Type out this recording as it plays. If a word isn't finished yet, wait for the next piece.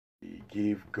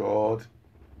give God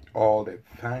all the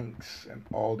thanks and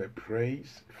all the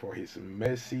praise for his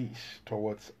mercies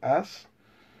towards us.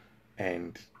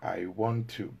 And I want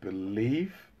to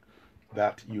believe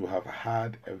that you have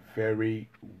had a very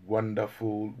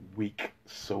wonderful week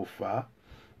so far.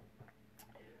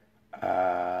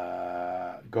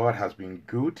 God has been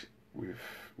good. With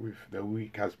the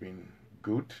week has been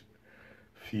good.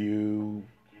 Few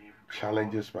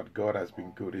challenges, but God has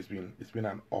been good. It's been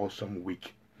an awesome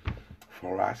week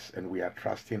for us, and we are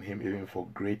trusting him even for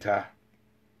greater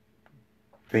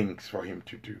things for him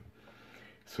to do.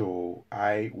 So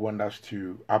I want us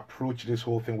to approach this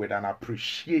whole thing with an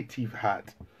appreciative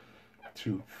heart,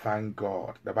 to thank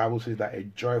God. The Bible says that a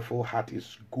joyful heart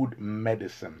is good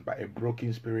medicine, but a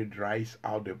broken spirit dries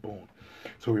out the bone.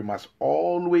 So we must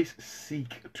always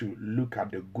seek to look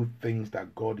at the good things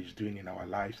that God is doing in our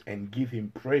lives and give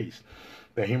him praise.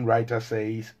 The hymn writer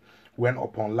says, when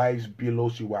upon life's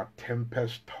billows you are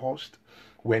tempest tossed,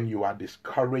 when you are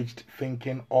discouraged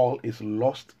thinking all is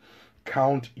lost,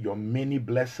 count your many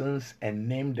blessings and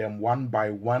name them one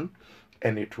by one,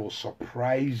 and it will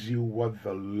surprise you what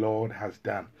the Lord has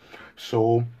done.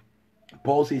 So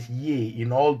Paul says, yea,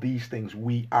 in all these things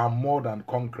we are more than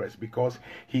conquerors, because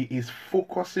he is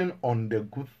focusing on the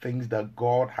good things that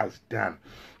God has done,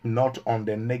 not on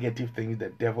the negative things the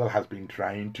devil has been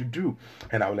trying to do.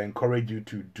 And I will encourage you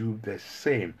to do the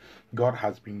same. God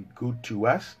has been good to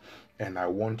us, and I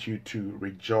want you to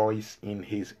rejoice in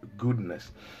his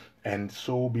goodness. And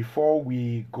so before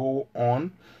we go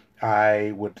on,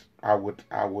 I would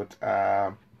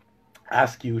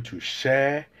ask you to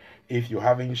share. If you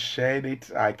haven't shared it,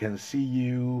 I can see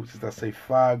you, Sister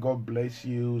Seifa, God bless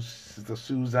you. Sister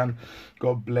Susan,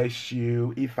 God bless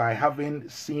you. If I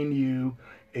haven't seen you,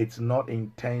 it's not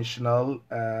intentional.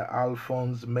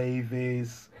 Alphonse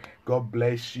Mavis, God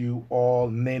bless you all.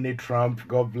 Nene Trump,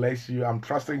 God bless you. I'm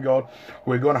trusting God.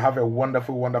 We're going to have a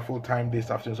wonderful, wonderful time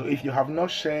this afternoon. So if you have not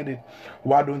shared it,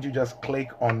 why don't you just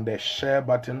click on the share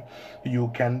button? You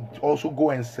can also go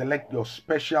and select your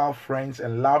special friends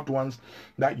and loved ones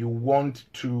that you want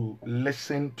to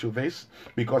listen to this,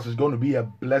 because it's going to be a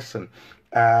blessing.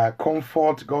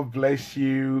 Comfort, God bless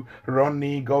you.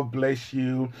 Ronnie, God bless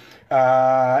you.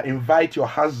 Invite your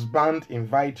husband,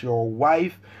 invite your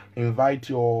wife, invite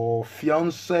your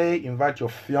fiance, invite your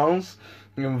fiance,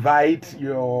 invite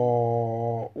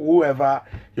your whoever,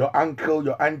 your uncle,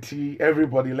 your auntie,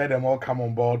 everybody. Let them all come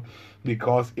on board,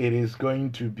 because it is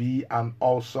going to be an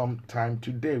awesome time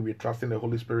today. We're trusting the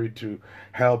Holy Spirit to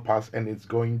help us, and it's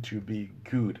going to be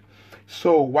good.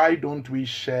 So why don't we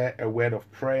share a word of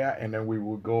prayer, and then we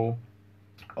will go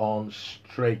on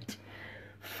straight.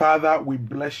 Father, we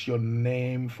bless your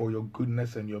name for your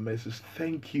goodness and your mercies.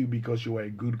 Thank you, because you are a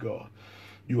good God.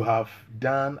 You have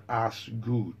done us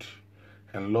good.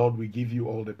 And Lord, we give you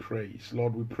all the praise.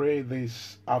 Lord, we pray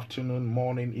this afternoon,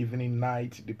 morning, evening,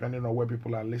 night, depending on where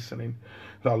people are listening,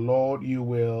 that Lord, you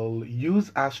will use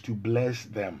us to bless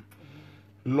them.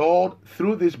 Lord,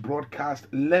 through this broadcast,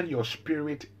 let your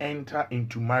spirit enter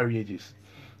into marriages.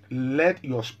 Let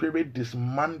your spirit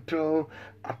dismantle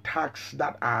attacks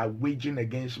that are waging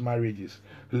against marriages.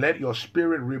 Let your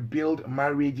spirit rebuild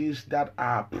marriages that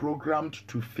are programmed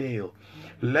to fail.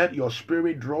 Let your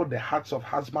spirit draw the hearts of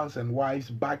husbands and wives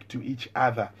back to each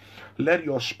other. Let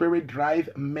your spirit drive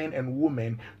men and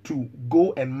women to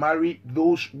go and marry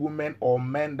those women or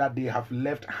men that they have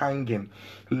left hanging.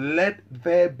 Let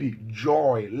there be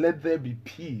joy. Let there be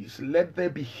peace. Let there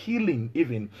be healing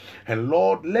even. And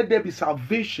Lord, let there be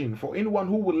salvation for anyone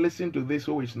who will listen to this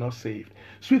who is not saved.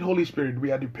 Sweet Holy Spirit,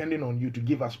 we are depending on you to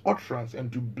give us utterance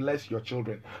and to bless your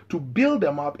children, to build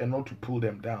them up and not to pull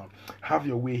them down. Have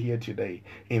your way here today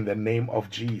in the name of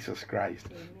Jesus Christ.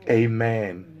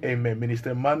 Amen. Amen.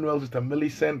 Minister Emmanuel, Sister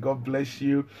Millicent, God bless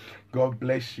you. God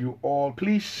bless you all.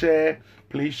 Please share.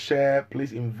 Please share.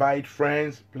 Please invite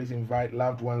friends. Please invite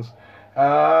loved ones.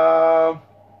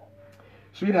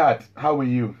 Sweetheart, how are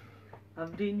you?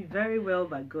 I'm doing very well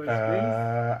by God's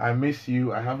grace. I miss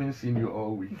you. I haven't seen you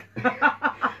all week.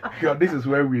 God, this is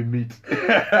where we meet.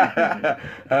 I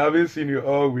haven't seen you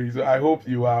all week, so I hope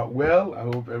you are well. I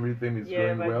hope everything is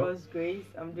going well. Yeah, by God's grace,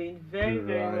 I'm doing very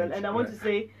well. And I want to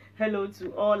say hello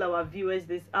to all our viewers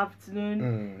this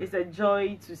afternoon. It's a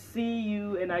joy to see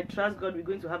you, and I trust God we're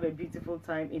going to have a beautiful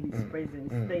time in His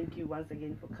presence. Thank you once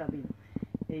again for coming.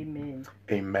 Amen.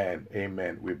 Amen.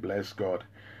 Amen. We bless God.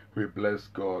 We bless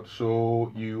God.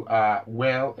 So you are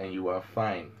well and you are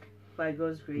fine. By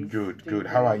God's grace. Good, good.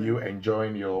 How are you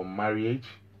enjoying your marriage?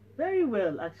 Very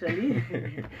well, actually.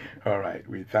 All right.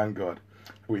 We thank God.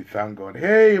 We thank God.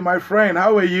 Hey, my friend,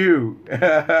 how are you?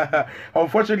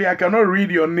 Unfortunately, I cannot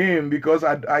read your name because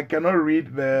I cannot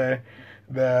read the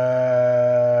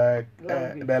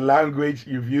language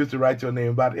you've used to write your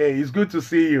name. But hey, it's good to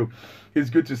see you. It's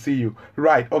good to see you.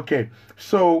 Right. Okay.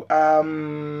 So,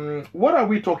 what are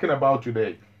we talking about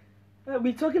today?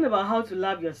 We're talking about how to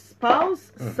love your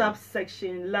spouse.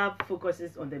 Subsection: love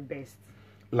focuses on the best.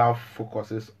 Love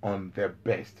focuses on the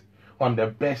best. On the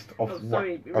best of what?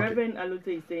 Sorry, okay. Reverend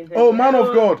Alute is saying that. Oh, man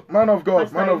of God,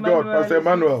 Pastor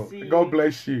Emmanuel. God you.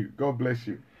 bless you. God bless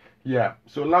you. Yeah.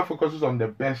 So love focuses on the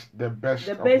best. The best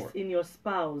in your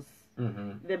spouse.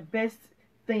 The best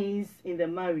things in the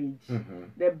marriage.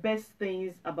 The best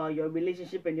things about your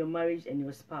relationship and your marriage and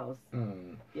your spouse.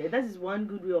 Yeah, that is one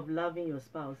good way of loving your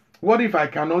spouse. What if I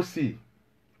cannot see?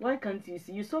 Why can't you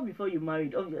see? You saw before you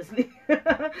married, obviously.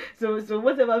 so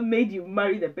whatever made you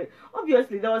marry the person,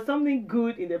 obviously there was something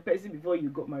good in the person before you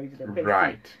got married to the person.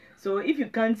 Right. So if you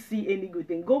can't see any good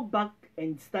thing, go back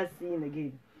and start seeing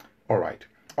again. All right.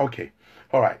 Okay.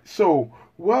 All right. So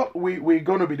what we're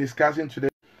going to be discussing today,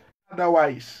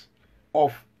 otherwise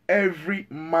of every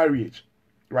marriage,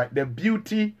 right? The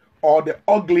beauty or the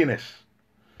ugliness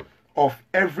of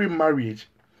every marriage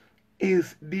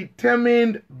is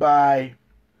determined by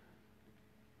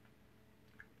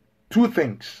two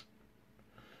things,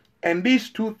 and these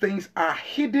two things are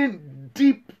hidden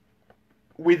deep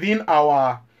within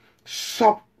our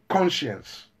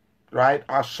subconscious, right?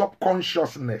 Our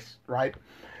subconsciousness, right?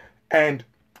 And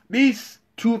these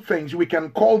two things, we can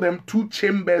call them two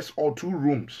chambers or two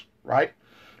rooms, right?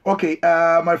 Okay,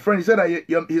 my friend, he said that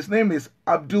his name is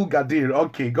Abdul Gadir.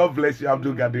 Okay, God bless you,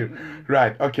 Abdul Gadir.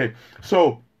 Right, okay.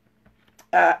 So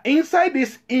inside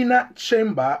this inner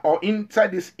chamber or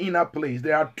inside this inner place,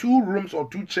 there are two rooms or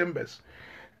two chambers.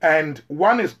 And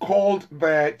one is called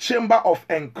the chamber of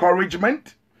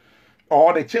encouragement,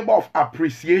 or the chamber of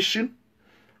appreciation,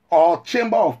 or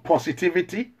chamber of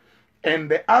positivity.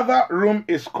 And the other room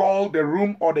is called the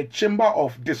room or the chamber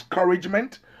of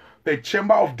discouragement, the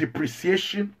chamber of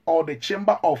depreciation, or the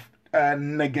chamber of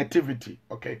negativity.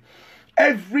 Okay.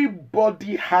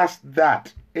 Everybody has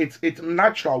that. It's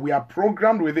natural. We are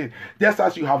programmed with it. Just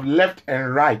as you have left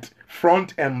and right,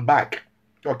 front and back.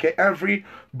 Okay,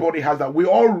 everybody has that. We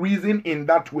all reason in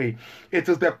that way. It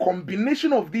is the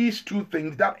combination of these two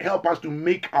things that help us to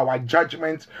make our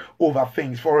judgments over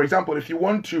things. For example, if you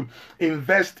want to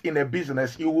invest in a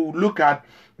business, you will look at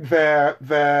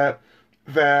the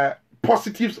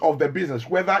positives of the business,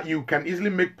 whether you can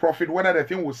easily make profit, whether the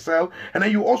thing will sell, and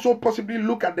then you also possibly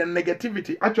look at the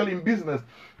negativity. Actually, in business,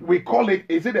 we call it,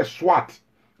 is it a SWOT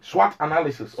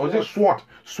analysis, or is it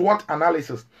SWOT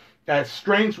analysis?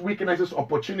 Strengths, weaknesses,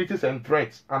 opportunities, and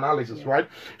threats analysis, right?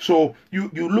 So you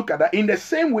look at that. In the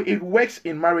same way, it works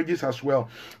in marriages as well.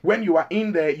 When you are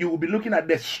in there, you will be looking at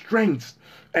the strengths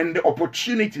and the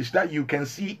opportunities that you can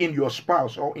see in your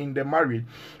spouse or in the marriage.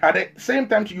 At the same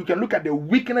time, you can look at the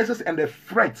weaknesses and the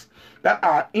threats that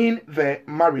are in the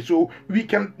marriage. So you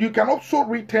can also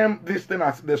reterm this thing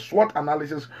as the SWOT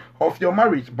analysis of your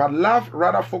marriage. But love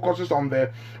rather focuses on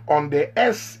the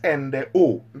S and the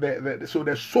O, so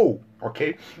the soul,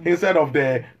 okay, instead of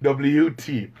the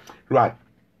WT, right?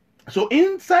 So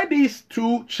inside these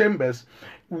two chambers,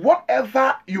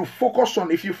 whatever you focus on,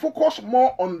 if you focus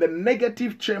more on the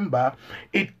negative chamber,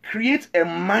 it creates a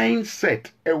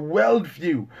mindset, a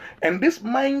worldview. And this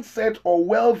mindset or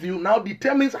worldview now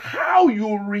determines how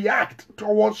you react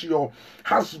towards your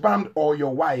husband or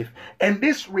your wife. And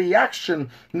this reaction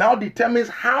now determines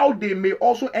how they may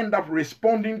also end up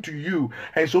responding to you.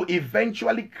 And so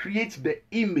eventually creates the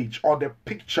image or the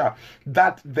picture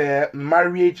that the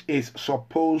marriage is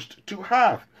supposed to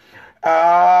have.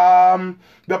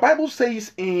 The Bible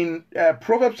says in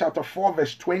Proverbs chapter 4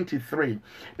 verse 23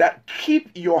 that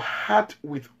keep your heart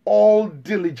with all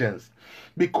diligence,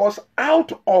 because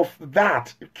out of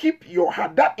that, keep your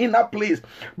heart, that inner place,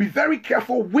 be very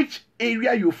careful which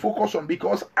area you focus on,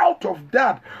 because out of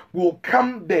that will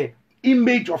come the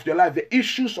image of your life, the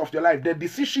issues of your life, the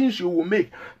decisions you will make,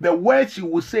 the words you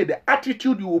will say, the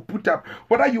attitude you will put up,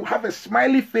 whether you have a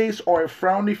smiley face or a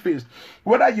frowny face,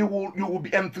 whether you will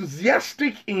be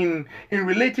enthusiastic in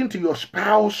relating to your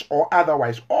spouse or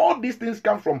otherwise. All these things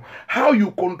come from how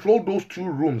you control those two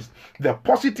rooms, the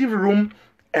positive room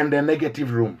and the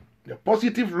negative room. The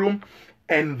positive room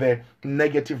and the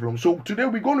negative room. So today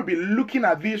we're going to be looking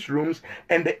at these rooms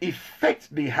and the effect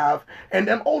they have, and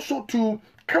then also to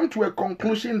come to a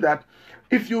conclusion that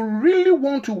if you really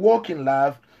want to walk in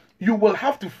love, you will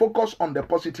have to focus on the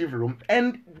positive room.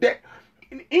 And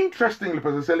interestingly,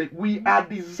 Pastor Sally, we are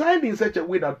designed in such a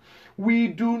way that we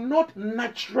do not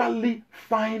naturally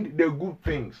find the good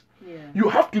things. Yeah. You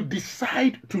have to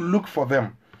decide to look for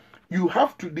them. You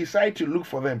have to decide to look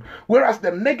for them. Whereas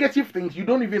the negative things, you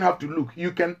don't even have to look.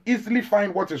 You can easily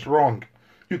find what is wrong.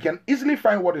 You can easily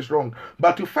find what is wrong.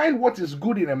 But to find what is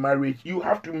good in a marriage, you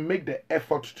have to make the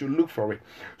effort to look for it.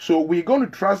 So we're going to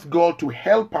trust God to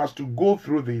help us to go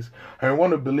through this. And I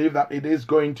want to believe that it is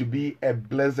going to be a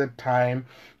blessed time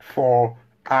for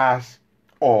us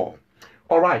all.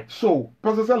 All right. So,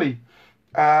 Pastor Sally,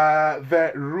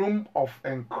 the room of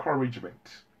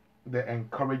encouragement. The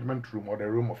encouragement room, or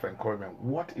the room of encouragement.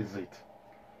 What is it?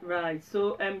 Right.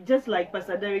 So, just like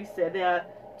Pastor Derek said, there are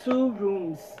 2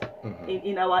 rooms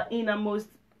in our innermost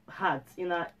hearts,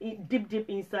 in our deep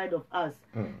inside of us,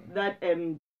 that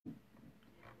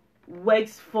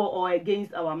works for or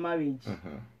against our marriage,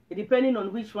 depending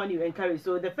on which one you encourage.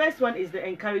 So the first one is the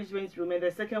encouragement room, and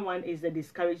the second one is the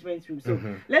discouragement room. So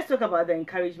let's talk about the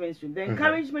encouragement room. The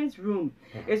encouragement room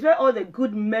is where all the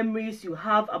good memories you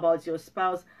have about your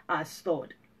spouse are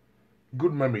stored.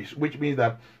 Good memories, which means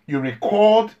that you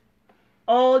record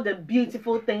all the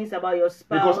beautiful things about your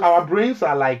spouse. Because our brains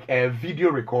are like a video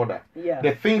recorder. Yeah.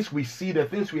 The things we see, the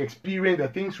things we experience, the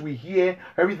things we hear,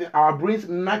 everything, our brains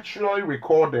naturally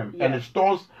record them. And it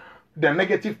stores the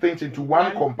negative things into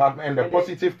one compartment and the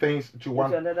positive things to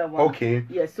another one. Okay.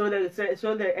 Yes, so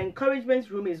the encouragement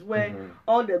room is where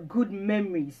all the good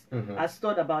memories are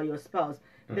stored about your spouse.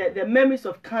 The memories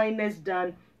of kindness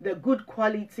done, the good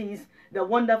qualities, the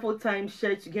wonderful times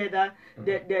shared together,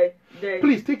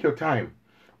 Please take your time.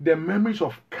 The memories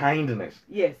of kindness.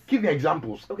 Yes. Give me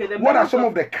examples. Okay. What are some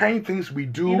of the kind things we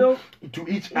do to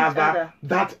each other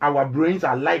that our brains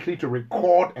are likely to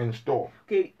record and store?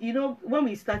 Okay, when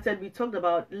we started, we talked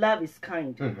about love is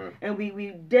kind. And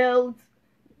we dealt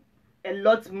a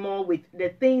lot more with the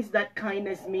things that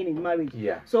kindness mean in marriage.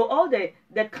 Yeah. So all the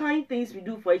kind things we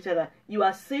do for each other. You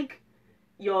are sick,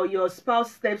 your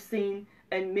spouse steps in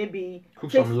and maybe cook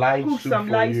some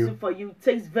light soup for you,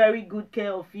 takes very good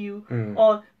care of you,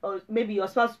 or maybe your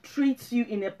spouse treats you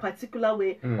in a particular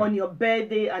way on your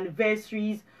birthday,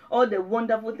 anniversaries, all the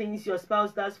wonderful things your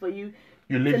spouse does for you.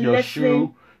 You leave your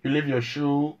shoe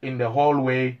in the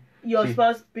hallway. Your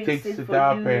spouse picks it for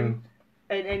you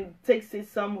and takes it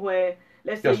somewhere.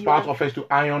 Let's your say spouse offers to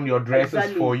iron your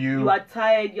dresses for you. You are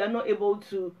tired, you are not able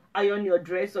to iron your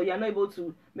dress, or you are not able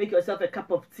to make yourself a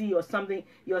cup of tea or something.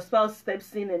 Your spouse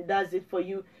steps in and does it for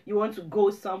you. You want to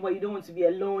go somewhere, you don't want to be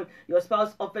alone. Your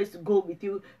spouse offers to go with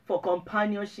you for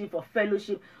companionship, for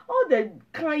fellowship. All the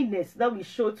kindness that we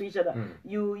show to each other.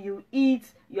 You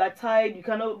eat, you are tired, you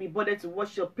cannot be bothered to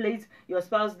wash your plate. Your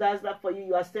spouse does that for you.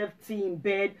 You are served tea in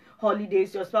bed,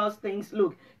 holidays. Your spouse thinks,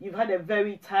 look, you've had a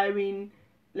very tiring,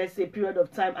 let's say, period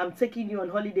of time. I'm taking you on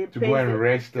holiday. To go and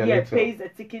rest a little. Pays the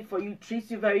ticket for you,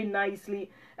 treats you very nicely,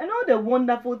 and all the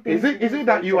wonderful things. Is it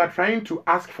that you are trying to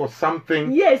ask for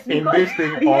something in this thing,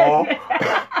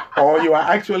 or you are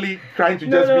actually trying to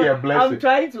be a blessing? I'm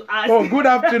trying to ask. Oh, good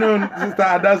afternoon, Sister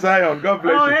Ada Zion. God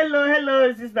bless you.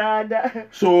 Hello, Sister Ada.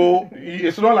 So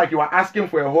it's not like you are asking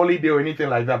for a holiday or anything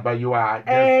like that, but you are just...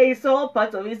 it's all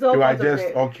part of it. It's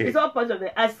all part of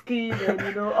the asking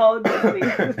and all those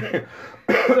things.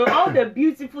 So all the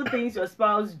beautiful things your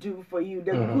spouse do for you,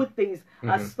 the good things,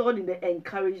 are stored in the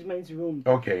encouragement room.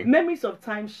 Okay. Memories of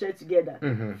time shared together.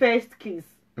 First kiss.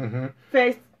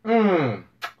 First.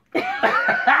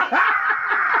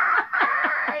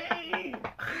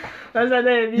 Those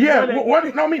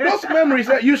memories,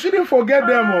 you shouldn't forget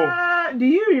them. Do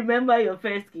you remember your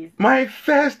first kiss? My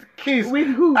first kiss. With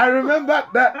who? I remember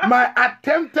that my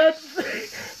attempted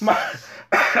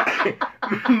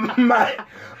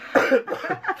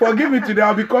forgive me today,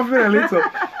 I'll be coughing a little.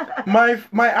 My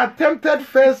attempted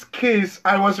first kiss,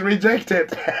 I was rejected.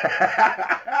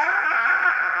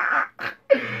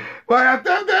 My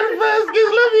attempted first kiss,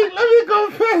 let me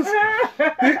confess.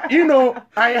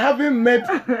 I haven't met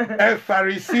a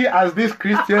Pharisee as this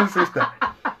Christian sister.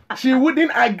 She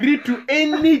wouldn't agree to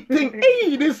anything.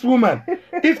 Hey, this woman,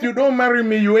 if you don't marry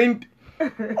me, you ain't.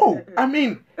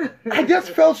 I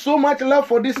just felt so much love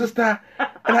for this sister,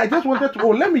 and I just wanted to,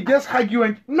 let me just hug you.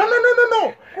 And no.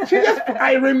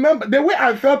 I remember the way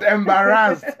I felt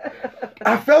embarrassed.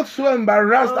 I felt so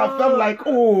embarrassed. I felt like,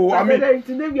 I've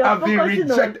been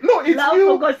rejected. No, it's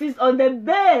you. Focuses on the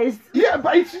best. Yeah,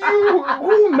 but it's you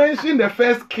who mentioned the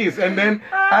first kiss, and then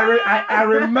I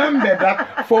remember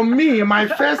that for me, my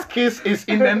first kiss is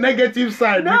in the negative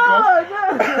side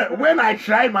because when I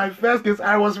tried my first kiss,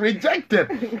 I was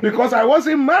rejected because I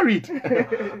wasn't married.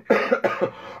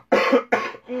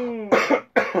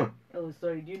 Oh,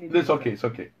 sorry. Do you need? It's okay. It's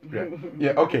okay. Yeah.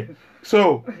 Yeah. Okay.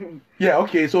 So, yeah.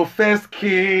 Okay. So first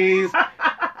kiss.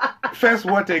 First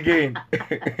what again?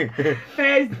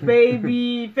 First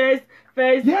baby. First.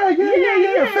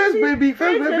 Yeah. First baby.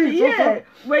 First baby. Yeah.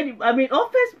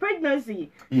 First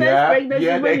pregnancy. Yeah. First pregnancy.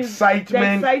 Yeah. The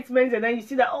excitement. And then you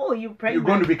see that you're pregnant. You're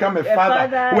going to become a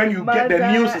father. When you get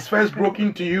the news is first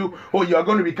broken to you, you are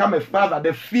going to become a father.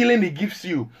 The feeling it gives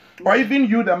you, or even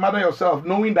you, the mother yourself,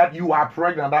 knowing that you are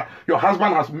pregnant, that your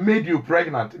husband has made you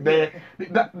pregnant.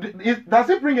 Does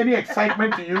it bring any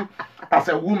excitement to you as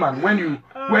a woman when you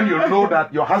know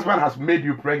that your husband has made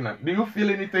you pregnant? Do you feel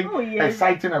anything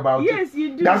exciting about it? Yes,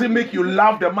 you do. Does it make you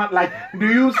love the man? Like, do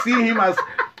you see him as,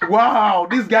 wow,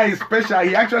 this guy is special.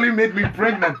 He actually made me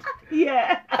pregnant.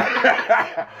 Yeah.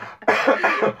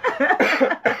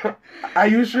 Are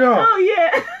you sure? Oh,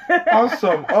 yeah.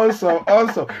 Awesome.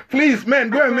 Please, men,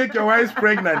 go and make your wives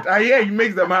pregnant. I hear he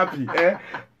makes them happy.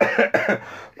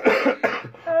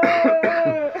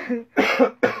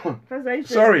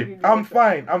 Sorry, I'm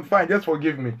fine. Just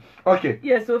forgive me. Okay.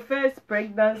 Yeah, so first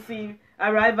pregnancy,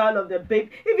 arrival of the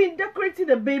baby, even decorating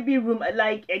the baby room,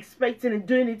 like expecting and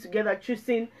doing it together,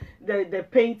 choosing the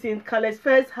painting colors,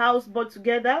 first house bought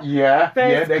together. Yeah,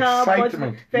 first the car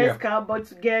excitement. Car bought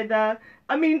together.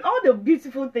 I mean, all the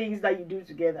beautiful things that you do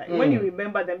together. When you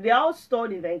remember them, they're all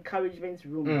stored in the encouragement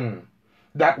room.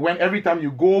 That when every time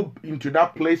you go into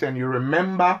that place and you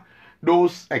remember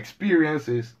those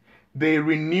experiences, they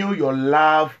renew your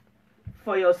love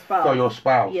for your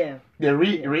spouse. Yeah. They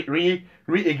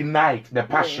reignite the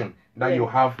passion that you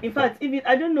have. In fact, even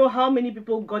I don't know how many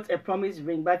people got a promise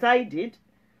ring, but I did.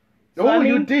 So,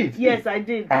 you did? Yes, I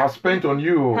did. I have spent on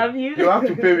you. Have you? You have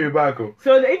to pay me back.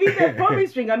 So even the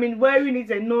promise ring, wearing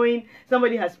it and knowing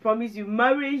somebody has promised you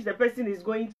marriage, the person is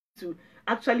going to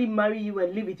actually marry you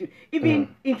and live with you.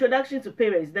 Even introduction to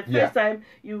parents. The first time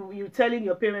you telling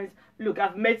your parents, look,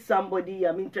 I've met somebody,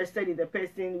 I'm interested in the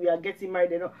person, we are getting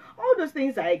married, and all those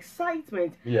things are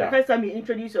excitement. Yeah. The first time you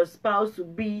introduce your spouse to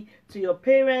your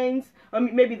parents,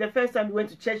 maybe the first time you went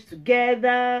to church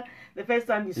together, the first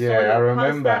time you saw your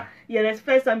pastor. Yeah, the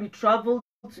first time you traveled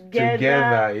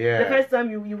together. The first time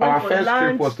you went for lunch. Our first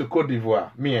trip was to Côte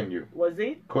d'Ivoire, me and you. Was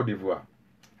it? Côte d'Ivoire.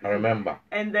 I remember.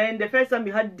 And then the first time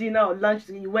you had dinner or lunch,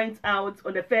 you went out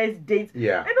on the first date.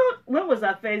 Yeah. When was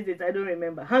our first date? I don't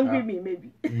remember. Hungry Me,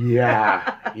 maybe.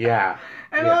 Yeah.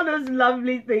 And all those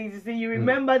lovely things. You see, you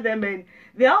remember them, and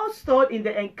they're all stored in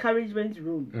the encouragement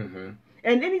room.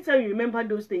 And anytime you remember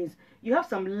those things, you have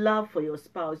some love for your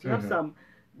spouse. You have some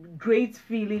great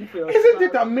feeling for your spouse. Isn't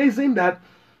it amazing that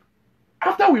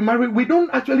after we marry, we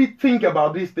don't actually think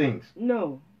about these things?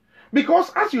 No.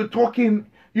 Because as you're talking,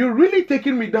 you're really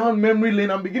taking me down memory lane.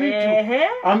 I'm beginning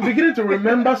to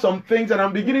remember some things, and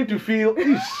I'm beginning to feel.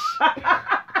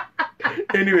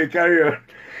 Anyway, carry on.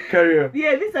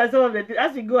 Yeah, these are some of the things.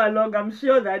 As we go along, I'm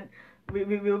sure that we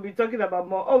will be talking about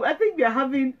more. Oh, I think we are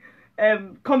having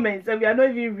comments, and we are not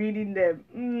even reading them.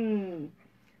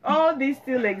 All these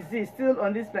still exist, still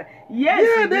on this planet.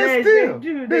 Yes, they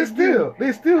do. They still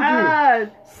do.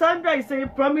 Sandra is saying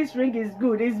promise ring is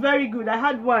good. It's very good. I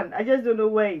had one. I just don't know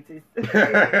where it is.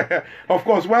 Of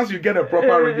course, once you get a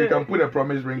proper ring, you can put a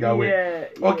promise ring away.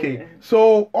 Okay,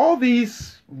 so all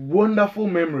these wonderful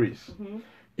memories,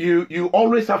 you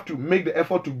always have to make the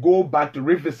effort to go back to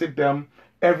revisit them.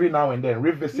 Every now and then,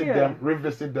 revisit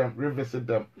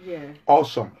them. Yeah.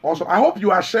 Awesome. I hope you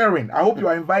are sharing. I hope you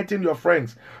are inviting your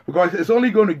friends, because it's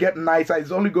only going to get nicer. It's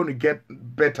only going to get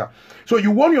better. So you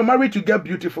want your marriage to get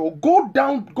beautiful. Go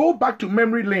back to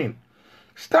memory lane.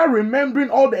 Start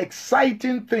remembering all the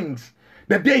exciting things.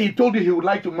 The day he told you he would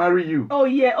like to marry you. Oh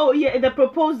yeah. The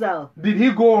proposal. Did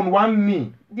he go on one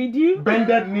knee? Did you?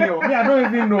 Bended knee. I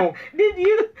don't even know. Did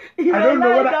you? I don't know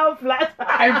whether down flat.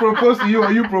 I proposed to you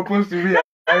or you proposed to me.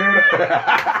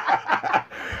 I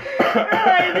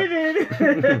didn't.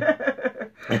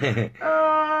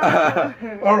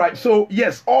 All right, so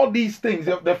yes, all these things,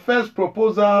 the first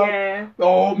proposal,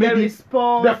 or maybe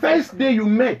the first day you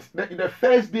met, the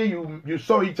first day you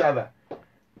saw each other.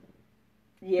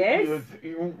 Yes.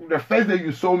 The first day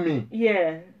you saw me.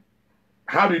 Yeah.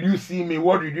 How did you see me?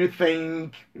 What did you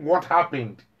think? What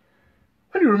happened?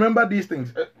 When you remember these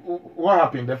things, what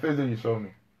happened the first day you saw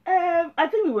me? I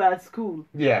think we were at school.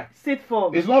 Yeah. Sixth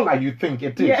form. It's not like you think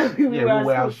it is. Yeah, we were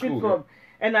at school. Sixth form.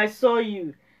 And I saw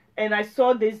you. And I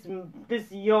saw this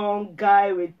young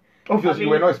guy with... Obviously, you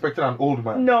were not expecting an old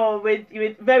man. No, with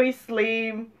very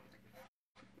slim,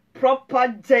 proper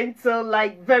gentle,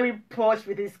 like very posh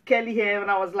with his curly hair. And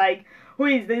I was like, who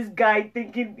is this guy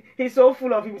thinking he's so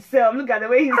full of himself? Look at the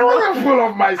way he's. I wasn't full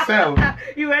of myself.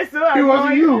 You were so annoyed. It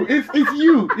was you. It's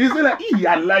you. You say like,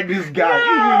 I like this guy.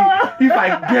 No. If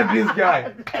I get this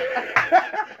guy.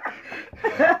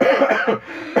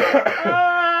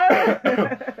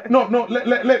 No.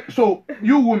 So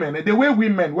you women, the way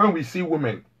women, when we see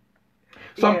women,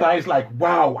 sometimes like,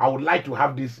 wow, I would like to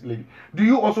have this lady. Do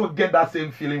you also get that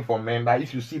same feeling from men that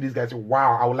if you see this guy, say,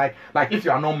 wow, I would like if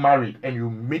you are not married and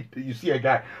you see a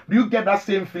guy, do you get that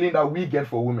same feeling that we get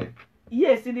for women?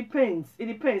 Yes, it depends. It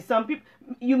depends. Some people,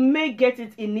 you may get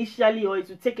it initially, or it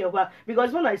will take a while.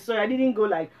 Because when I saw it, I didn't go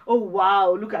like, oh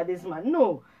wow, look at this man.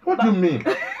 No. What do you mean?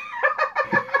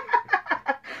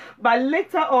 But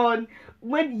later on,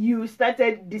 when you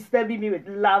started disturbing me with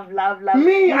love.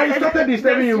 Me, I started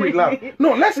disturbing you with love.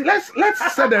 No, let's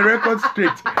set the record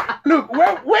straight. Look,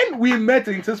 when we met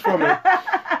in Tisfome,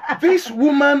 this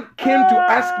woman came to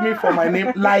ask me for my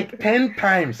name like 10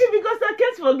 times. See, because I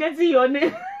kept forgetting your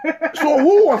name. So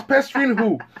who was pestering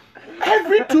who?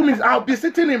 Every 2 minutes, I'll be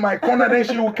sitting in my corner, then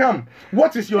she will come.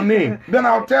 What is your name? Then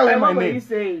I'll tell her my name. What will you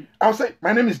say? I'll say,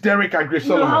 my name is Derek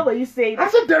AGGREY-SOLOMON. No, how will you say that?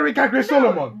 I said Derek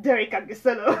AGGREY-SOLOMON. No, Derek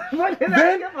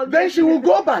AGGREY-SOLOMon. Then she will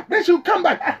go back. Then she'll come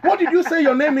back. What did you say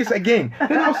your name is again?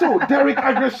 Then I'll say, Derek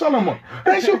AGGREY-SOLOMON.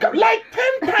 Then she'll come. Like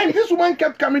 10 times, this woman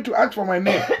kept coming to ask for my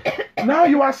name. Now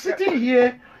you are sitting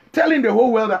here telling the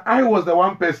whole world that I was the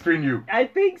one pestering you. I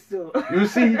think so. You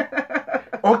see?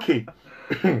 Okay.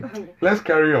 Let's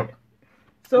carry on.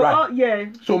 So, right. Yeah.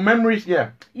 So memories,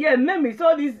 yeah. Yeah, memories.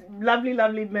 All these lovely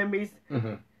memories.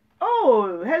 Mm-hmm.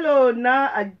 Oh, hello,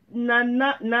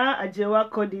 Ajewa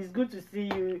Cody. It's good to see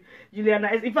you, Juliana.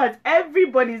 In fact,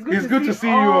 everybody is good to see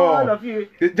you all of you.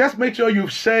 Just make sure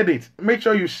you've shared it. Make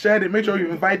sure you shared it. Make sure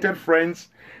you've invited friends.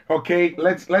 Okay,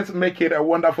 let's make it a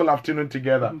wonderful afternoon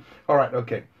together. Mm-hmm. All right,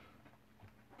 okay.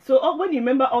 So when you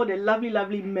remember all the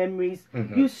lovely memories,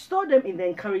 you store them in the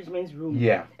encouragement room.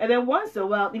 Yeah. And then once a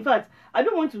while, in fact, I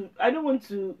don't want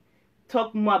to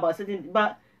talk more about certain,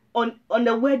 but on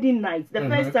the wedding night, the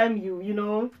first time you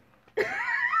know.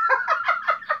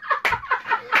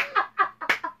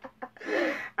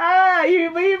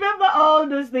 You remember all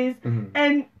those things,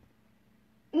 and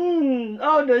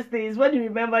all those things. When you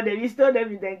remember them, you store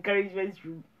them in the encouragement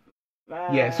room.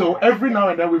 Yeah, so every now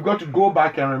and then we've got to go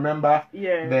back and remember.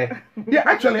 Yeah. Yeah,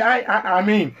 actually, I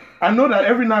mean, I know that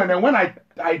every now and then when I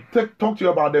talk to you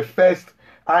about the first,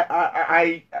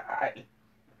 I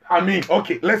mean,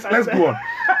 okay, let's go on.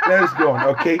 Let's go on,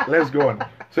 okay? Let's go on.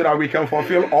 So that we can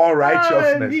fulfill all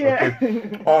righteousness,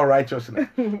 okay? All righteousness.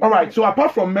 All right, so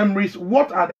apart from memories,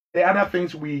 what are the other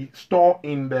things we store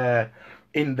in the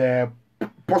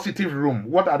positive room?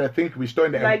 What are the things we store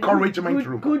in the encouragement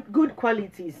room? Good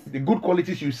qualities. The good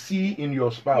qualities you see in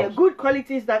your spouse. Yeah, good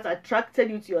qualities that attracted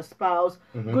you to your spouse.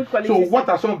 Good qualities. So what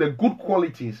are some of the good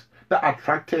qualities that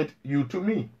attracted you to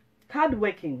me?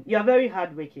 Hardworking. You are very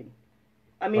hardworking.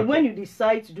 I mean, when you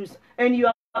decide to do, and you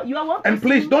are one. And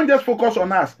please don't just focus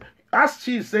on us. As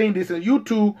she's saying this, you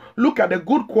too look at the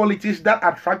good qualities that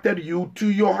attracted you to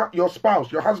your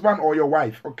spouse, your husband or your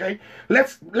wife. Okay,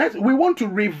 we want to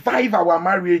revive our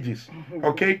marriages.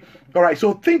 Okay, all right.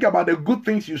 So think about the good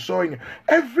things you saw in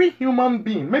every human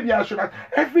being. Maybe I should ask.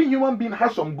 Every human being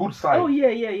has some good side. Oh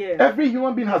yeah. Every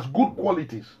human being has good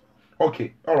qualities.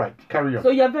 Okay, all right, carry on. So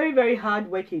you're very, very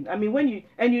hardworking. I mean,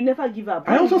 you never give up.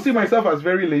 I also see myself as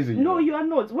very lazy. No, you are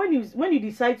not. When you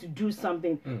decide to do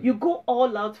something, you go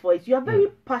all out for it. You are very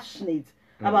passionate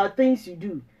about things you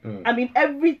do. I mean,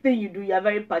 everything you do, you are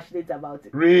very passionate about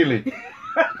it. Really?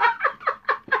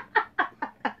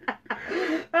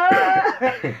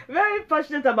 Very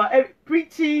passionate about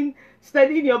preaching,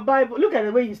 studying your Bible. Look at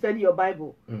the way you study your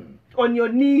Bible. On your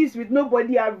knees with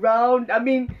nobody around. I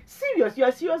mean, serious. You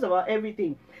are serious about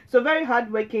everything. So very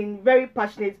hardworking, very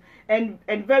passionate, and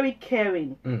very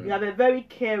caring. You have a very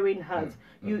caring heart.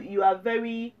 You are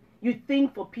very. You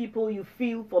think for people. You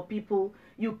feel for people.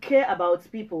 You care about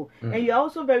people, and you are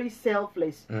also very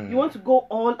selfless. You want to go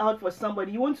all out for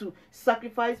somebody. You want to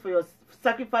sacrifice to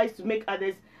make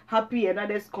others happy and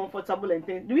others comfortable and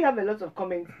things. Do we have a lot of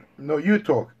comments? No, you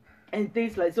talk. And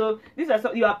things like so. These are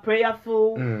you are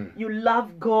prayerful. You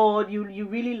love God. You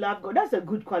really love God. That's a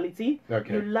good quality.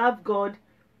 Okay. You love God.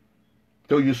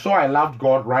 So you saw I loved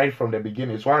God right from the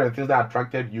beginning. It's one of the things that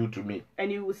attracted you to me.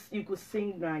 And you could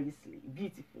sing nicely,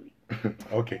 beautifully.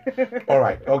 Okay. All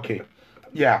right. Okay.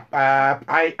 Yeah.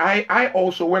 I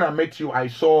also, when I met you, I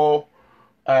saw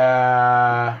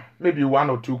maybe one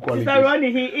or two qualities. Sister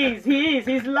Ronnie,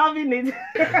 he's loving it.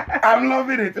 I'm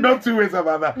loving it. Not two ways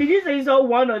about that. Did you say you saw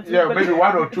one or two? Yeah, maybe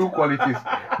one or two qualities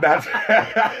that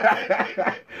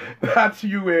that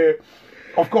you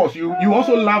Of course, you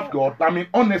also love God. I mean,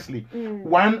 honestly,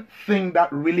 one thing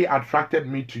that really attracted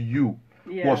me to you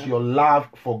was your love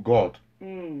for God,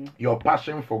 your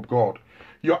passion for God,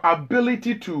 your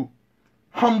ability to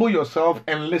humble yourself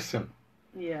and listen.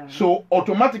 Yeah. So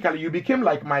automatically you became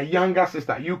like my younger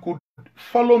sister. You could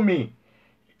follow me.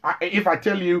 If I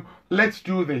tell you, let's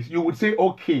do this, you would say,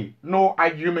 okay. No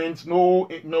arguments, no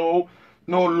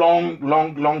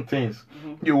long things.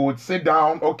 You would sit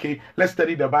down, okay, let's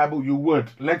study the Bible, you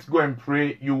would. Let's go and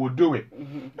pray, you would do it.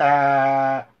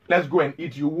 Let's go and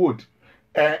eat, you would.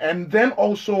 And then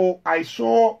also, I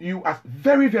saw you as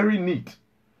very, very neat.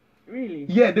 Really?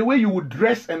 Yeah, the way you would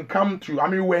dress and come to. I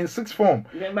mean, we were in sixth form.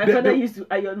 My father used to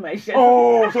iron my shirt.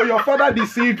 Oh, so your father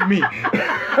deceived me.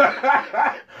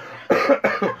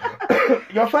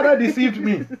 Your father deceived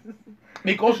me.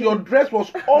 Because your dress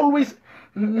was always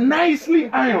nicely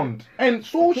ironed and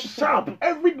so sharp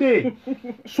every day.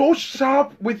 So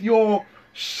sharp with your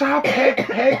sharp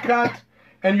haircut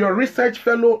and your research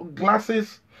fellow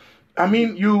glasses. I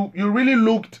mean, you really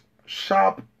looked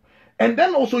sharp. And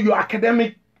then also your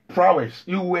academic prowess.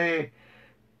 You were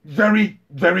very,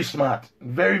 very smart,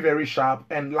 very, very sharp,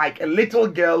 and like a little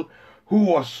girl who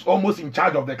was almost in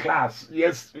charge of the class.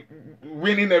 Yes,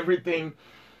 winning everything,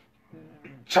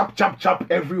 chop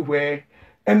everywhere.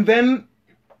 And then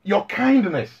your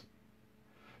kindness.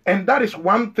 And that is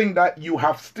one thing that you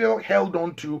have still held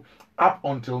on to up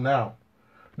until now,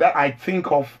 that I think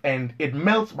of, and it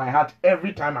melts my heart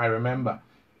every time I remember.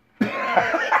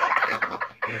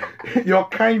 Your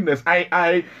kindness.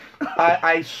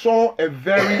 I saw a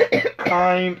very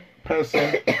kind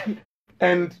person,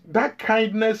 and that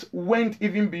kindness went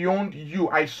even beyond you.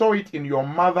 I saw it in your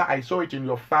mother, I saw it in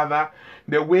your father,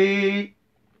 the way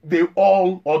they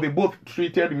both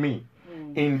treated me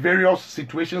in various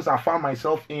situations I found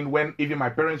myself in when even my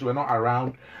parents were not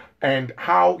around, and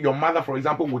how your mother, for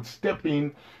example, would step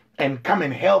in and come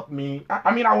and help me.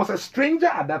 I mean, I was a stranger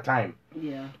at that time.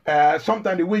 Yeah.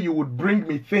 Sometimes the way you would bring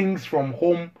me things from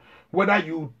home, whether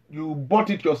you bought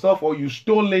it yourself or you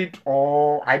stole it,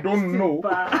 or I don't know.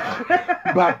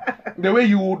 But the way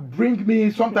you would bring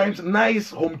me sometimes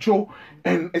nice home cho,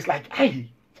 and it's like, hey,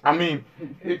 I mean,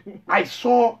 I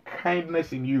saw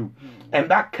kindness in you, and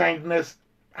that kindness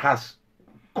has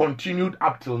continued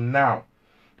up till now.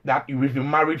 That we've been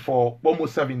married for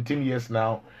almost 17 years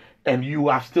now, and you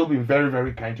have still been very,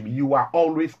 very kind to me. You are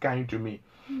always kind to me.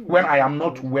 When I am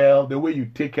not well, the way you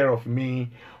take care of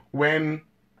me, when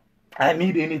I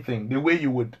need anything, the way you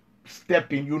would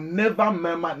step in, you never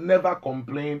murmur, never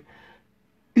complain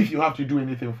if you have to do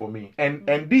anything for me.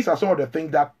 And these are some of the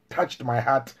things that touched my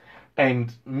heart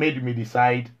and made me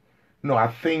decide, no, I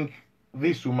think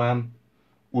this woman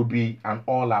would be an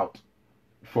all-out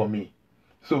for me.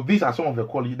 So these are some of the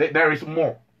qualities. There is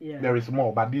more. Yeah. There is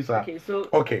more, but these are...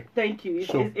 Okay. Thank you.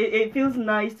 It feels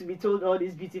nice to be told all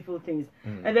these beautiful things.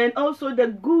 And then also the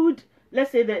good, let's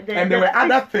say that... And there were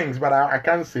other things, but I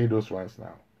can't say those ones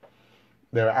now.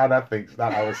 There were other things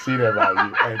that I was seeing about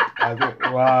you. And I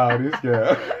thought, wow, this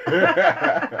girl.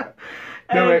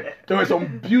 there were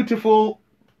some beautiful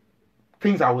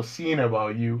things I was seeing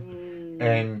about you.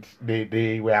 And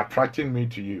they were attracting me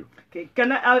to you. Okay,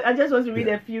 I just want to read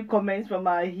a few comments from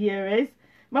our hearers.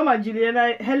 Mama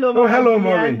Juliana, hello, Mama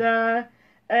Juliana.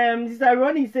 Sister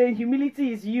Ronnie saying,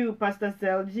 humility is you, Pastor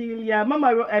Selgelia.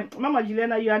 Mama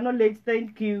Juliana, you are not late.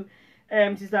 Thank you,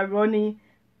 Sister Ronnie.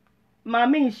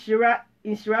 Mami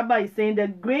Inshiraba is saying the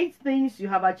great things you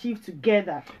have achieved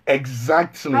together.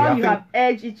 Exactly. How you have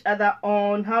urged each other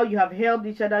on, how you have helped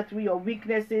each other through your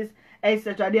weaknesses,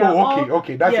 etc.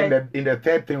 Okay. That's in the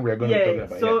third thing we're going to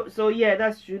talk about. So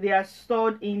that's true. They are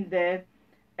stored in there.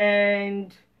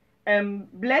 And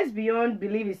blessed beyond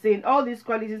belief is saying all these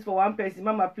qualities for one person.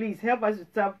 Mama, please help us to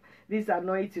tap this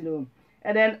anointing.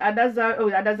 And then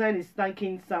Adazan is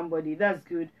thanking somebody. That's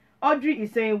good. Audrey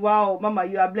is saying, wow, Mama,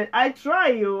 you are blessed. I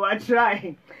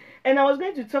try. And I was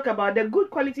going to talk about the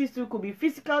good qualities too. Could be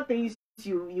physical things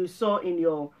you saw in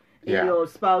your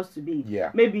spouse to be. Yeah.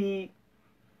 Maybe.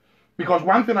 Because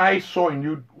one thing I saw in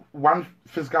you, one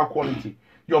physical quality,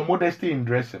 your modesty in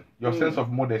dressing, your sense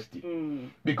of modesty.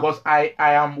 Because I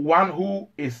am one who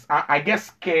is, I get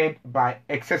scared by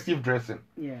excessive dressing.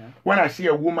 Yeah. When I see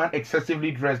a woman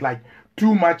excessively dressed, like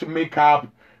too much makeup,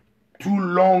 too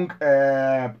long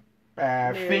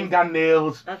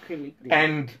fingernails,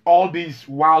 and all these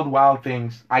wild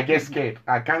things, I get scared.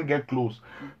 I can't get close.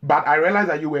 But I realized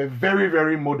that you were very,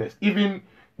 very modest. Even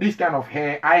this kind of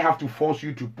hair, I have to force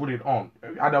you to put it on.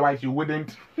 Otherwise, you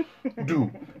wouldn't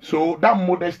do. So that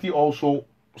modesty also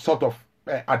sort of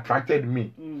attracted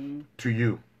me to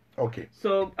you. Okay.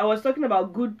 So I was talking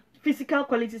about good physical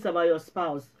qualities about your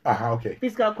spouse. Okay.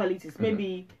 Physical qualities,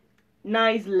 maybe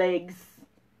nice legs.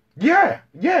 Yeah.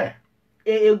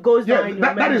 It goes down in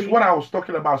your that is what I was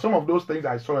talking about. Some of those things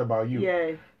I saw about you.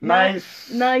 Yeah.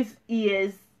 Nice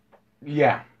ears.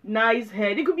 Yeah. Nice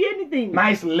head. It could be anything.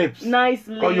 Nice lips. Nice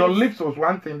lips. Oh, your lips was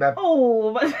one thing that.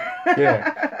 Oh.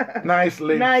 Yeah. Nice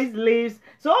lips. Nice lips.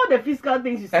 So all the physical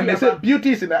things you see. And they say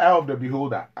beauty is in the eye of the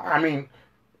beholder. I mean,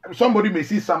 somebody may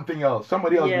see something else.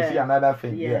 Somebody else may see another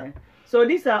thing. Yeah. So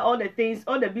these are all the things,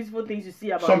 all the beautiful things you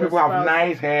see about. Some people have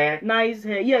nice hair. Nice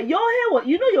hair. Yeah, your hair was.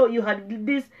 You know, you had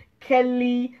this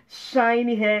curly,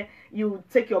 shiny hair. You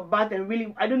take your bath and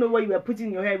really, I don't know what you were putting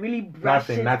in your hair. Really brush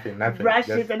nothing. Brush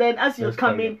it, and then as you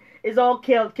come in, it's all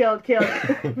curled.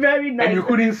 Very nice. And you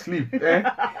couldn't sleep. Eh?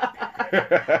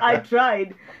 I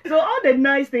tried. So all the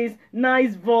nice things,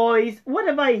 nice voice,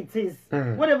 whatever it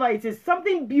is,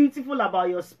 something beautiful about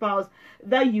your spouse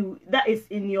that is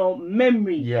in your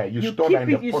memory. Yeah, you store that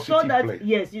in the positive place.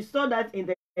 Yes, you store that in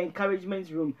the encouragement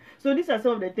room. So these are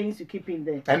some of the things you keep in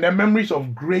there. And the memories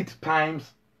of great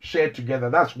times shared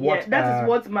together. That's what. Yeah, that is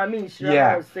what Mami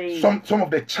Shira was saying. Some of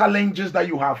the challenges that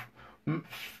you have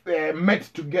met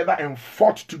together and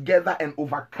fought together and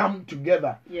overcome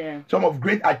together. Yeah. Some of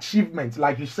great achievements,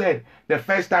 like you said, the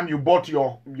first time you bought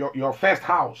your first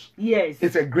house. Yes.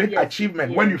 It's a great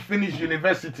achievement. When you finish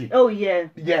university. Oh yeah.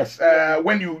 Yes.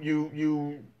 When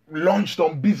you launched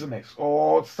on business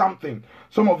or something.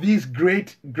 Some of these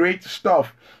great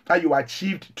stuff that you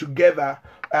achieved together.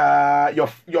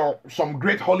 Your some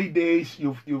great holidays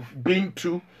you've been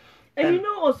to. And you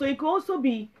know, also it could also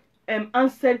be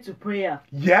answered to prayer.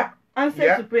 Yeah.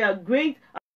 Answered to prayer. Great.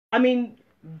 I mean,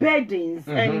 burdens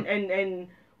and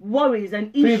worries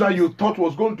and issues. Things that you thought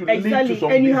was going to lead to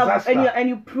some disaster. And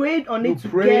you prayed on it together.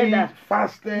 Prayed,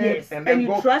 fasted, yes. And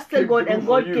you trusted God, and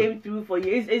God came through for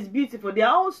you. It's beautiful. They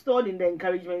are all stored in the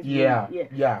encouragement room.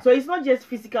 Yeah. So it's not just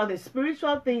physical, the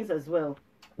spiritual things as well.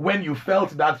 When you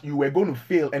felt that you were going to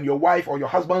fail and your wife or your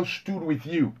husband stood with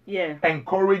you,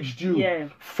 encouraged you,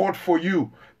 fought for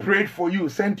you, prayed for you,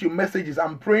 sent you messages,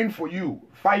 I'm praying for you,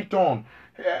 fight on.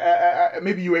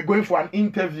 Maybe you were going for an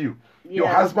interview. Your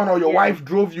husband or your wife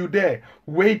drove you there,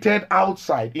 waited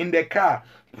outside in the car,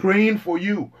 praying for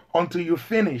you until you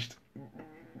finished.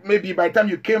 Maybe by the time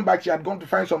you came back, she had gone to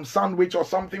find some sandwich or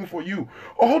something for you.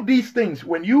 All these things,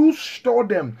 when you store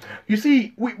them, you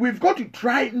see, we've got to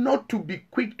try not to be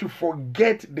quick to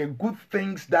forget the good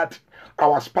things that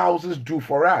our spouses do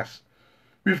for us.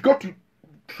 We've got to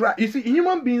try. You see,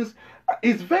 human beings,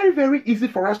 it's very, very easy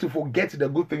for us to forget the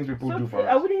good things people do for us.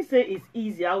 I wouldn't say it's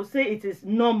easy. I would say it is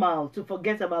normal to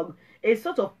forget about. It's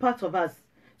sort of part of us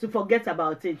to forget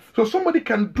about it. So somebody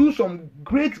can do some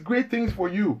great things for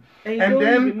you, and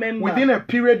then within a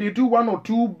period they do one or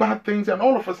two bad things, and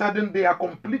all of a sudden they are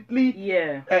completely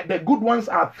the good ones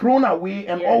are thrown away,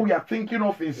 and all we are thinking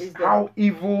of is how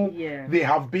evil they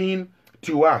have been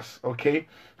to us. Okay,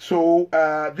 so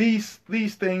these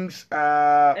things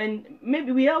and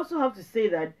maybe we also have to say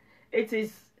that it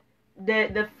is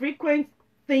the frequent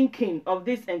thinking of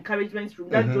this encouragement room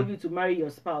that drove you to marry your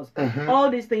spouse.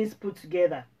 All these things put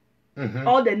together.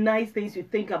 All the nice things you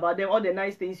think about them, all the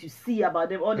nice things you see about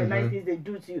them, all the nice things they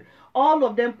do to you, all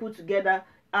of them put together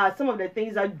are some of the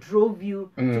things that drove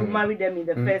you to marry them in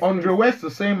the first place. Andre West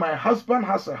is saying, my husband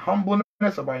has a humbleness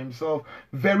about himself,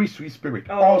 very sweet spirit.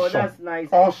 Oh, awesome. That's nice.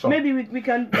 Awesome. Maybe we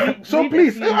can so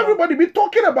please, everybody be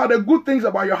talking about the good things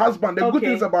about your husband, the good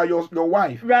things about your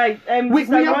wife. Right.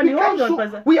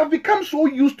 We have become so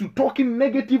used to talking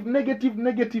negative.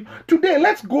 Today,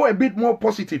 let's go a bit more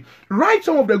positive. Write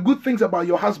some of the good things about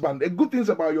your husband, the good things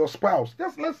about your spouse.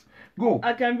 Let's go.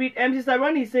 I can read. Sister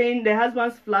Ronnie saying the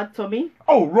husband's flat tummy.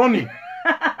 Oh, Ronnie.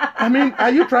 I mean, are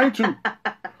you trying to...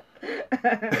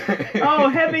 Oh,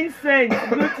 heaven sent,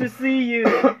 good to see you.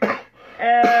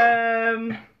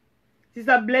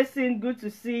 Sister Blessing, good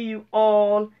to see you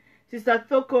all. Sister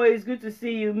Thoko, is good to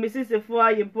see you. Mrs.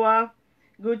 Efua Yeboah,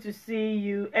 good to see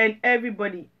you. And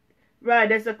everybody.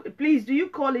 Right, please, do you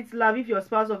call it love if your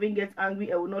spouse often gets angry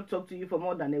and will not talk to you for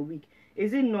more than a week?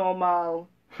 Is it normal?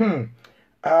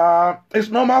 It's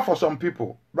normal for some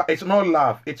people, but it's not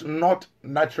love. It's not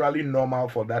naturally normal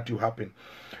for that to happen.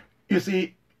 You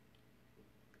see,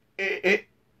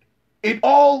 it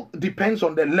all depends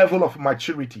on the level of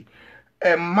maturity.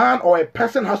 A man or a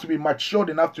person has to be matured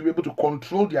enough to be able to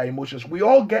control their emotions. We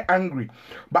all get angry,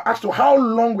 but as to how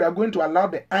long we are going to allow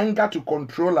the anger to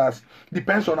control us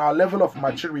depends on our level of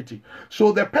maturity.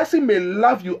 So the person may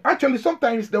love you. Actually,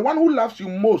 sometimes the one who loves you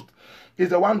most is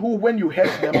the one who, when you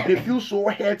hurt them, they feel so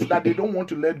hurt that they don't want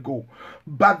to let go.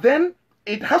 But then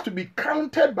it has to be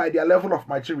counted by their level of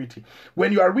maturity.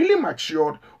 When you are really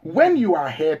matured, when you are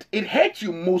hurt, it hurts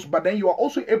you most, but then you are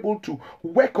also able to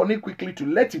work on it quickly to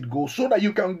let it go so that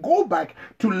you can go back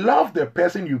to love the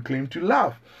person you claim to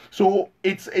love. So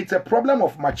it's a problem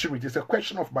of maturity. It's a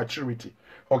question of maturity.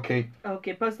 Okay.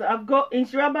 Okay, Pastor. I've got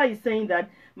Inshiraba is saying that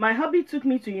my hubby took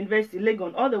me to University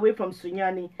Legon all the way from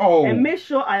Sunyani and made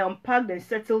sure I unpacked and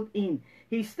settled in.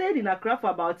 He stayed in Accra for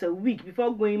about a week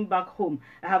before going back home.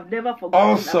 I have never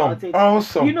forgotten about it.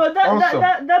 Awesome. You know,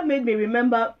 that made me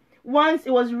remember once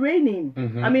it was raining.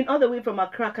 I mean, all the way from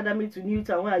Accra Academy to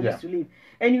Newtown where I used to live.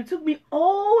 And you took me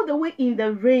all the way in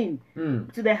the rain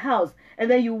to the house. And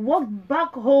then you walked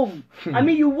back home. I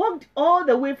mean, you walked all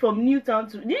the way from Newtown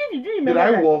to... Do you remember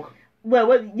that? Did I walk?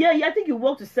 Well, yeah, I think you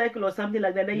walked to Circle or something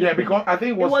like that. Then because I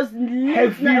think it was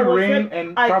heavy rain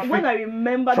and traffic. When I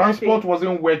remember transport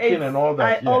wasn't working and all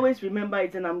that. I always remember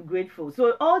it, and I'm grateful.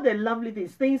 So all the lovely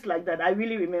things like that, I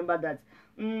really remember that.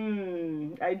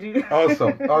 I do.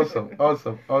 Awesome.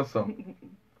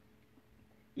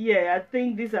 Yeah, I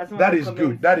think these are some That is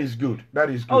good. That is good.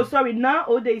 Oh, sorry. Now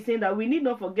Ode is saying that we need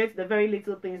not forget the very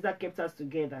little things that kept us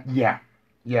together. Yeah.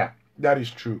 That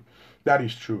is true.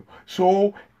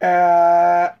 So,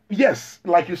 yes,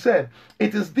 like you said,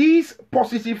 it is these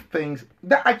positive things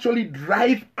that actually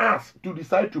drive us to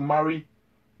decide to marry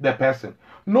the person.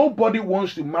 Nobody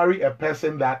wants to marry a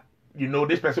person that,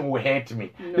 this person will hurt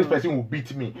me. No. This person will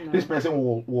beat me. No. This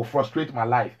person will frustrate my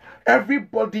life.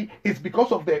 Everybody, it's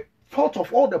because of the thought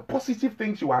of all the positive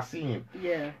things you are seeing.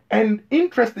 Yeah. And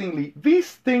interestingly,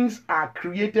 these things are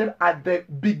created at the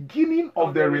beginning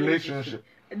of the relationship.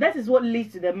 That is what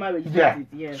leads to the marriage. Yeah.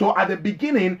 So at the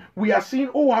beginning, we are seeing,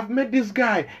 I've met this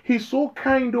guy. He's so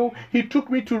kind. He took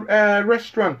me to a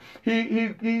restaurant.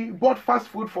 He bought fast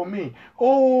food for me.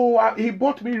 He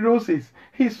bought me roses.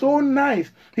 He's so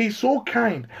nice. He's so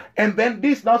kind. And then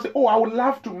this now say, I would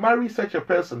love to marry such a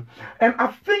person. And I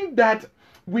think that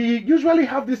we usually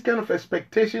have this kind of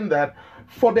expectation that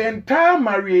for the entire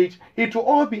marriage, it will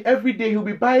all be every day. He'll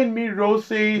be buying me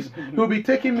roses. He'll be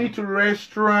taking me to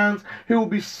restaurants. He will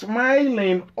be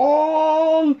smiling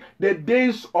all the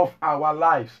days of our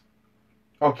lives.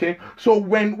 Okay? So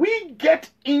when we get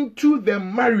into the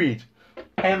marriage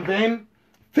and then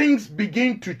things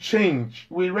begin to change,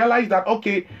 we realize that,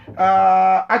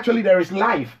 actually there is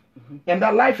life. And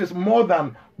that life is more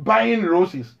than buying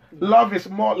roses. Love is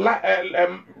more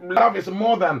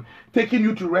than taking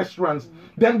you to restaurants.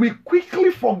 Then we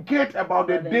quickly forget about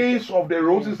the days of the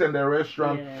roses and the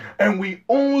restaurant, and we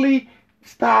only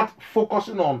start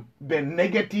focusing on the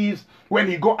negatives. When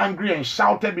he got angry and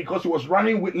shouted because he was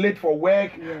running late for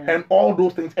work and all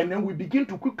those things, and then we begin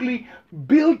to quickly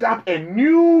build up a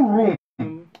new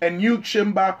room, a new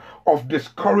chamber of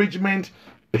discouragement,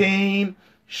 pain,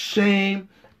 shame,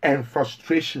 and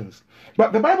frustrations.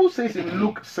 But the Bible says in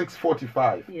Luke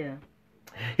 6:45,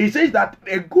 he says that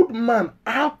a good man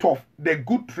out of the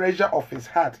good treasure of his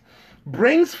heart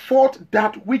brings forth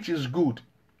that which is good.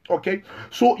 Okay,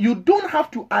 so you don't have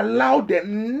to allow the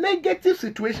negative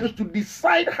situations to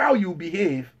decide how you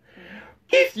behave.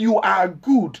 If you are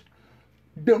good,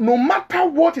 no matter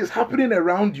what is happening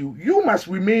around you, you must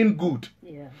remain good.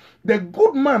 The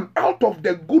good man out of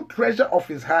the good treasure of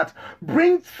his heart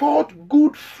brings forth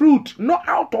good fruit, not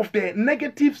out of the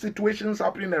negative situations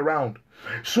happening around.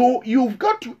 So you've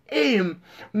got to aim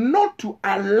not to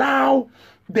allow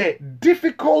the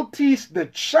difficulties, the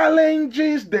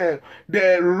challenges, the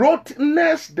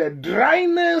rottenness, the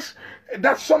dryness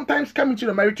that sometimes come into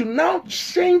the marriage to now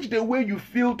change the way you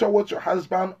feel towards your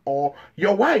husband or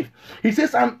your wife. He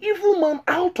says, an evil man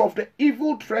out of the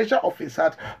evil treasure of his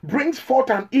heart brings forth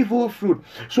an evil fruit.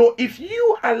 So if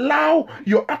you allow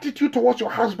your attitude towards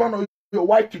your husband or your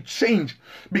wife to change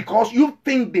because you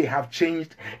think they have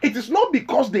changed, it is not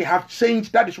because they have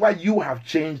changed that is why you have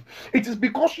changed. It is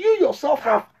because you yourself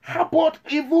have harbored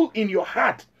evil in your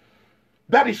heart.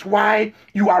 That is why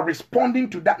you are responding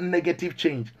to that negative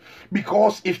change.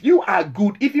 Because if you are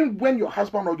good, even when your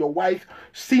husband or your wife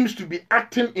seems to be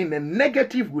acting in a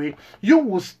negative way, you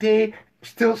will still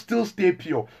stay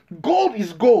pure. Gold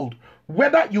is gold,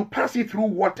 whether you pass it through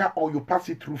water or you pass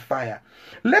it through fire.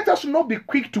 Let us not be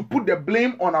quick to put the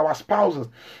blame on our spouses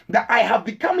that I have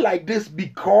become like this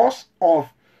because of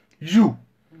you.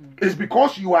 It's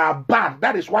because you are bad.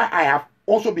 That is why I have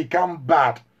also become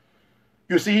bad.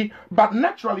 You see, but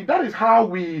naturally, that is how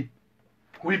we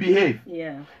behave.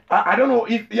 I don't know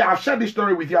if I've shared this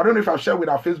story with you. I don't know if I've shared with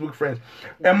our Facebook friends.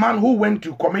 A man who went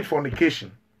to commit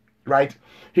fornication, right?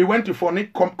 He went to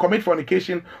commit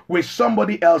fornication with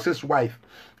somebody else's wife,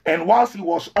 and whilst he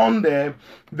was on there,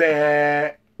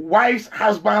 the wife's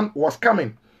husband was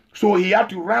coming So he had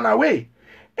to run away.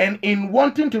 And in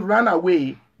wanting to run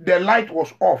away, the light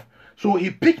was off. So he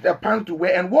picked a pants to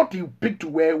wear, and what he picked to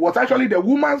wear was actually the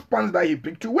woman's pants that he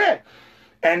picked to wear.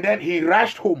 And then he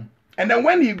rushed home. And then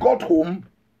when he got home,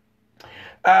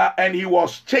 and he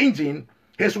was changing,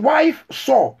 his wife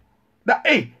saw that,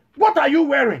 hey, what are you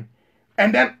wearing?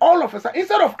 And then all of a sudden,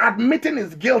 instead of admitting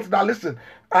his guilt, that listen,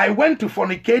 I went to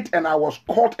fornicate and I was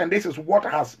caught, and this is what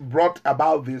has brought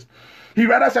about this, he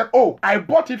rather said, oh, I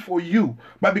bought it for you,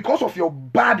 but because of your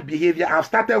bad behavior, I've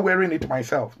started wearing it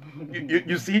myself.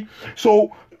 You see?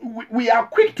 So we are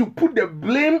quick to put the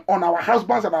blame on our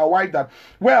husbands and our wives that,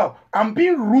 well, I'm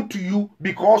being rude to you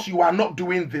because you are not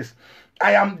doing this.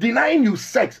 I am denying you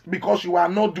sex because you are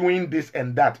not doing this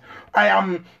and that.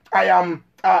 I'm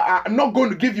not going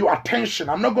to give you attention.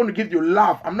 I'm not going to give you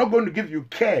love. I'm not going to give you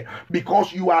care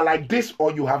because you are like this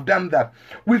or you have done that.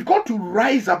 We've got to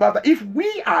rise above that. If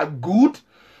we are good,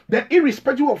 then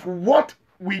irrespective of what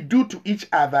we do to each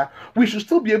other, we should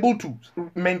still be able to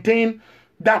maintain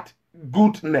that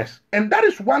goodness. And that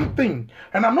is one thing,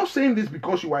 and I'm not saying this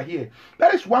because you are here,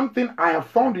 that is one thing I have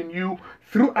found in you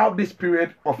throughout this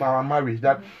period of our marriage,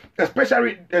 that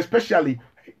especially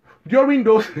during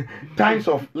those times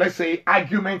of, let's say,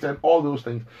 arguments and all those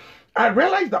things, I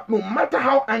realized that no matter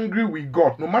how angry we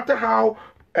got, no matter how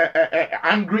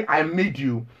angry I made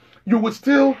you, you would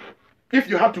still, if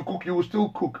you had to cook, you would still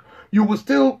cook. You would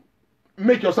still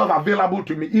make yourself available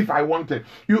to me if I wanted.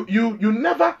 You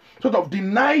never sort of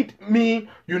denied me.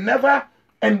 You never,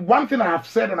 and one thing I have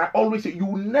said and I always say,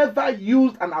 you never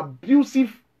used an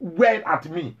abusive word at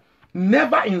me.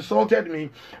 Never insulted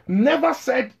me. Never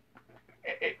said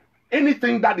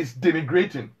anything that is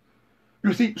denigrating.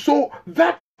 You see, so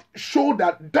that showed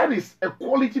that is a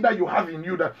quality that you have in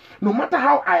you, that no matter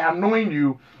how I annoying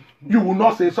you, you will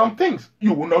not say some things.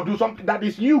 You will not do something that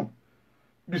is you.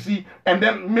 You see, and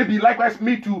then maybe likewise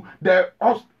me too.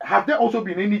 Have there also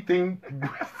been anything?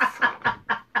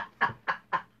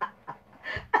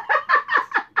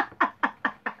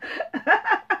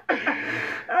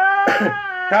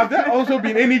 Have there also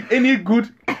been any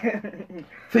good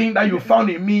thing that you found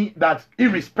in me that,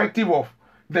 irrespective of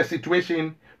the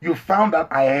situation, you found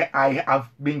that I have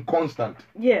been constant?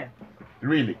 Yeah.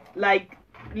 Really? Like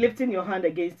lifting your hand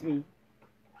against me.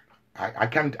 I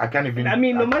can't even. I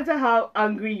mean, no matter how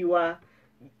angry you are,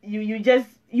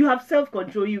 you have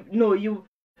self-control. You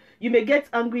may get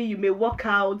angry, you may walk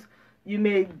out, you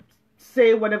may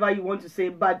say whatever you want to say,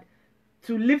 but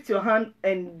to lift your hand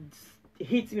and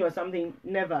hit me or something,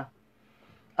 never.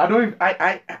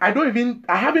 I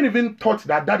haven't even thought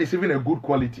that is even a good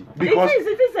quality, because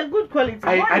it is a good quality.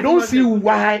 I don't see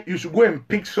why you should go and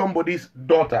pick somebody's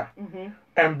daughter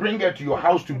and bring her to your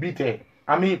house to beat her.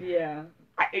 I mean, yeah.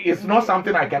 It's not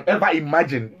something I can ever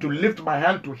imagine, to lift my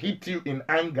hand to hit you in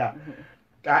anger.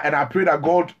 And I pray that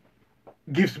God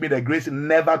gives me the grace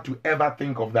never to ever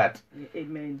think of that.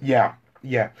 Amen. Yeah.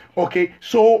 Okay,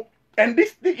 so, and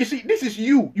this, you see, this is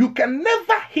you. You can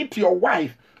never hit your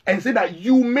wife and say that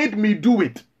you made me do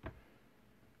it.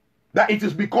 That it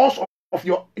is because of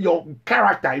your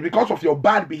character, because of your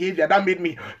bad behavior that made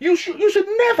me. You should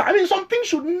never, I mean, something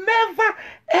should never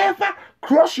ever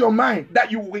cross your mind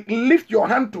that you will lift your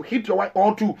hand to hit your wife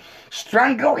or to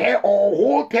strangle her or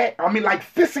hold her. I mean, like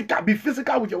be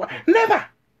physical with your wife. Never.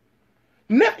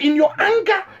 In your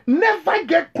anger, never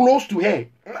get close to her.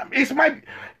 It's my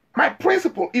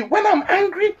principle. When I'm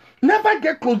angry, never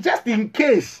get close, just in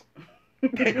case.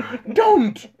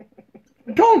 Don't,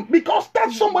 because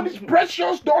that's somebody's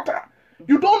precious daughter.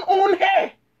 You don't own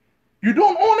her.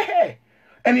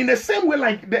 And in the same way,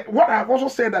 like what I've also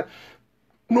said, that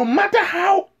no matter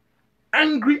how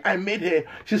angry I made her,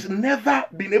 she's never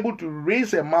been able to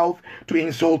raise her mouth to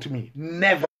insult me.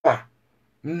 Never.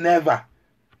 And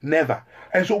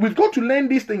so we've got to learn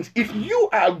these things. If you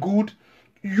are good,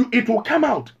 it will come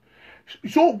out.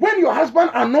 So when your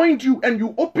husband annoys you and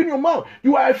you open your mouth,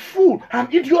 you are a fool, an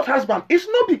idiot husband. It's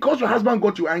not because your husband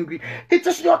got you angry. It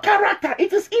is your character.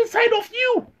 It is inside of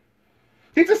you.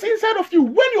 It is inside of you.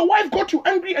 When your wife got you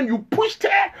angry and you pushed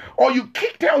her or you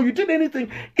kicked her or you did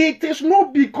anything, it is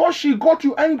not because she got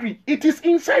you angry. It is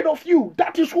inside of you.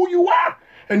 That is who you are.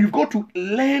 And you've got to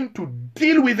learn to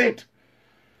deal with it.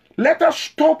 Let us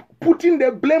stop putting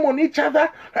the blame on each other.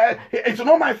 It's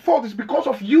not my fault. It's because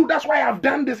of you. That's why I've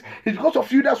done this. It's because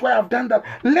of you. That's why I've done that.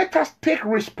 Let us take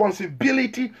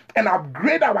responsibility and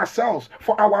upgrade ourselves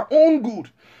for our own good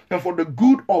and for the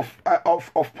good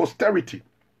of posterity.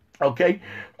 Okay?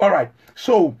 All right.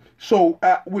 So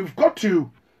we've got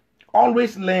to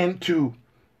always learn to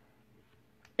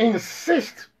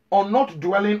insist on not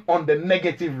dwelling on the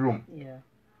negative room. Yeah.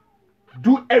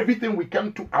 do everything we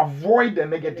can to avoid the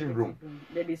negative room.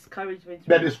 The discouragement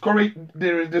room.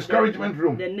 The discouragement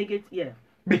room. The negative, yeah.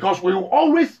 Because we will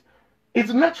always,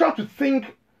 it's natural to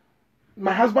think,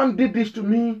 my husband did this to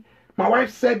me, my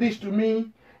wife said this to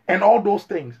me, and all those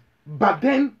things. But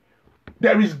then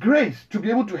there is grace to be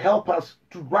able to help us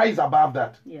to rise above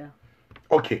that. Yeah.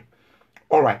 Okay.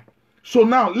 All right. So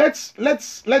now let's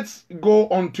go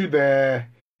on to the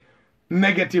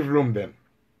negative room then.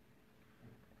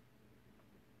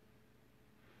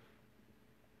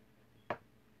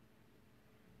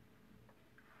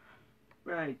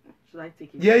 Right. Should I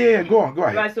take it? Yeah. Go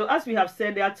ahead. Right. So as we have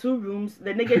said, there are two rooms.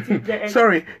 The negative.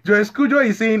 Sorry, Joy Skujo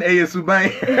is saying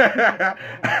Subai.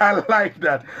 I like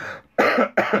that.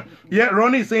 Yeah,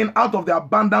 Ronnie is saying, out of the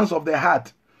abundance of the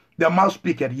heart, the mouth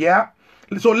speaketh. Yeah.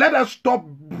 So let us stop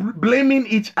blaming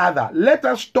each other. Let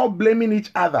us stop blaming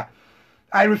each other.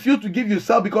 I refuse to give you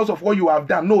self because of what you have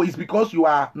done. No, it's because you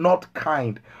are not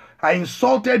kind. I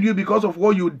insulted you because of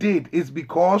what you did. It's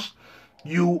because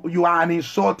you are an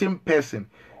insulting person.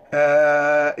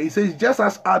 He says, just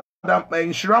as Adam,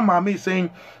 and Shira Mami is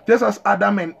saying, just as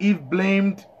Adam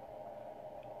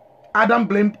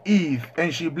blamed Eve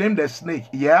and she blamed the snake.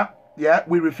 Yeah,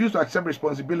 we refuse to accept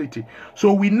responsibility.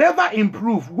 So we never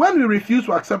improve. When we refuse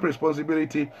to accept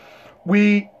responsibility,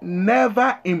 we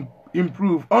never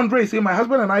improve. Andre is saying, my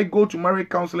husband and I go to marriage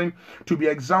counseling to be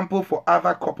example for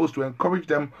other couples, to encourage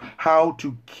them how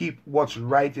to keep what's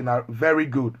right in our. Very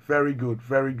good.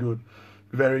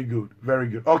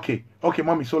 Okay,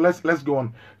 mommy. So let's go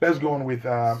on. Let's go on with.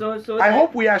 I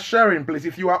hope we are sharing, please.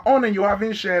 If you are on and you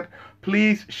haven't shared,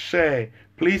 please share.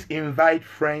 Please invite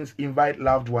friends, invite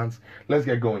loved ones. Let's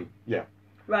get going. Yeah.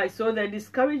 Right. So the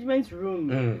discouragement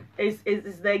room is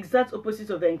the exact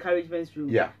opposite of the encouragement room.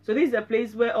 Yeah. So this is a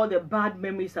place where all the bad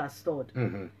memories are stored.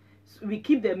 Mm-hmm. So we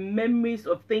keep the memories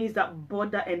of things that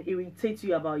bother and irritate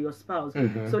you about your spouse.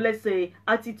 Mm-hmm. So let's say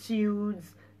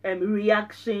attitudes,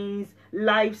 reactions,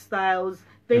 lifestyles,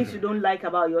 things you don't like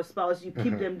about your spouse, you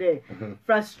keep them there.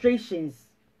 Frustrations.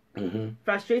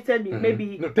 Frustrated,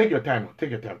 maybe. No, take your time.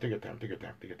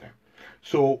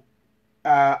 So,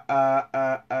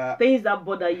 things that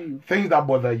bother you.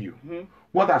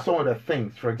 What are some of the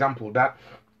things, for example, that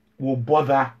will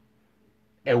bother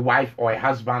a wife or a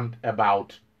husband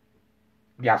about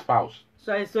their spouse?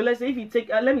 So let's say if you take,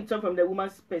 let me talk from the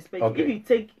woman's perspective. Okay. If you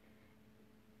take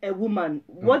a woman,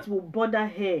 what will bother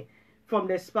her from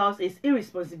the spouse is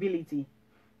irresponsibility.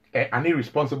 An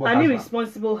irresponsible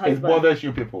husband. It bothers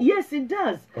you people? Yes, it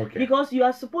does. Okay. Because you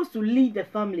are supposed to lead the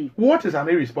family. What is an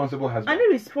irresponsible husband? An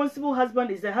irresponsible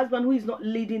husband is a husband who is not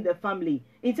leading the family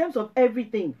in terms of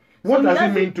everything. What does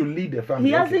it mean to lead the family?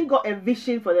 He hasn't got a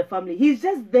vision for the family. He's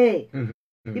just there.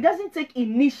 He doesn't take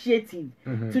initiative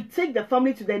to take the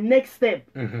family to the next step.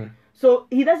 So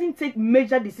he doesn't take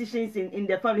major decisions in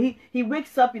the family. He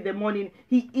wakes up in the morning,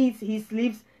 he eats, he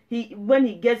sleeps, when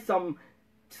he gets some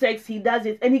sex, he does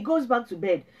it, and he goes back to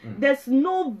bed. There's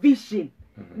no vision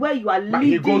where you are leading. But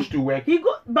he goes to work.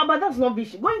 But that's not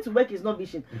vision. Going to work is not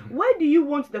vision. Where do you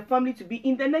want the family to be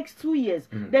in the next 2 years?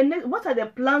 What are the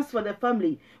plans for the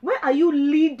family? Where are you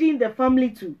leading the family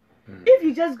to? If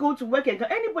you just go to work and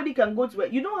anybody can go to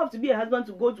work. You don't have to be a husband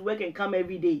to go to work and come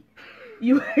every day.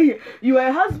 You are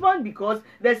a husband because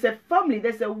there's a family,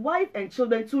 there's a wife and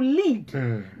children to lead.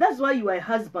 That's why you are a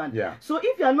husband. Yeah. So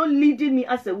if you are not leading me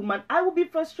as a woman, I will be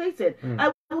frustrated.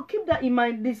 I will keep that in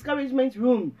my discouragement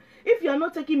room. If you are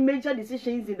not taking major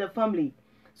decisions in the family,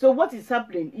 so what is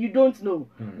happening? You don't know.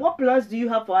 What plans do you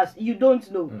have for us? You don't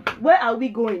know. Where are we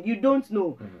going? You don't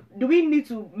know. Do we need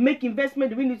to make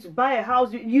investment? Do we need to buy a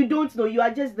house? You don't know. You are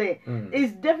just there.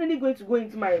 It's definitely going to go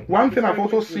into my... One thing I've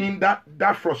also seen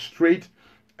that frustrate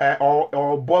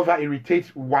or bother,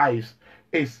 irritate wives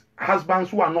is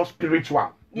husbands who are not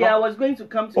spiritual. Yeah, I was going to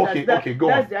come to that. Okay, go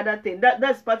That's on. the other thing.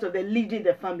 That's part of the leading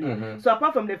the family. So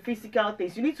apart from the physical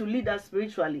things, you need to lead us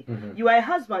spiritually. You are a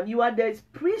husband. You are the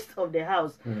priest of the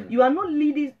house. You are not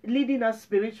leading us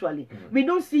spiritually. We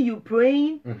don't see you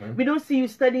praying. We don't see you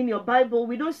studying your Bible.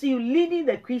 We don't see you leading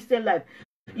the Christian life.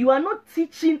 You are not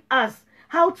teaching us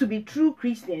how to be true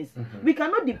Christians. We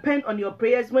cannot depend on your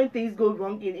prayers when things go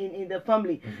wrong in the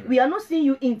family. We are not seeing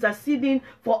you interceding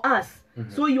for us.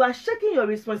 So you are shaking your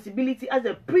responsibility as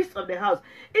a priest of the house.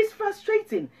 It's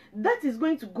frustrating. That is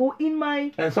going to go in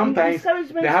my... And sometimes the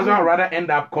husband would rather end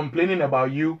up complaining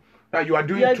about you, that you are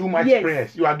doing too much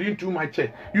prayers. You are doing too much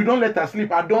church. You don't let us sleep.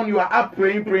 You are up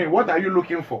praying. What are you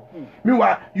looking for?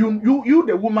 Meanwhile, you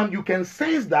the woman, you can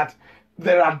sense that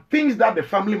there are things that the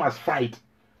family must fight.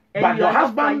 And but your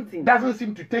husband doesn't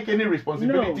seem to take any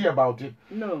responsibility about it.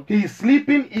 No. He is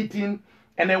sleeping, eating,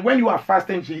 And then when you are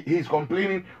fasting, he's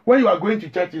complaining. When you are going to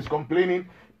church, he's complaining.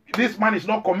 This man is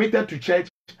not committed to church,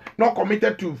 not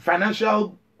committed to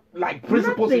financial like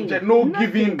principles in church, no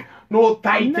giving, no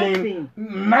tithing,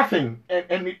 nothing.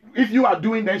 And if you are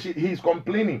doing, then he's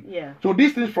complaining. Yeah. So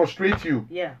these things frustrate you.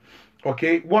 Yeah.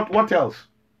 Okay. What else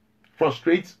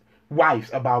frustrates wives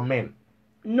about men?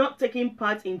 Not taking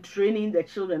part in training the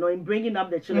children or in bringing up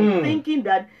the children, thinking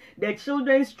that the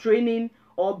children's training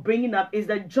or bringing up is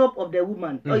the job of the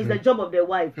woman or is the job of the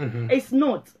wife. It's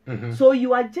not. So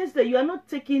you are just you are not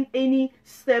taking any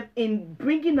step in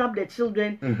bringing up the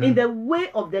children in the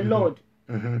way of the Lord.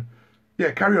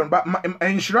 Yeah, carry on. But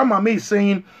Shira Mame is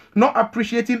saying not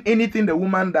appreciating anything the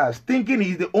woman does, thinking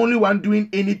he's the only one doing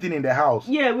anything in the house.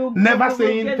 Yeah, never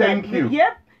saying thank you.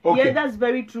 Yep. Okay. Yeah, that's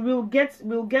very true. We'll get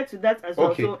to that as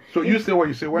well. Okay. So you say what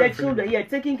you say. The children,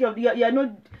 taking care of you're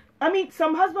not. I mean,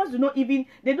 some husbands do not even.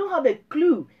 They don't have a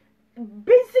clue.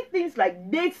 Basic things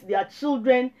like dates their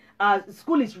children.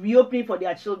 School is reopening for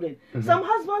their children. Some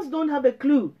husbands don't have a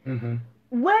clue.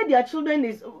 Where their children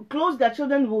is, clothes their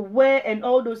children will wear, and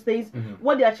all those things.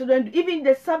 What their children do, even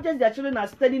the subjects their children are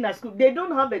studying at school, they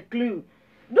don't have a clue.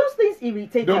 Those things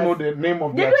irritate us. Don't know the name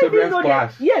of their children's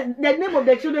class. Yes, the name of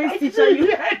the children's teacher.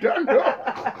 I don't know.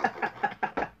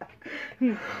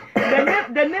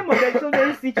 the name of the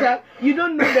children's teacher. You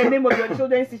don't know the name of your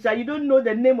children's teacher. You don't know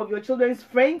the name of your children's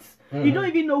friends. You don't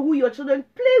even know who your children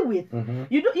play with.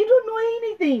 You don't know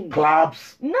anything.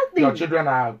 Clubs. Nothing. Your children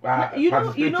are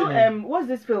what's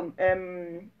this film?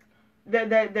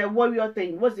 The warrior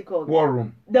thing. What's it called? War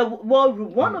Room. The War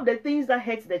Room. One of the things that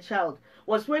hurts the child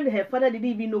was when her father didn't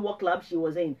even know what club she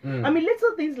was in. I mean,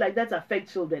 little things like that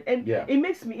affect children, and it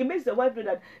makes the wife know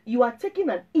that you are taking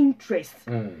an interest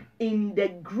in the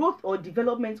growth or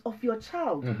development of your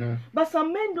child. But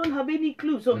some men don't have any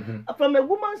clue. So, from a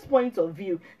woman's point of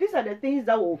view, these are the things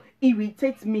that will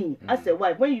irritate me as a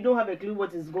wife when you don't have a clue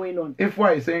what is going on. If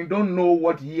what is saying, don't know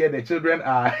what year the children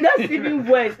are. That's even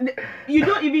worse. You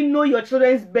don't even know your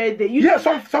children's birthday.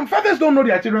 Some fathers don't know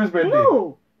their children's birthday.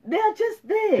 No. They are just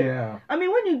there. Yeah. I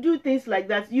mean, when you do things like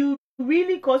that, you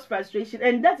really cause frustration,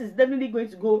 and that is definitely going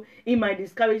to go in my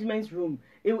discouragement room.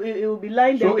 It will be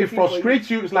lying there. So it frustrates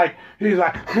you. It's like he's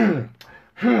like,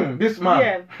 this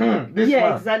man. This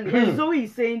man. Exactly. And so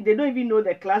he's saying they don't even know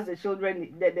the class the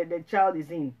child is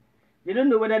in. They don't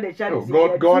know whether the child is in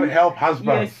year God 2, help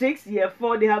husbands. year 6, year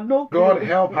 4. They have no clue. God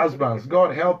help husbands.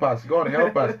 God help us. God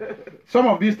help us. Some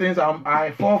of these things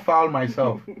I fall foul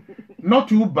myself. Not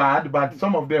too bad, but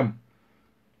some of them.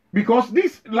 Because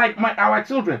this, like our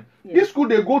children, this school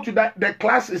they go to, that the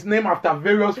class is named after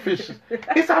various fishes.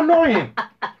 It's annoying.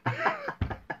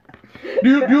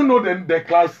 Do you know the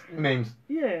class names?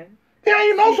 Yeah. Yeah,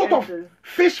 you know, sort of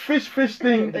fish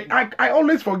thing. I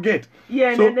always forget.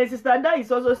 Yeah, and then Sister Ada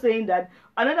is also saying that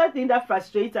another thing that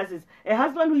frustrates us is a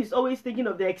husband who is always thinking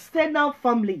of the external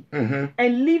family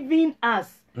and leaving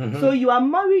us. So you are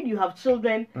married, you have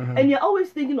children, and you're always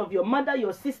thinking of your mother,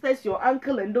 your sisters, your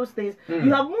uncle, and those things.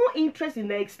 You have more interest in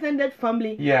the extended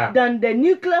family than the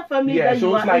nuclear family that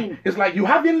you are in. It's like you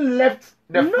haven't left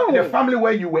the family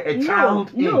where you were a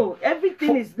child in. No,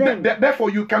 everything is them. Therefore,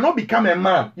 you cannot become a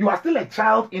man. You are still a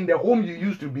child in the home you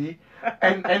used to be,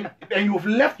 and you've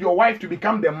left your wife to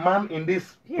become the man in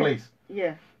this place.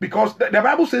 Yeah. Because the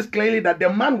Bible says clearly that the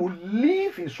man will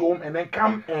leave his home and then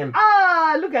come and...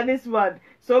 look at this one.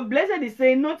 So Blessed is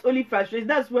saying not only frustration,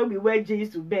 that's when we wear jeans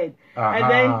to bed. And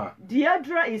then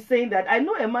Deidra is saying that I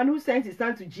know a man who sends his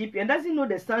son to GP and doesn't know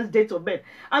the son's date of birth.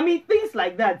 I mean, things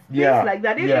like that. Things like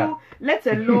that. If you, let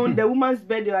alone the woman's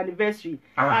birthday or anniversary.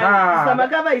 And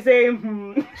Magava is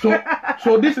saying...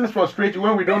 So this is frustrating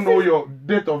when we don't know your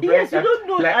date of birth. Yes, you don't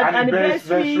know like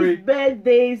anniversaries,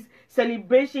 birthdays,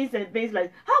 celebrations and things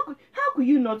like how could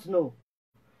you not know?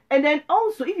 And then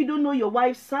also if you don't know your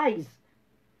wife's size,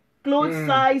 clothes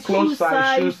size, shoe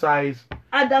size,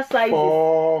 other sizes,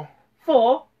 4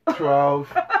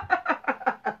 12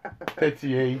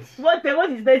 38. What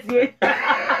is 38?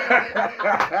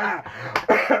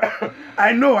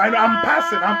 I know I'm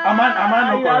passing. Am I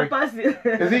not correct? Passing.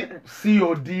 Is it C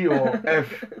or D or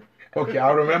F? Okay,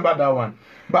 I'll remember that one.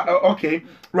 But okay,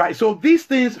 right. So these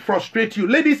things frustrate you,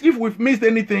 ladies. If we've missed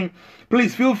anything,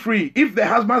 please feel free. If the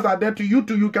husbands are there to you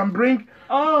too, you can bring.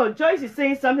 Oh, Joyce is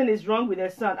saying something is wrong with her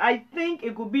son. I think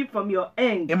it could be from your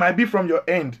end. It might be from your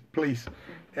end, please.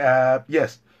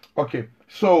 Yes. Okay.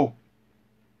 So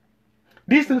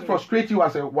These things frustrate you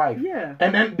as a wife. Yeah.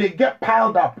 And then they get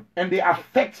piled up and they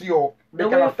affect your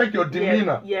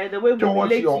demeanor. Yeah, the way we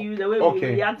relate to you, the way we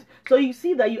react. So you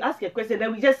see that you ask a question,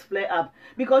 then we just flare up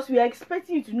because we are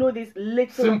expecting you to know these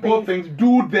little simple things.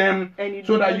 Do them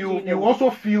so that you also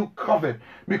feel covered.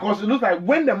 Because it looks like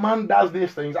when the man does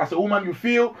these things, as a woman, you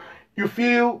feel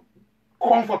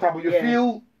comfortable. You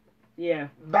feel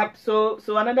that. So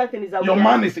another thing is that your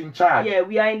man is in charge. Yeah,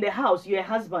 we are in the house. You're a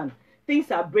husband.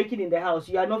 Things are breaking in the house.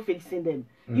 You are not fixing them.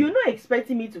 You're not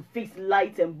expecting me to fix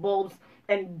lights and bulbs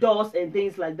and doors and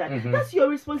things like that. That's your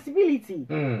responsibility.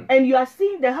 And you are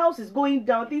seeing the house is going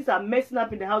down, things are messing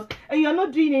up in the house, and you're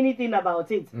not doing anything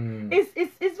about it.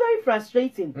 It's very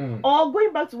frustrating. Or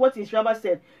going back to what Inshaba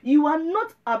said, you are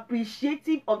not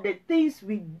appreciative of the things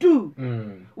we do.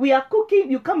 We are cooking,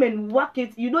 you come and whack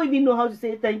it, you don't even know how to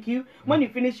say thank you. When you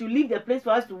finish, you leave the place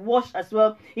for us to wash as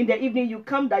well. In the evening, you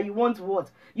come that you want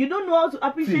what? You don't know how to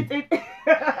appreciate it.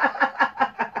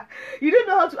 You don't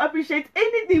know how to appreciate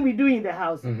anything we do in the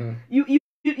house.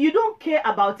 You don't care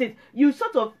about it. You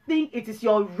sort of think it is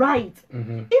your right.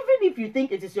 Even if you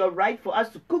think it is your right for us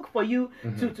to cook for you,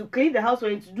 to clean the house for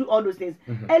you, to do all those things,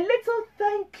 a little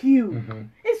thank you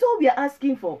is all we are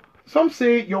asking for. Some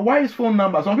say your wife's phone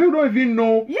number. Some people don't even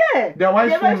know their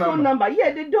wife's phone number.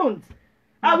 Yeah, they don't.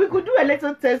 We could do a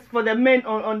little test for the men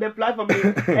on the platform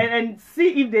and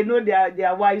see if they know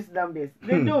their wives' numbers.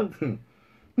 They don't.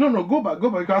 No, go back.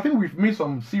 Because I think we've made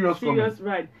some serious comments.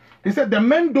 Right. He said the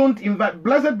men don't invite.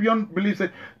 Blessed Beyond Belief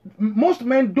said most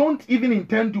men don't even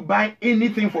intend to buy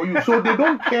anything for you, so they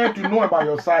don't care to know about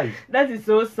your size. That is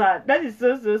so sad. That is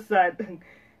so sad.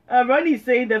 Ronnie is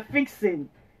saying the fixing.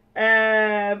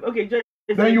 Okay.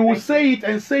 Then you will say it.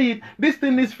 This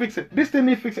thing needs fixing. This thing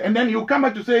needs fixing, and then you come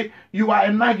back to say you are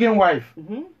a nagging wife,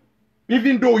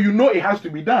 even though you know it has to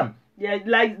be done. Yeah,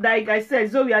 like I said,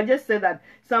 Zoe, I just said that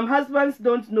some husbands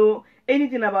don't know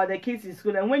anything about their kids in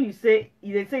school, and when they say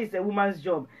it's a woman's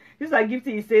job. Just like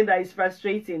Gifty is saying that it's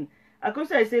frustrating.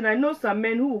 Akosha is saying, I know some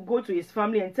men who will go to his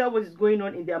family and tell what is going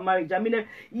on in their marriage. I mean,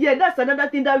 that's another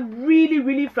thing that really,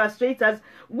 really frustrates us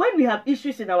when we have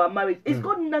issues in our marriage. It's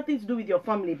got nothing to do with your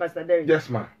family, Pastor Derek. Yes,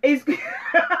 ma'am. It's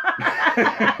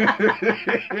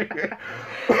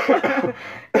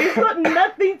got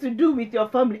nothing to do with your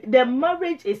family. The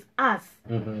marriage is us.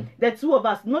 The two of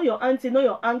us, not your auntie, not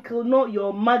your uncle, not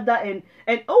your mother, and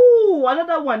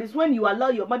another one is when you allow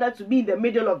your mother to be in the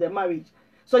middle of the marriage.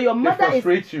 So your mother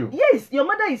Yes, your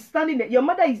mother is standing there. Your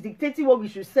mother is dictating what we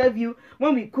should serve you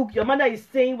when we cook. Your mother is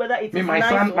saying whether it is nice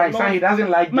or not. My son, he doesn't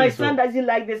like this. My son doesn't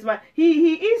like this.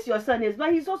 He is your son, yes,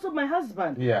 but he's also my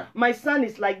husband. Yeah. My son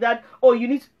is like that. Oh, you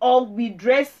need to we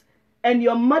dress, and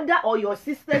your mother or your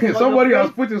sisters. Somebody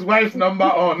has put his wife's number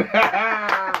on.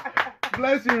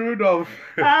 Bless you, Rudolph.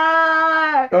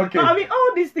 Okay. I mean,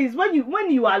 all these things, when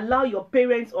you allow your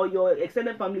parents or your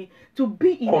extended family to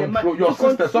be in the marriage, your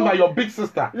sister, somebody, your big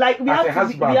sister, like we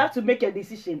have to make a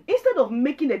decision. Instead of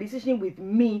making a decision with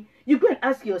me, you go and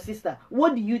ask your sister,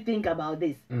 what do you think about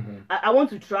this? I want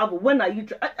to travel. When are you?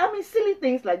 I mean, silly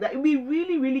things like that. We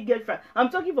really, really get frustrated. I'm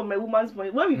talking from a woman's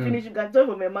point. When we finish, you can talk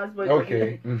from a man's point.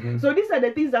 Okay. So these are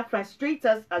the things that frustrate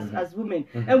us as women,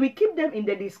 and we keep them in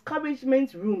the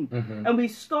discouragement room, and we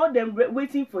store them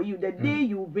waiting for you. The day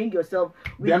you bring yourself,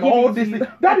 then all this.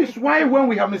 That is why when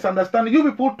we have misunderstanding, you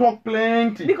people talk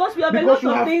plenty because we have a lot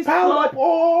of things piled up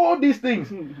all these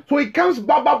things. So it comes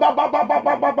like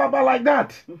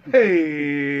that.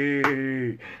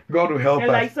 Hey, God will help us.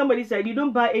 And like somebody said, you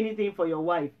don't buy anything for your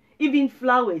wife. Even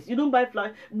flowers, you don't buy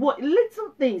flowers. What little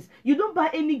things? You don't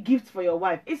buy any gifts for your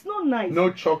wife. It's not nice. No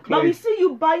chocolate. But we see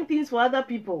you buying things for other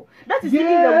people. That is even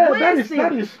the worst thing.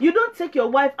 That is. You don't take your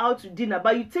wife out to dinner,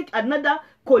 but you take another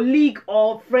colleague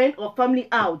or friend or family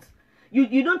out.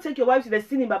 You don't take your wife to the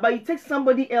cinema, but you take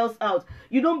somebody else out.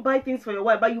 You don't buy things for your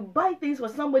wife, but you buy things for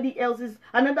somebody else's,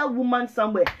 another woman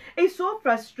somewhere. It's so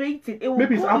frustrating.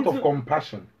 Maybe it's out of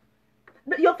compassion.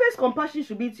 Your first compassion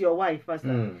should be to your wife,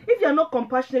 Pastor. If you are not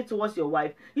compassionate towards your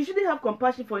wife, you shouldn't have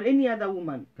compassion for any other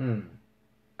woman.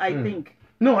 I think.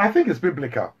 No, I think it's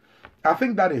biblical. I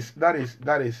think that is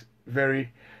very,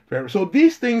 very. So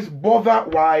these things bother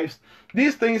wives.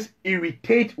 These things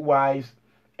irritate wives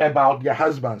about their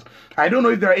husbands. I don't know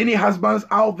if there are any husbands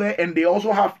out there and they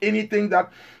also have anything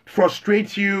that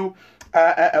frustrates you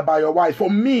about your wives. For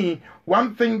me,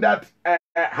 one thing that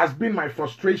has been my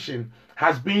frustration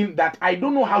has been that I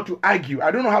don't know how to argue. I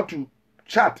don't know how to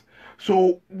chat.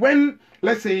 So when,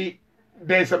 let's say,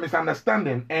 there's a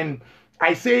misunderstanding and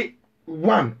I say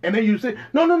one, and then you say,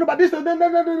 no, but this, no.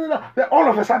 Then all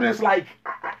of a sudden it's like...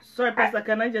 Sorry, Pastor,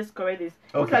 can I just correct this?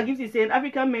 Okay. Like if saying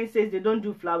African men says they don't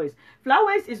do flowers.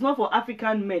 Flowers is not for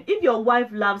African men. If your wife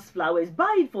loves flowers,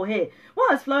 buy it for her.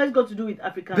 What has flowers got to do with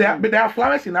African men? But there are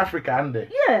flowers in Africa, aren't there?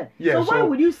 Yeah. So why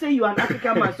would you say you're an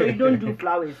African man so you don't do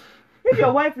flowers? If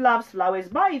your wife loves flowers,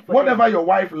 buy it for whatever her. Your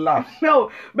wife loves. No,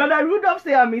 Brother Rudolph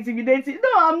say I'm intimidating. No,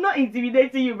 I'm not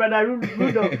intimidating you, Brother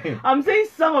Rudolph. I'm saying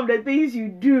some of the things you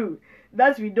do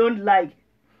that we don't like.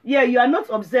 Yeah, you are not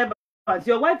observant.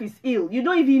 Your wife is ill. You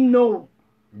don't even know.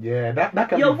 Yeah, that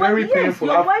can be very painful.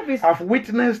 I've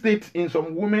witnessed it in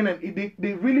some women, and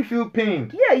they really feel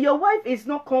pain. Yeah, your wife is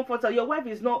not comfortable. Your wife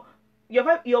is not...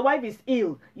 Your wife is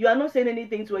ill. You are not saying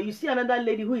anything to her. You see another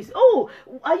lady who is, oh,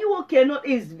 are you okay? Not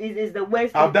is the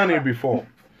worst. I've done it before.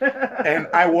 And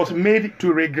I was made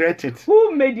to regret it.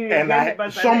 Who made you regret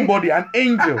it? Somebody, an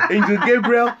angel, Angel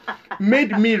Gabriel,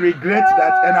 made me regret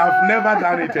that, and I've never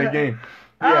done it again.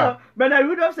 Yeah. Brother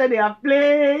Rudolph said there are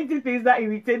plenty things that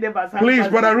irritate them as husbands. Please,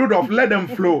 Brother Rudolph, let them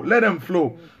flow. Let them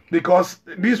flow. Because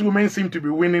these women seem to be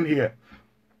winning here.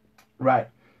 Right.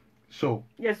 So.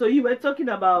 Yeah, so you were talking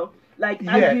about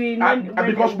arguing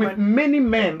because with many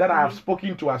men that I have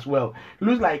spoken to as well, it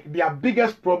looks like their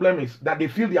biggest problem is that they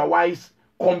feel their wives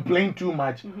complain too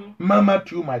much, murmur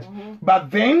too much.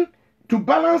 But then, to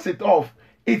balance it off,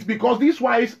 it's because these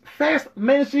wives first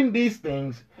mention these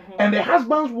things and the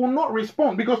husbands will not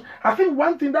respond. Because I think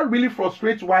one thing that really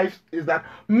frustrates wives is that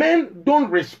men don't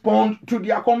respond to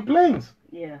their complaints.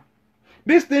 Yeah.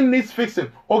 This thing needs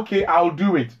fixing. Okay, I'll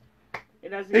do it.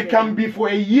 It can be for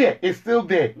a year. It's still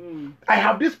there. I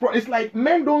have this it's like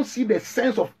men don't see the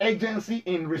sense of urgency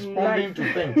in responding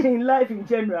to things. In life in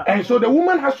general. And so the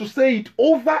woman has to say it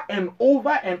over and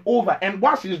over and over. And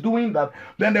while she's doing that,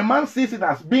 then the man sees it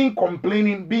as being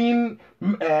complaining, being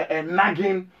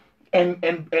nagging,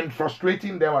 and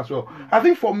frustrating them as well. I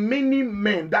think for many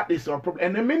men that is a problem.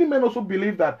 And then many men also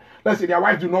believe that, let's say, their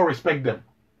wives do not respect them.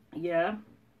 Yeah.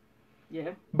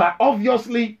 But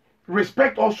obviously,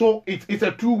 respect also, it's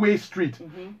a two-way street.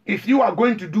 If you are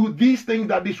going to do these things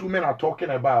that these women are talking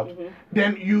about,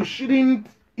 then you shouldn't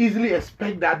easily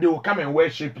expect that they will come and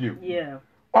worship you. Yeah.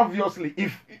 Obviously,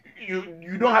 if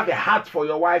you don't have a heart for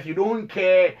your wife, you don't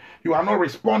care, you are not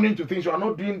responding to things, you are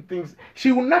not doing things,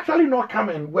 she will naturally not come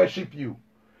and worship you.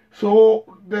 So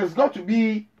there's got to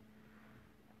be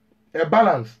a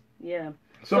balance. Yeah.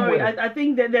 Somewhere. Sorry, I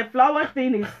think that the flower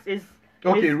thing is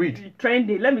okay, is read.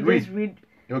 Trendy. Let me just read.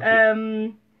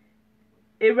 Okay.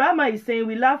 Irama is saying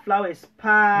we love flowers.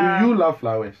 Do you love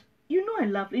flowers? You know I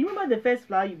love. You remember the first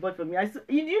flower you bought for me?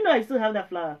 You know I still have that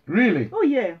flower. Really? Oh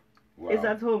yeah. Wow. It's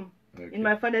at home in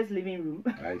my father's living room.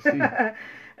 I see.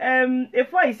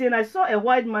 Ifwa is saying I saw a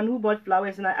white man who bought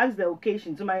flowers and I asked the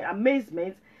occasion. To my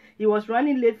amazement, he was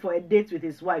running late for a date with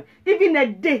his wife. Even a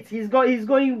date, he's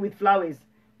going with flowers.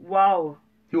 Wow.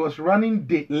 He was running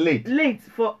late. Late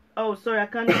for... Oh, sorry, I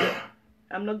can't...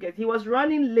 I'm not getting... He was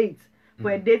running late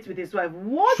for a date with his wife.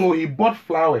 What? So he bought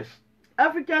flowers.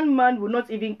 African man will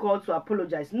not even call to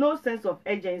apologize. No sense of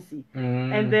urgency.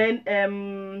 And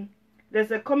then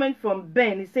there's a comment from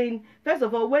Ben. He's saying, first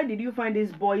of all, where did you find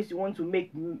these boys you want to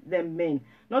make them men?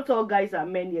 Not all guys are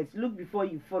men yet. Look before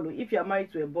you follow. If you're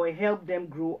married to a boy, help them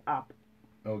grow up.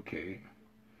 Okay.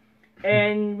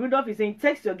 And Rudolph is saying,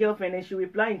 text your girlfriend and she'll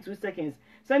reply in 2 seconds.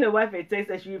 Send the wife a text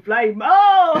and she reply.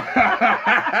 Oh!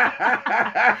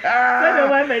 Send the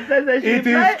wife a text and she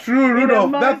reply. It is true,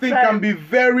 Rudolph. That thing can be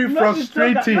very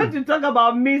frustrating. Not to talk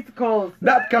about missed calls.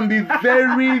 That can be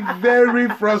very, very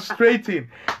frustrating.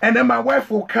 And then my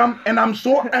wife will come and I'm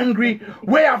so angry.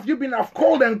 Where have you been? I've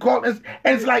called and called. And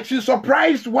it's like she's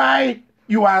surprised why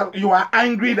you are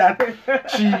angry that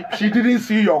she didn't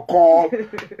see your call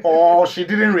or she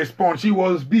didn't respond. She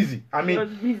was busy. I mean,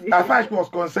 as far as she was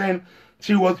concerned,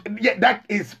 she was. Yeah, that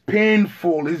is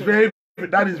painful.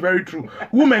 That is very true.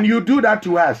 Women, you do that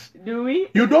to us. Do we?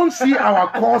 You don't see our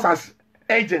calls as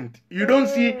urgent. You don't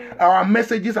see our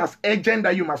messages as urgent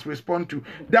that you must respond to.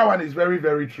 That one is very,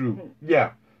 very true.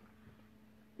 Yeah.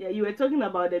 Yeah, you were talking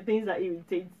about the things that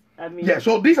irritate. I mean, yeah,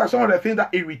 so these are some of the things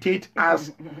that irritate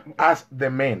us as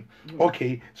the men.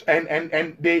 Okay,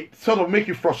 and they sort of make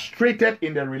you frustrated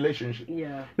in the relationship.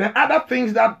 Yeah. Then other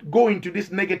things that go into this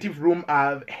negative room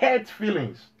are hurt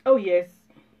feelings. Oh yes.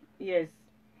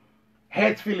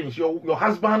 Hurt feelings. Your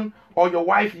husband or your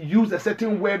wife used a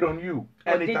certain word on you,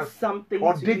 or and did something,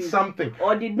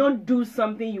 or did not do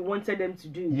something you wanted them to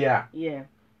do. Yeah.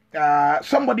 Yeah.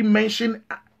 Somebody mentioned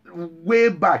way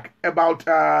back about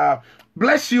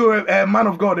bless you, man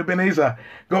of God, Ebenezer.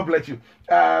 God bless you.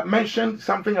 Mentioned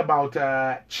something about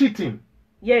cheating.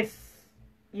 Yes.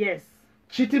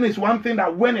 cheating is one thing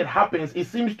that when it happens, it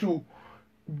seems to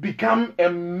become a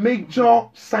major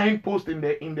signpost in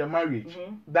the marriage.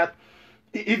 That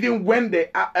even when the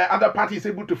other party is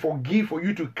able to forgive for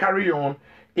you to carry on,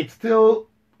 it still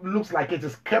looks like it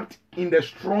is kept in the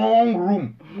strong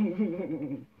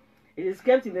room. It is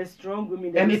kept in the strong room.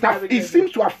 And it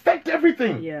seems to affect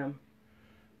everything. Yeah.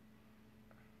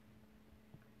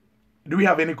 Do we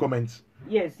have any comments?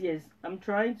 Yes. I'm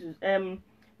trying to.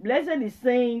 Blessed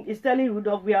is telling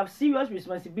Rudolph, we have serious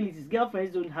responsibilities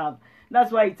girlfriends don't have.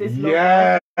 That's why it takes long.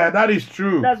 Yeah, that is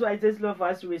true. That's why it takes long for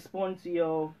us to respond to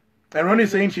your. And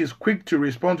Ronnie's saying she's quick to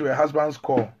respond to her husband's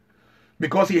call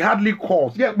because he hardly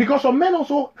calls. Yeah, because some men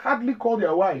also hardly call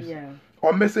their wives. Yeah.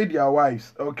 Or message their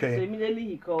wives. Okay. So immediately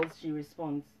he calls, she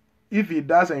responds. If he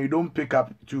does and you don't pick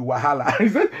up, to wahala. He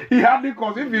said he hardly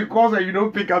calls. If he calls and you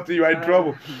don't pick up, to you are in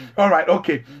trouble. All right.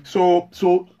 Okay. So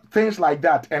things like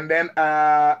that, and then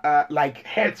like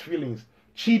hurt feelings,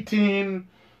 cheating,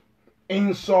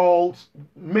 insults,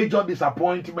 major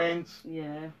disappointments.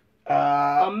 Yeah.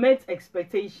 Unmet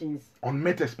expectations.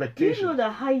 Unmet expectations. Do you know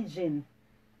that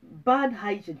bad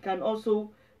hygiene can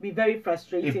also be very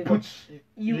frustrating. It puts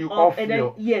you off. And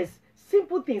then, yes,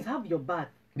 simple things. Have your bath.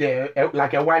 Yeah,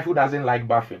 like a wife who doesn't like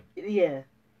bathing. Yeah.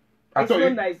 I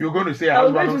thought nice. you're going to say a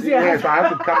husband. Yes, so I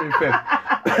have to come in first.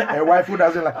 A wife who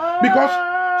doesn't like.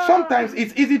 Because sometimes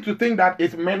it's easy to think that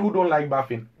it's men who don't like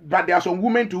bathing. But there are some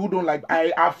women too who don't like.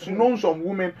 I have known some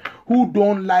women who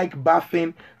don't like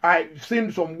bathing. I've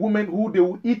seen some women who they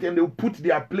will eat and they will put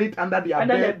their plate under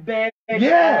their bed.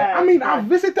 Yeah, I mean, I've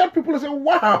visited people and say,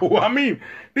 wow, I mean,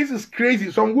 this is crazy.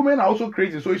 Some women are also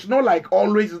crazy. So it's not like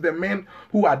always the men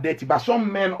who are dirty, but some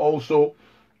men also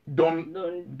don't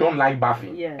like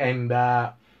bathing. Yeah. And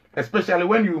especially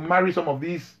when you marry some of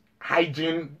these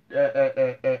hygiene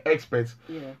experts,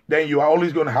 then you are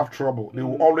always going to have trouble. They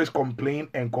will always complain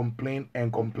and complain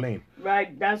and complain.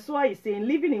 Right, that's why he's saying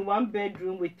living in one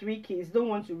bedroom with 3 kids, don't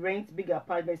want to rent big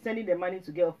apartments, sending the money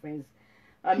to girlfriends.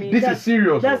 I mean, this is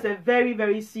serious. That's a very,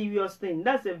 very serious thing.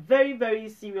 That's a very, very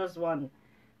serious one.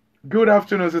 Good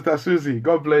afternoon, Sister Susie.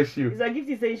 God bless you. It's like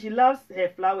Gifty saying she loves her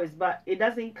flowers, but it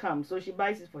doesn't come, so she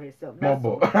buys it for herself.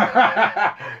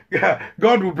 Yeah,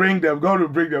 God will bring them. God will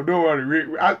bring them. Don't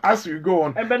worry. As we go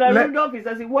on. And Brother Rudolph is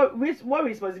asking, what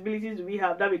responsibilities do we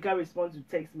have that we can't respond to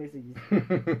text messages?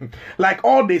 Like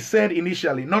all they said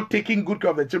initially, not taking good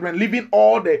care of the children, leaving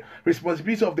all the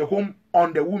responsibilities of the home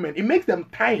on the woman. It makes them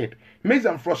tired. It makes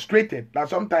them frustrated. That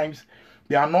sometimes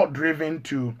they are not driven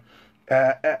to.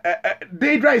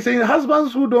 Deidre is saying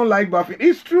husbands who don't like bathing.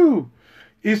 It's true.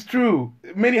 It's true.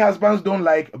 Many husbands don't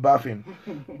like bathing.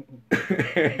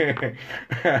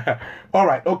 All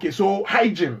right. Okay. So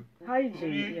hygiene.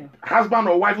 Yeah. Husband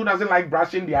or wife who doesn't like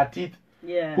brushing their teeth.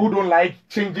 Yeah. Who don't like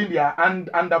changing their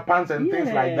underpants and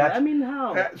things like that. I mean,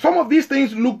 how? Some of these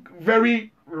things look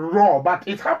very raw, but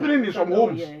it's happening in some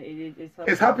homes. Yeah,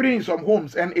 it's happening in some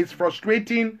homes, and it's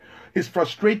frustrating. It's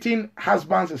frustrating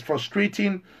husbands. It's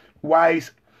frustrating wives.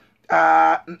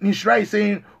 Nishra is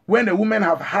saying when the women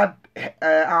have had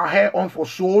our hair on for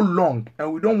so long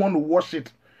and we don't want to wash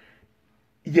it.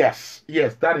 Yes,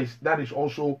 that is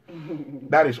also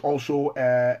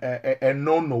a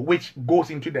no-no, which goes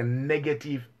into the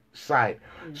negative side.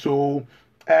 So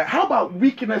how about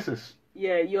weaknesses?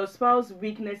 Yeah, your spouse's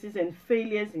weaknesses and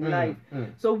failures in life.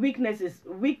 So weaknesses,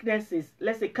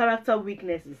 let's say character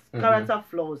weaknesses, character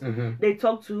flaws. They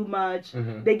talk too much,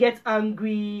 they get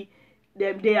angry,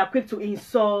 they are quick to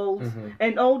insult,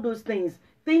 and all those things.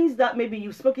 Things that maybe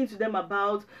you've spoken to them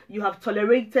about, you have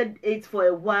tolerated it for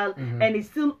a while, and it's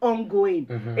still ongoing.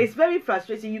 It's very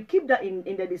frustrating. You keep that in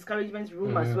the discouragement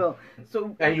room as well.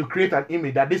 So and you create an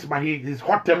image that this man is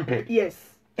hot-tempered.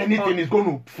 Yes. Anything is going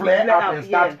to flare up and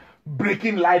start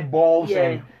breaking light bulbs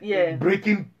and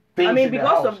breaking things. I mean,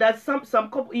 because of that, some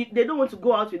couple, they don't want to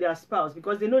go out with their spouse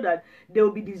because they know that they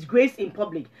will be disgraced in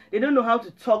public. They don't know how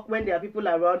to talk when there are people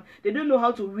around. They don't know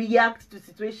how to react to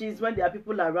situations when there are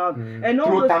people around. And all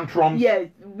throw those tantrums. Yeah,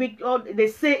 they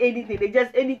say anything. They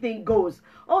just anything goes.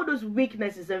 All those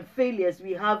weaknesses and failures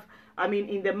we have. I mean,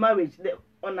 in the marriage.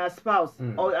 On our spouse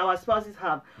or our spouses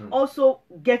have also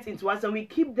get into us, and we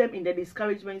keep them in the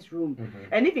discouragement room.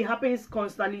 And if it happens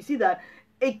constantly, you see that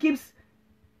it keeps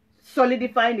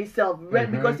solidifying itself,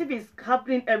 because if it's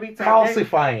happening every time,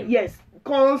 calcifying. Yes,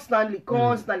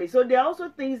 constantly. So there are also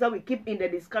things that we keep in the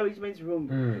discouragement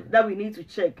room that we need to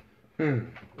check.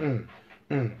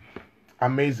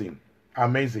 Amazing.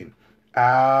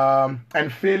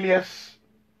 And failures.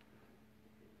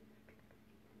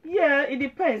 Yeah, it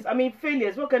depends. I mean,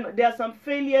 failures. There are some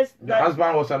failures. The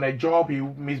husband was on a job, he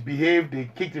misbehaved, they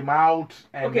kicked him out.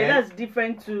 And that's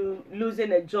different to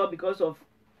losing a job because of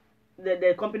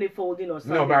the company folding or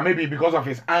something. No, but maybe because of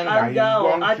his anger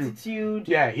or attitude.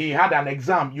 Yeah, he had an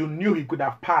exam. You knew he could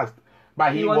have passed,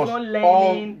 but he was not learning.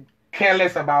 All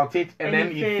careless about it, and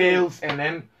then he fails, and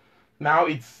then now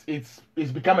it's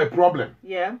become a problem.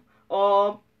 Yeah,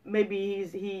 or maybe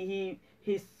he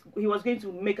was going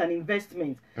to make an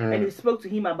investment, and he spoke to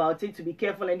him about it to be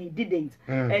careful, and he didn't,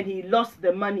 and he lost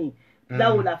the money.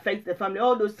 That will affect the family.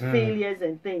 All those failures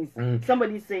and things.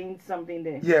 Somebody's saying something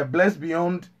there. Yeah, blessed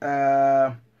beyond.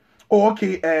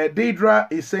 Deidre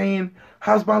is saying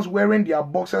husbands wearing their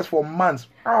boxers for months.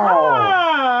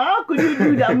 How could you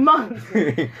do that, months?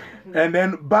 And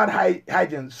then bad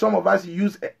hygiene. Some of us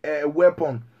use a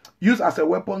weapon, as a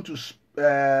weapon to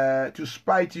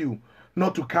spite you,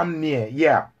 not to come near.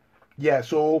 Yeah.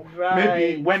 So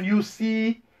maybe when you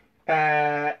see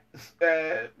a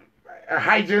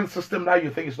hygiene system that you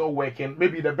think is not working,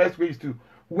 maybe the best way is to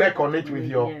work on it with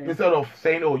your, instead of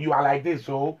saying, oh, you are like this,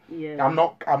 so I'm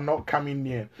not coming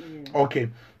near. Okay.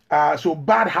 So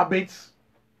bad habits,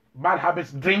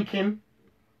 drinking,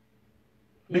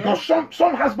 because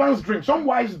some husbands drink, some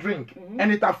wives drink,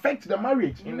 and it affects the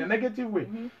marriage in a negative way.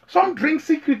 Some drink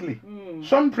secretly,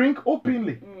 some drink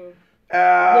openly.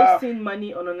 Wasting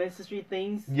money on unnecessary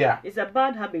things. Yeah, it's a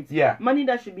bad habit. Yeah, money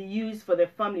that should be used for the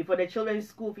family, for the children's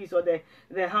school fees, or the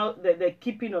house, the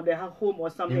keeping of the home or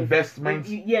something. Investments.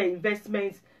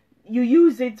 Investments. You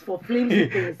use it for flimsy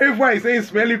things. If I say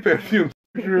smelly perfume.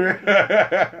 Okay.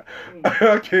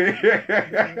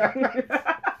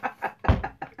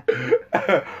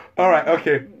 All right.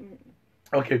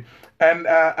 Okay. And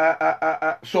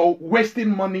so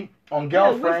wasting money on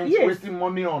girlfriends, wasting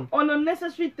money on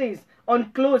unnecessary things,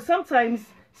 on clothes. Sometimes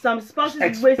some spouses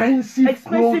expensive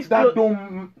clothes that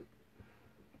don't.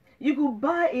 You could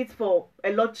buy it for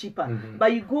a lot cheaper,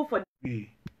 but you go for.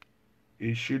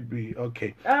 It should be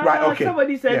okay. Right. Okay.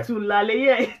 Somebody said tulale.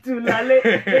 Yeah, tulale.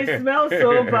 They smell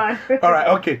so bad. All right.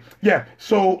 Okay. Yeah.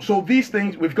 So these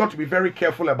things, we've got to be very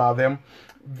careful about them.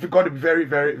 We've got to be very,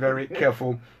 very, very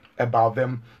careful about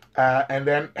them. And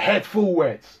then hurtful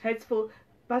words.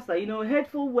 Pastor,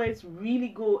 hurtful words really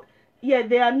go. Yeah,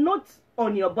 they are not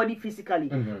on your body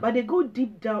physically, but they go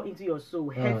deep down into your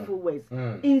soul. Hurtful words,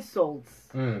 insults,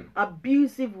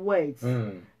 abusive words.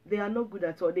 They are not good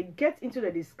at all. They get into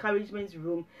the discouragement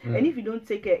room, and if you don't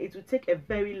take care, it will take a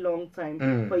very long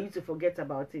time for you to forget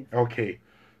about it. Okay.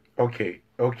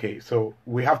 So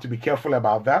we have to be careful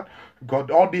about that.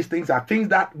 God, all these things are things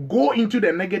that go into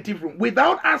the negative room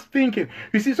without us thinking.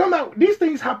 You see, somehow these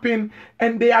things happen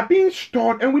and they are being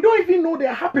stored, and we don't even know they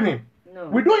are happening. No.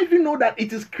 We don't even know that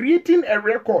it is creating a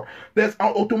record. There's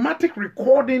an automatic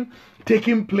recording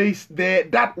taking place there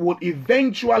that will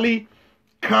eventually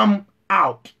come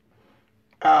out.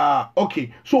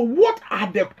 Okay, so what are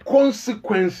the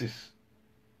consequences?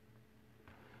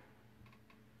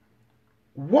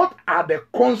 What are the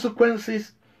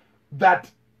consequences that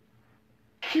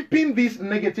keeping these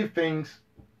negative things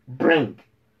bring?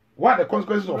 What are the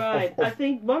consequences of I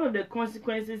think one of the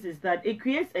consequences is that it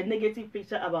creates a negative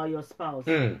picture about your spouse.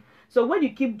 So when you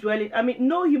keep dwelling, I mean,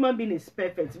 no human being is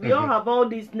perfect. We all have all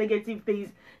these negative things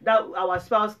that our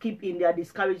spouse keep in their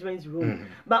discouragement room.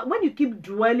 But when you keep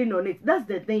dwelling on it, that's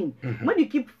the thing. When you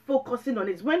keep focusing on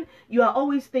it, when you are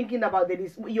always thinking about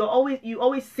this, you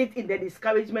always sit in the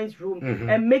discouragement room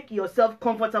and make yourself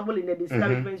comfortable in the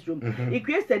discouragement room. It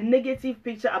creates a negative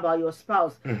picture about your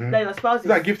spouse. That your spouse is...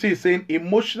 Like Gifty is saying,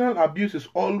 emotional abuse is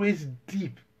always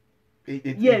deep.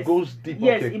 It goes deep.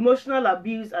 Yes, emotional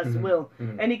abuse as well.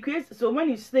 And it creates, so when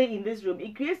you stay in this room,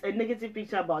 it creates a negative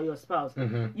picture about your spouse.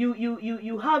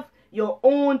 You have your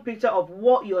own picture of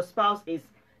what your spouse is,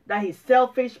 that he's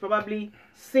selfish, probably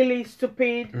silly,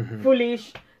 stupid,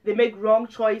 foolish, they make wrong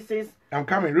choices. I'm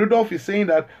coming. Rudolph is saying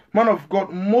that, man of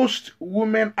God, most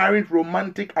women aren't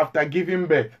romantic after giving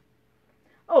birth.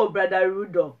 Oh, Brother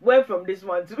Rudolph, where from this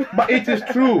one too? But it is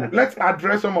true. Let's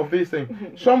address some of these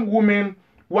things. Some women,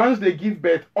 once they give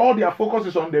birth, all their focus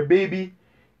is on the baby,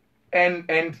 and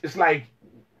it's like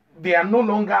they are no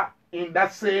longer in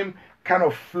that same kind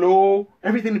of flow.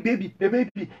 Everything, the baby.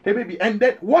 And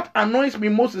then what annoys me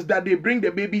most is that they bring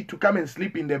the baby to come and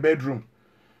sleep in the bedroom.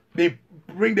 They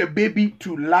bring the baby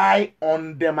to lie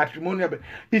on the matrimonial bed.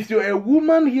 If you're a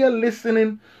woman here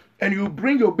listening and you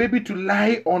bring your baby to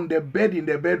lie on the bed in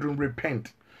the bedroom,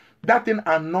 repent. That thing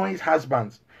annoys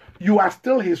husbands. You are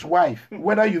still his wife,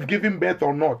 whether you've given birth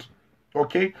or not.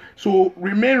 Okay? So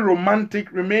remain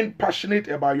romantic, remain passionate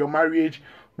about your marriage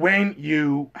when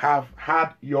you have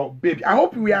had your baby. I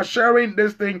hope we are sharing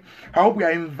this thing. I hope we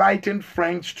are inviting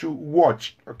friends to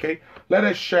watch. Okay, let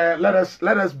us share. Let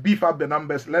us beef up the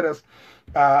numbers. Let us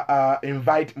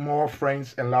invite more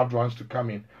friends and loved ones to come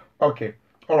in. Okay,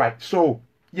 all right. So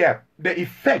yeah, the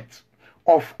effect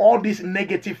of all these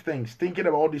negative things, thinking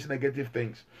about all these negative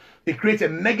things, it creates a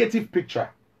negative picture.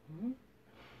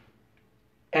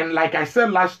 And like I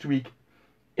said last week,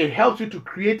 it helps you to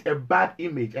create a bad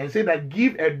image and say that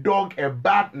give a dog a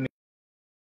bad name,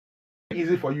 it's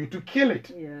easy for you to kill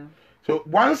it. Yeah. So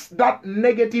once that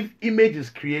negative image is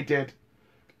created,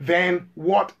 then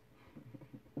what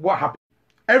happens?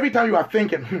 Every time you are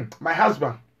thinking, my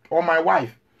husband or my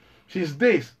wife, she's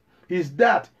this, he's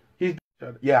that, he's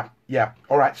yeah.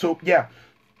 All right. So yeah,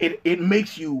 it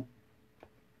makes you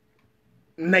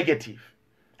negative.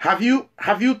 Have you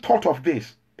thought of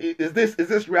this? Is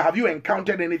this real? Have you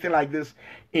encountered anything like this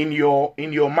in your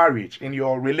marriage, in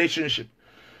your relationship?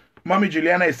 Mommy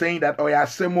Juliana is saying that, oh yeah,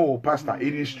 semo, Pastor.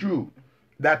 It is true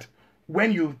that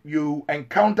when you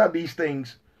encounter these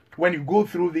things, when you go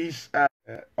through these,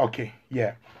 okay,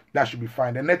 yeah, that should be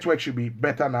fine. The network should be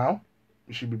better now.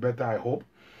 It should be better, I hope.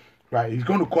 Right, it's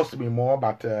going to cost me more,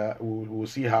 but we'll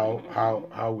see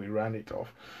how we run it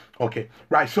off. Okay,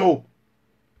 right. So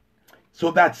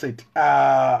that's it.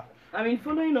 I mean,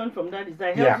 following on from that is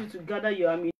that it helps you to gather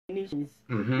your ammunitions,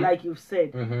 like you've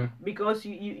said, because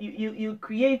you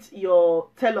create your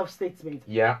tell-off statement.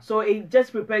 Yeah. So it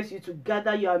just prepares you to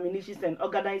gather your ammunitions and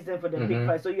organize them for the big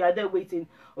fight. So you are there waiting.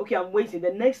 Okay, I'm waiting.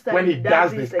 The next time when he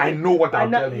does this, I know what I'll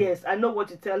tell him. Yes, I know what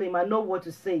to tell him. I know what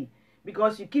to say,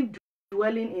 because you keep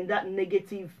dwelling in that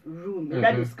negative room, in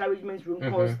that discouragement room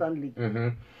constantly.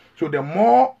 So the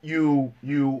more you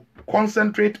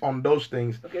concentrate on those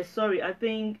things. Okay, sorry. I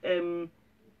think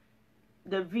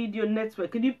the video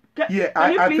network. Can you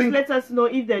I please think, let us know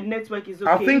if the network is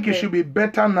okay? I think it should be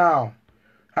better now.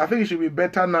 If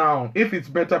it's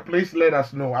better, please let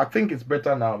us know. I think it's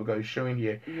better now because it's showing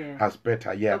here as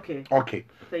better. Yeah. Okay.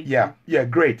 Thank you. Yeah.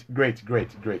 Great.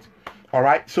 All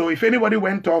right. So if anybody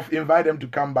went off, invite them to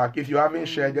come back. If you haven't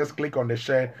shared, just click on the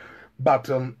share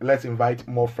button. Let's invite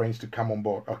more friends to come on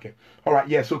board. Okay. All right.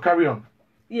 Yeah. So carry on.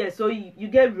 Yeah, so you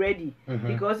get ready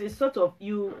because it's sort of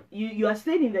you are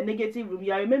staying in the negative room.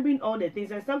 You are remembering all the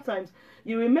things, and sometimes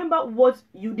you remember what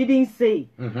you didn't say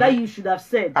that you should have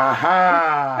said.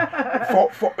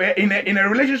 For in a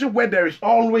relationship where there is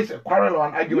always a quarrel or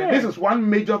an argument, this is one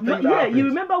major thing. You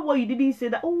remember what you didn't say.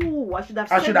 That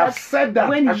I should have said that.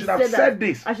 When I should have said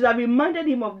this. I should have reminded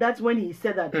him of that when he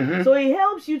said that. So it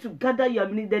helps you to gather your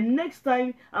ability. The next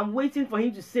time I'm waiting for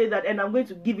him to say that, and I'm going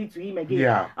to give it to him again.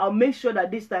 Yeah. I'll make sure that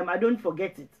this time I don't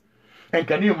forget it. And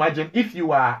can you imagine if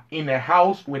you are in a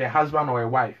house with a husband or a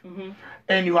wife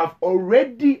and you have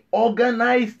already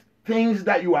organized things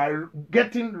that you are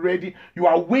getting ready, you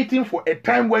are waiting for a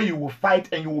time where you will fight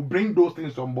and you will bring those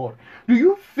things on board. Do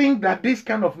you think that this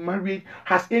kind of marriage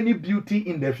has any beauty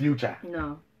in the future?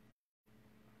 No.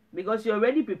 Because you're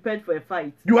already prepared for a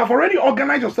fight. You have already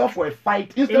organized yourself for a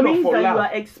fight instead of for love. You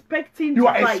are expecting to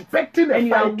fight. Expecting a and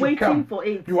fight you are waiting to come. For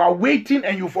it. You are waiting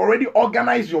and you've already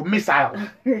organized your missiles.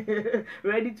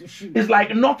 Ready to shoot. It's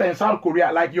like North and South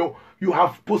Korea. Like you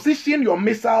have positioned your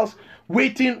missiles,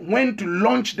 waiting when to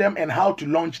launch them and how to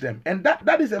launch them. And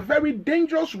that is a very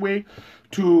dangerous way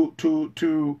to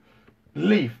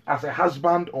live as a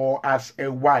husband or as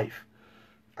a wife.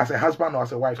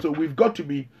 So we've got to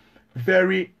be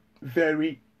very,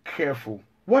 very careful.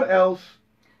 What else?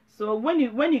 So when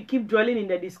you keep dwelling in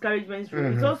the discouragement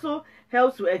room, it also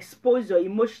helps to expose your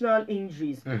emotional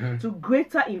injuries to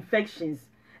greater infections,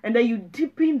 and then you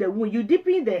deepen the wound, you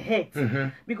deepen the hurt,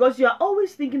 because you are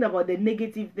always thinking about the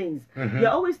negative things. You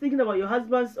are always thinking about your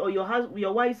husband's or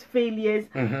your wife's failures,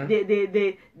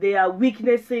 their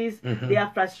weaknesses, their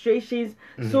frustrations.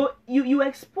 So you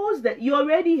expose that. You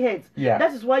already hurt. Yeah.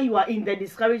 That is why you are in the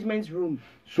discouragement room.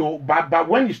 So, but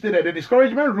when you stay there, the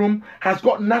discouragement room has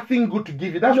got nothing good to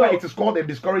give you. That's why it is called a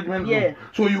discouragement room.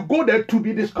 So you go there to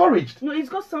be discouraged. No, it's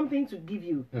got something to give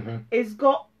you. It's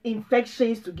got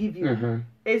infections to give you.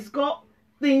 It's got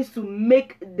things to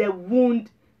make the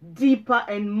wound deeper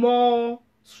and more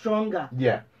stronger.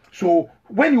 Yeah. So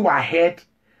when you are hurt,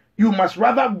 you must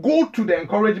rather go to the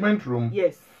encouragement room.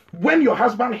 Yes. When your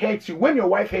husband hates you, when your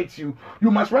wife hates you, you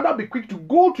must rather be quick to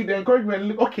go to the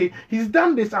encouragement. Okay, he's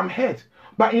done this, I'm hurt.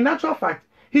 But in actual fact,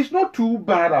 he's not too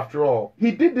bad after all.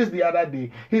 He did this the other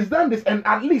day. He's done this, and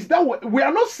at least we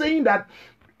are not saying that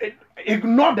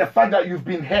ignore the fact that you've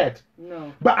been hurt.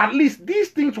 No. But at least these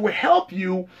things will help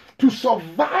you to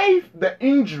survive the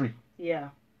injury. Yeah.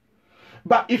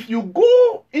 But if you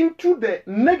go into the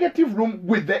negative room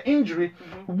with the injury,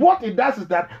 what it does is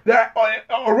that there are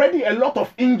already a lot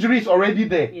of injuries already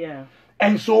there. Yeah.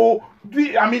 And so,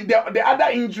 the other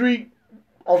injury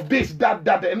of this, that,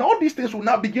 and all these things will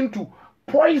now begin to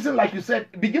poison, like you said,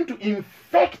 begin to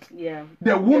infect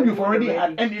the wound you've already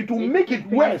had, and it will make it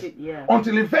worse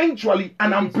until eventually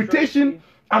an amputation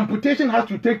has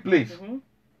to take place.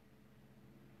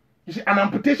 You see, an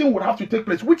amputation would have to take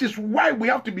place, which is why we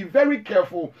have to be very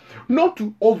careful not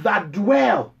to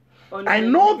overdwell. I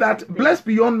know that Blessed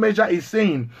Beyond Measure is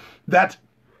saying that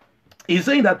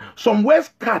some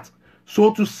words cut.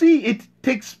 So to see it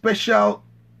takes special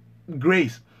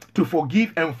grace to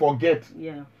forgive and forget.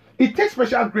 Yeah. It takes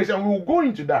special grace, and we will go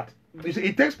into that. You see,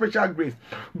 it takes special grace.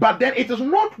 But then it is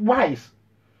not wise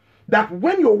that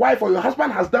when your wife or your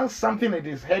husband has done something that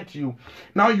has hurt you,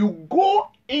 now you go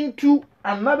into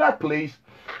another place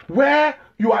where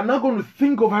you are now going to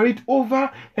think over it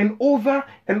over and over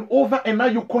and over, and now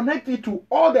you connect it to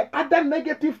all the other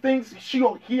negative things she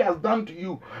or he has done to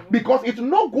you, because it's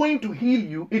not going to heal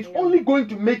you, it's only going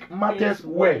to make matters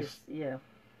worse. Yeah.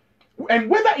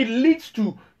 And whether it leads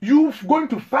to you going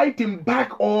to fight him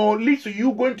back or leads to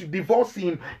you going to divorce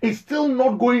him, it's still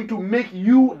not going to make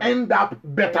you end up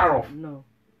better off. No.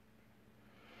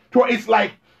 So it's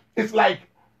like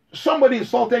somebody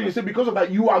insulted you, say because of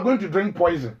that you are going to drink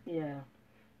poison. Yeah.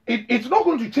 It's not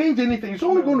going to change anything. It's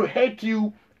only going to hurt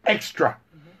you extra,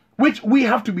 which we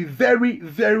have to be very,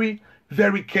 very,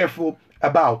 very careful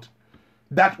about.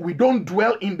 That we don't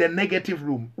dwell in the negative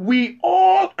room. We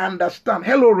all understand.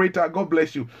 Hello, Rita. God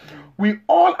bless you. We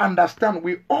all understand.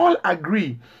 We all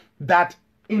agree that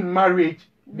in marriage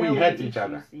we hurt each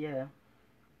other. Yeah.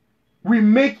 We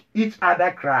make each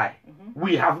other cry.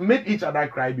 We have made each other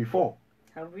cry before.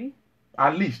 Have we?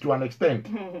 At least to an extent.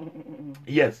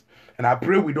 Yes. And I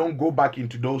pray we don't go back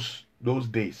into those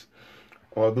days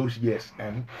or those years.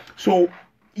 And so,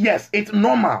 yes, it's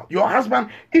normal. Your husband,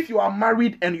 if you are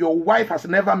married and your wife has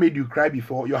never made you cry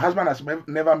before, your husband has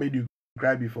never made you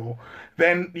cry before,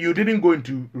 then you didn't go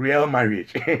into real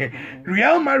marriage.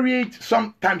 Real marriage,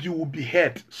 sometimes you will be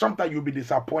hurt. Sometimes you'll be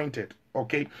disappointed.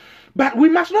 Okay? But we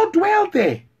must not dwell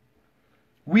there.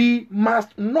 We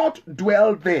must not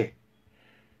dwell there.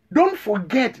 Don't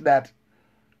forget that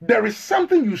there is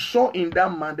something you saw in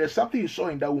that man, there's something you saw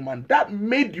in that woman that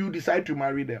made you decide to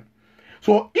marry them.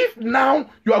 So if now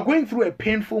you are going through a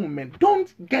painful moment,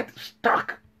 don't get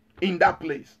stuck in that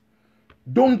place.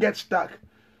 Don't get stuck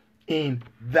in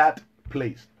that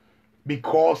place,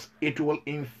 because it will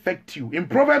infect you. In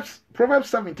Proverbs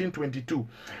 17:22,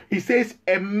 it says,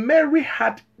 a merry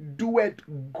heart doeth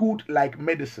good like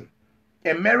medicine.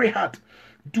 A merry heart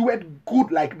doeth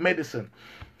good like medicine,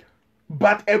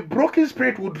 but a broken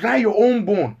spirit will dry your own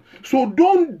bone. So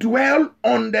don't dwell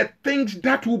on the things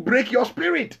that will break your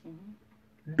spirit.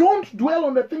 Don't dwell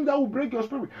on the things that will break your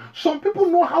spirit. Some people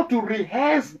know how to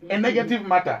rehearse a negative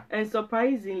matter. And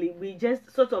surprisingly, we just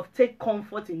sort of take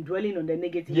comfort in dwelling on the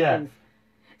negative things.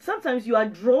 Sometimes you are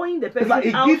drawing the person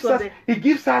it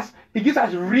gives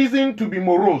us reason to be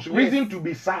morose, reason to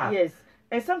be sad. Yes.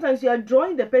 And sometimes you are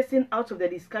drawing the person out of the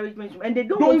discouragement room, and they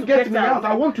don't want to get me out.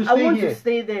 I want to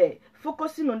stay there.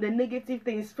 Focusing on the negative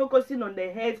things, focusing on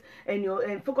the hurt,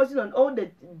 and focusing on all the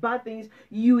bad things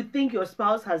you think your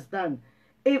spouse has done.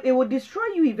 It will destroy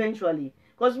you eventually.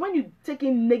 Because when you take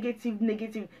in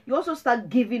negative, you also start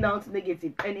giving out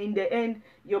negative, and in the end,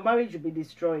 your marriage will be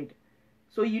destroyed.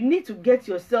 So you need to get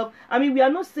yourself. I mean, we are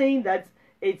not saying that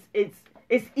it's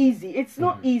easy. It's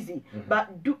not easy, but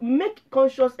make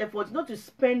conscious efforts not to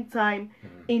spend time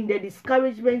in the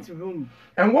discouragement room.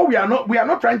 And what we are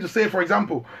not trying to say, for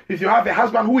example, if you have a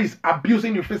husband who is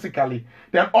abusing you physically,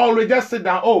 then always just sit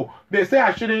down. Oh, they say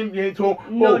I shouldn't.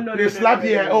 They slap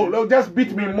here. Oh, just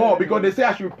beat me more because they say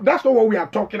I should. That's not what we are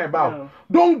talking about. No.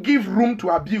 Don't give room to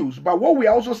abuse. But what we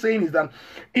are also saying is that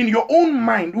in your own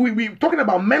mind, we're talking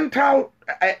about mental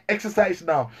exercise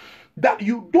now. That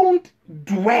you don't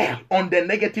dwell on the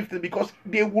negative thing, because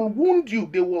they will wound you,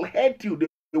 they will hurt you,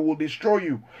 they will destroy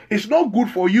you. It's not good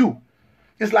for you.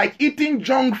 It's like eating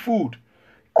junk food.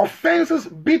 Offenses,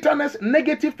 bitterness,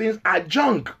 negative things are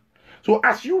junk. So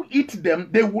as you eat them,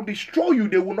 they will destroy you,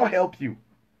 they will not help you.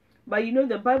 But you know,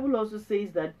 the Bible also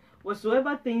says that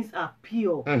whatsoever things are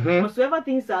pure, whatsoever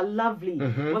things are lovely,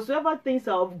 whatsoever things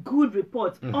are of good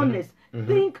report, honest,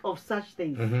 think of such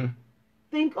things.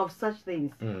 Think of such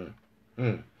things.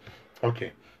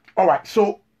 Okay. All right.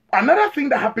 So another thing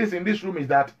that happens in this room is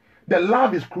that the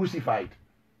love is crucified.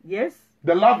 Yes.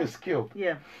 The love is killed.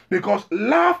 Yeah. Because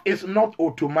love is not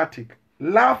automatic.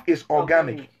 Love is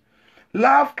organic.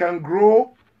 Love can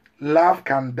grow. Love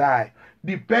can die.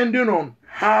 depending on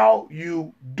how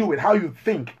you do it, how you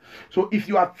think. So if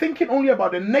you are thinking only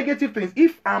about the negative things,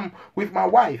 if I'm with my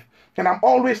wife and I'm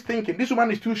always thinking, this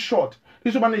woman is too short,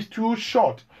 this woman is too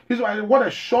short, this woman, what a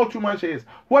short woman she is,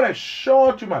 what a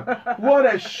short woman, what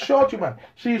a short woman,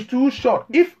 she is too short.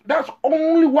 If that's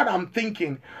only what I'm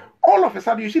thinking, all of a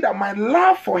sudden you see that my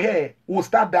love for her will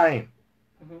start dying.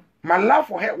 My love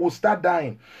for her will start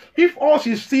dying. If all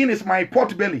she's seeing is my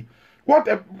pot belly,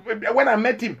 when I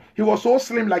met him, he was so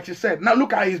slim, like she said. Now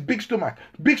look at his big stomach.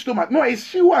 Big stomach. No, it's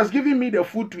she who has given me the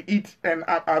food to eat, and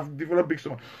I've developed big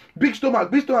stomach. Big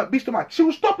stomach, big stomach, big stomach. She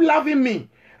will stop loving me,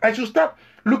 and she'll start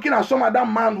looking at some other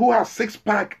man who has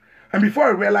six-pack. And before I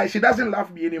realize, she doesn't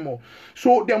love me anymore.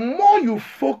 So the more you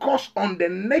focus on the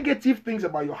negative things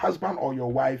about your husband or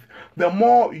your wife, the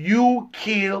more you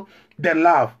kill the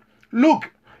love.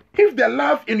 Look, if the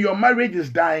love in your marriage is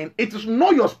dying, it is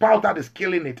not your spouse that is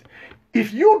killing it.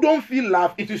 If you don't feel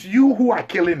love, it is you who are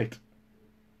killing it.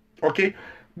 Okay?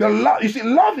 The love, you see,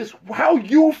 love is how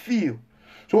you feel.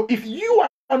 So if you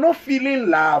are not feeling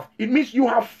love, it means you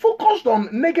have focused on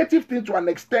negative things to an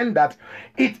extent that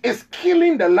it is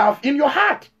killing the love in your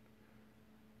heart.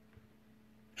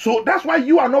 So that's why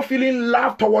you are not feeling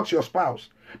love towards your spouse.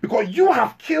 Because you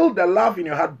have killed the love in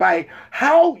your heart by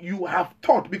how you have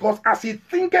thought. Because as he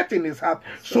thinketh in his heart,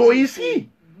 so is he.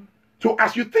 So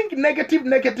as you think negative,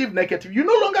 negative, negative, you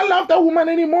no longer love that woman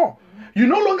anymore. You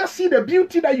no longer see the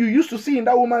beauty that you used to see in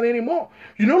that woman anymore.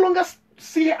 You no longer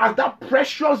see her as that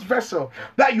precious vessel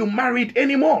that you married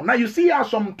anymore. Now you see her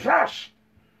as some trash.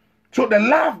 So the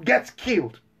love gets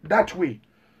killed that way.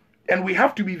 And we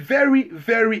have to be very,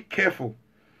 very careful.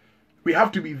 We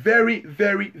have to be very,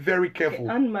 very, very careful.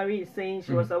 Okay, Anne-Marie is saying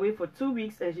she was away for 2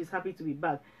 weeks and she's happy to be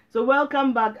back. So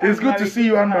welcome back, It's good to see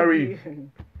you, Anne-Marie.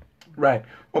 Right.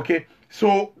 Okay.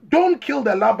 So don't kill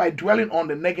the love by dwelling on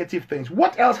the negative things.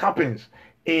 What else happens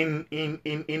in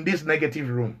this negative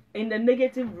room? In the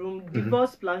negative room,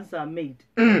 divorce plans are made.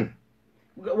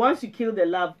 Once you kill the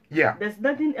love, there's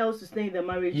nothing else to stay in the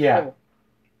marriage for.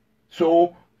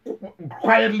 So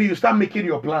quietly you start making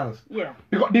your plans. Yeah.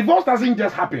 Because divorce doesn't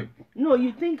just happen. No,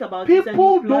 you think about it.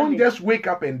 People don't it. just wake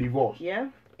up and divorce. Yeah.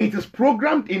 It is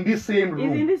programmed in this same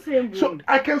room. It's in the same room. So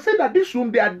I can say that this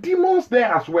room, there are demons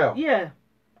there as well. Yeah.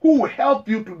 Who will help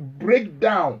you to break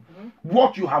down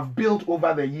what you have built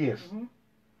over the years.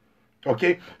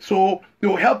 Okay? So they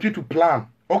will help you to plan.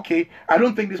 Okay, I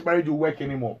don't think this marriage will work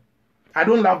anymore. I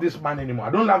don't love this man anymore. I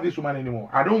don't love this woman anymore.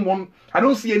 I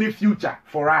don't see any future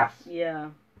for us. Yeah.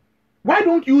 Why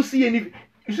don't you see any?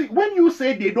 You see, when you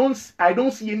say I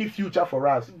don't see any future for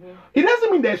us, it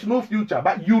doesn't mean there's no future,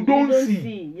 but you don't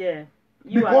see. Yeah.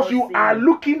 Because you are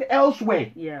looking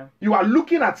elsewhere. Yeah. You are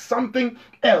looking at something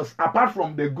else apart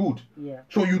from the good. Yeah.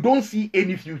 So you don't see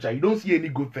any future. You don't see any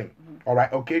good thing. All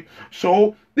right. Okay.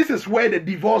 So this is where the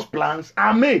divorce plans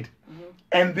are made.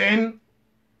 And then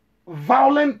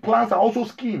violent plans are also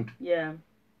schemed. Yeah.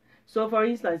 So for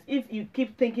instance, if you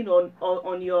keep thinking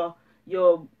on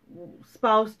your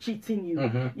spouse cheating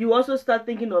you, you also start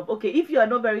thinking of, okay, if you are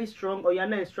not very strong or you're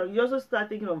not strong, you also start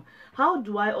thinking of, how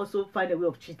do I also find a way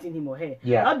of cheating him or her?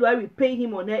 Yeah. How do I repay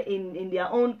him or her in their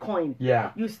own coin?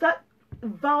 Yeah. You start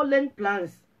violent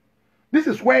plans. This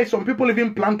is where some people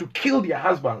even plan to kill their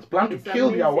husbands, plan to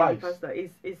kill their wives. Pastor.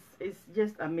 It's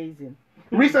just amazing.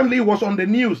 Recently it was on the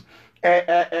news.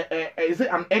 Is it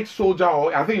an ex-soldier,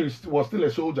 or I think it was still a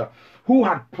soldier, who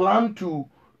had planned to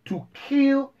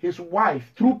kill his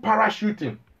wife through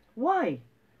parachuting. Why?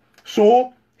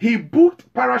 So he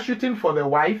booked parachuting for the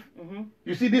wife.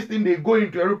 You see this thing, they go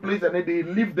into every place and then they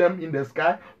leave them in the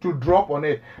sky to drop on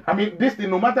it. I mean, this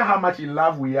thing, no matter how much in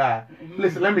love we are,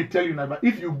 listen, let me tell you now,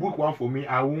 if you book one for me,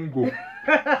 I won't go.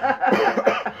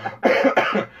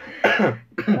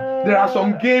 There are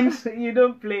some games you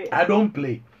don't play. I don't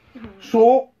play.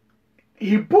 So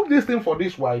he booked this thing for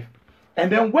this wife,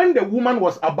 and then when the woman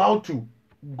was about to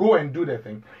go and do the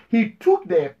thing, he took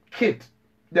the kit,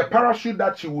 the parachute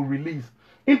that she will release,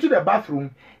 into the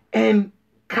bathroom and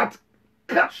cut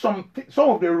some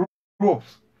of the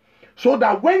ropes, so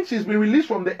that when she's been released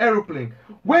from the aeroplane,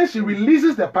 when she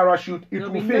releases the parachute, it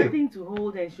will fail. Nothing to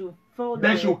hold, and she'll fall down.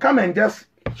 Then she'll come and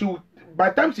by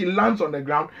the time she lands on the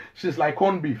ground, she's like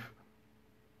corned beef.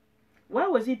 Why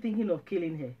was he thinking of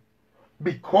killing her?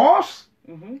 Because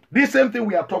this same thing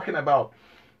we are talking about,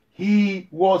 he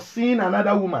was seeing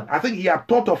another woman. I think he had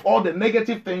thought of all the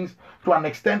negative things to an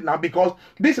extent now, because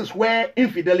this is where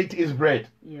infidelity is bred.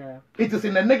 Yeah. It is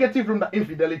in the negative room that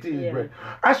infidelity is bred.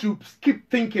 As you keep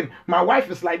thinking, my wife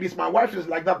is like this, my wife is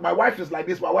like that, my wife is like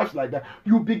this, my wife is like that,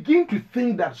 you begin to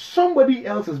think that somebody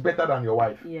else is better than your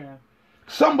wife. Yeah.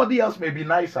 Somebody else may be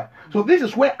nicer. So this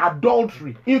is where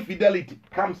adultery, infidelity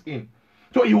comes in.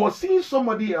 So he was seeing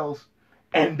somebody else,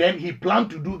 and then he planned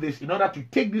to do this in order to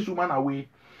take this woman away.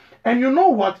 And you know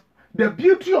what? The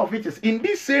beauty of it is, in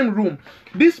this same room,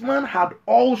 this man had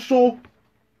also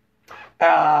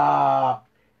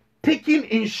taken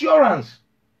insurance.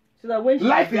 So that when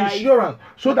life dies, insurance,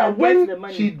 so that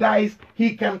when she dies,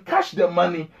 he can cash the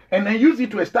money and then use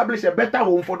it to establish a better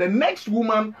home for the next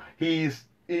woman he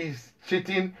is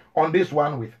cheating on this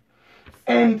one with.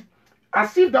 And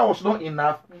as if that was not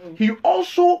enough, he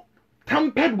also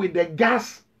tampered with the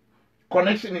gas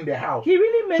connection in the house. He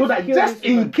really meant so that just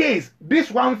in case this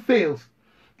one fails,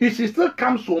 if she still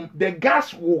comes home, the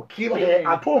gas will kill her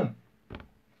at home.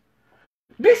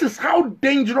 This is how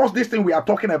dangerous this thing we are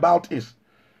talking about is.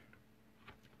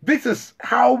 This is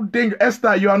how dangerous.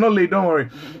 Esther, you are not late, don't worry.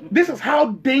 This is how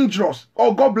dangerous.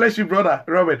 Oh, God bless you, brother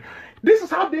Robert. This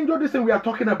is how dangerous this thing we are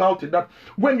talking about is, that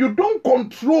when you don't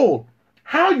control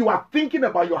how you are thinking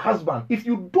about your husband, if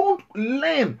you don't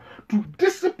learn to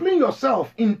discipline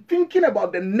yourself in thinking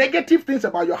about the negative things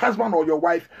about your husband or your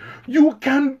wife, you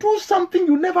can do something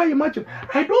you never imagined.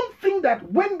 I don't think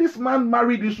that when this man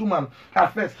married this woman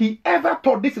at first, he ever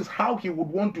thought this is how he would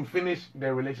want to finish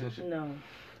the relationship. No.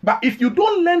 But if you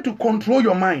don't learn to control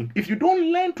your mind,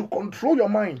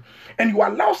 and you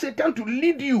allow Satan to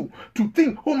lead you to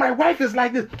think, oh, my wife is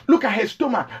like this. Look at her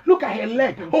stomach. Look at her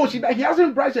leg. Oh, he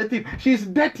hasn't brushed her teeth. She's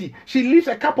dirty. She leaves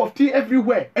a cup of tea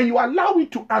everywhere. And you allow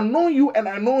it to annoy you and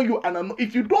annoy you and annoy.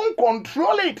 If you don't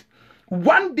control it,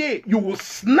 one day you will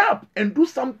snap and do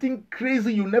something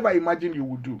crazy you never imagined you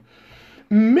would do.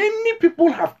 Many people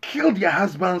have killed their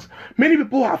husbands. Many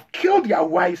people have killed their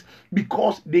wives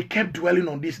because they kept dwelling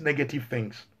on these negative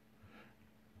things.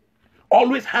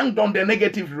 Always hanged on the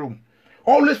negative room.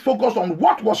 Always focused on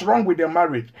what was wrong with their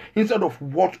marriage instead of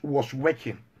what was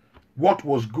working, what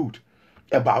was good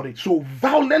about it. So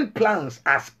violent plans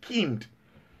are schemed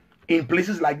in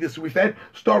places like this. We've heard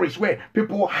stories where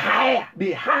people hire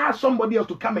somebody else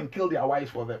to come and kill their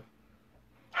wives for them.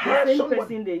 The same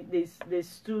person they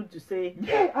stood to say,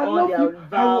 yeah, I love you,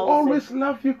 I will always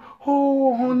love you,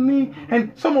 oh honey.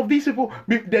 And some of these people,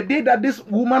 the day that this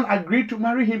woman agreed to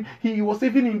marry him, he was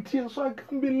even in tears. So I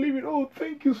can't believe it. Oh,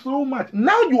 thank you so much.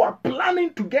 Now you are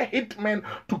planning to get hitmen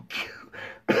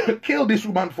to kill this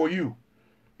woman for you.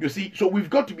 You see, so we've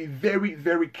got to be very,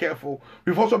 very careful.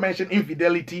 We've also mentioned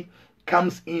infidelity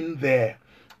comes in there.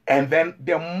 And then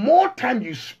the more time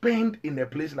you spend in a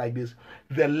place like this,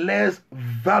 the less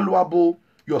valuable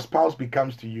your spouse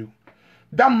becomes to you.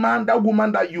 That man, that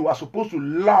woman that you are supposed to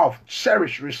love,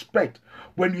 cherish, respect,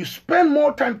 when you spend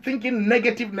more time thinking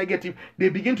negative, they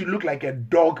begin to look like a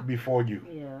dog before you.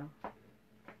 Yeah.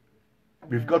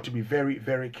 We've got to be very,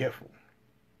 very careful.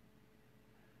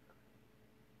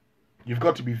 You've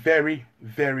got to be very,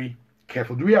 very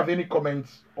careful. Do we have any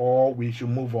comments or we should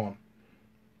move on?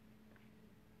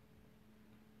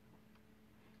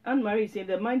 Anne-Marie is saying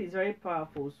the mind is very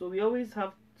powerful, so we always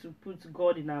have to put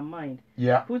God in our mind.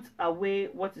 Yeah. Put away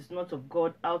what is not of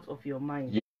God out of your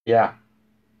mind. Yeah.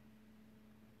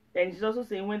 And she's also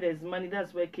saying when there's money,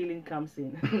 that's where killing comes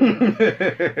in.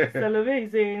 Selgelia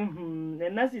is saying,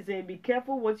 and Nancy is saying, be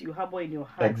careful what you harbor in your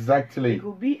heart. Exactly. It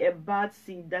could be a bad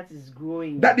seed that is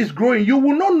growing. That is growing. You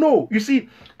will not know. You see,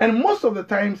 and most of the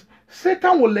times,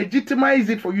 Satan will legitimize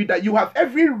it for you that you have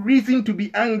every reason to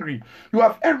be angry. You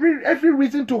have every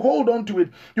reason to hold on to it.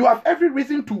 You have every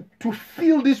reason to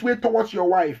feel this way towards your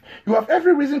wife. You have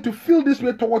every reason to feel this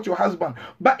way towards your husband.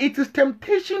 But it is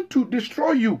temptation to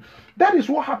destroy you. That is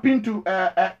what happened to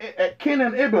Cain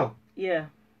and Abel. Yeah.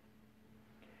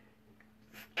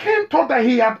 Cain thought that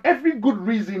he had every good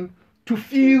reason to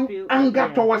feel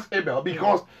anger towards Abel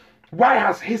because why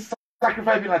has his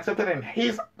sacrifice been accepted and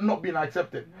his not been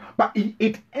accepted? But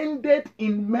it ended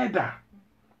in murder.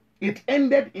 It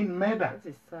ended in murder.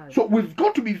 So we've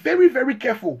got to be very, very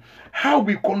careful how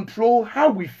we control, how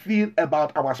we feel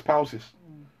about our spouses.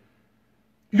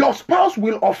 Your spouse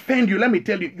will offend you. Let me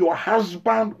tell you, your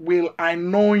husband will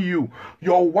annoy you.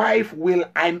 Your wife will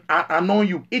annoy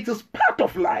you. It is part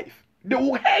of life. They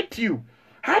will hurt you.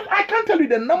 I can't tell you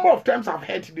the number of times I've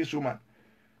hurt this woman.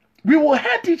 We will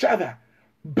hurt each other.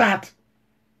 But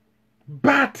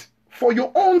for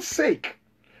your own sake,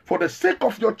 for the sake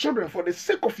of your children, for the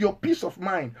sake of your peace of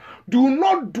mind, do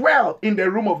not dwell in the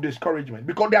room of discouragement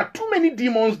because there are too many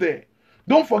demons there.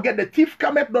 Don't forget, the thief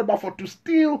cometh not but for to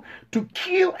steal, to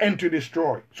kill, and to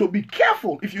destroy. So be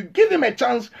careful. If you give him a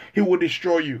chance, he will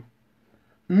destroy you.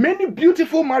 Many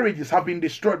beautiful marriages have been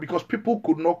destroyed because people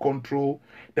could not control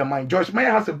the mind. Joyce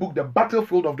Meyer has a book, The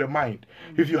Battlefield of the Mind.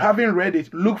 If you haven't read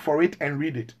it, look for it and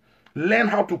read it. Learn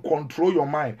how to control your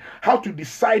mind, how to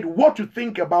decide what to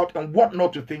think about and what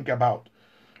not to think about.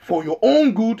 For your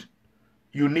own good,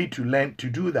 you need to learn to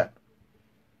do that.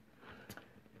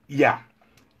 Yeah.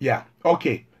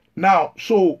 Okay. Now,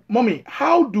 so, mommy,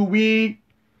 how do we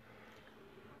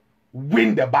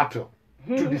win the battle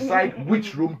to decide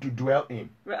which room to dwell in?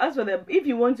 As for if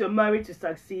you want your marriage to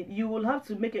succeed, you will have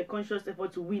to make a conscious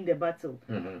effort to win the battle,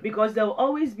 because there will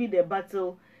always be the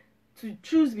battle to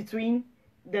choose between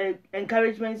the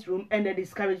encouragement room and the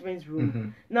discouragement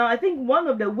room. Now, I think one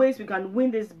of the ways we can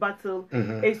win this battle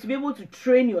is to be able to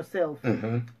train yourself.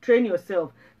 Train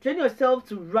yourself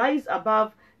to rise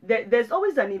above. There's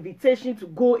always an invitation to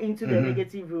go into the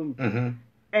negative room,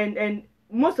 and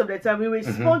most of the time we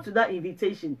respond to that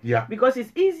invitation. Because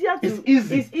it's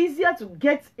easier to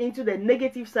get into the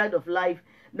negative side of life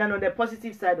than on the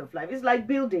positive side of life. It's like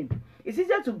building. It's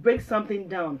easier to break something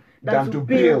down than to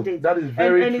build it. That is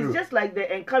very true. And it's just like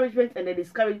the encouragement and the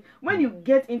discouragement. When you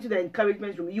get into the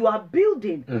encouragement room, you are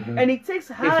building. And it takes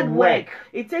hard work.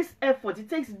 It takes effort. It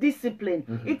takes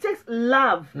discipline. It takes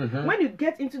love. When you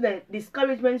get into the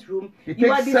discouragement room,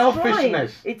 you are destroying.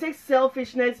 It takes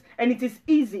selfishness, and it is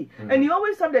easy. And you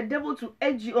always have the devil to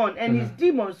edge you on, and his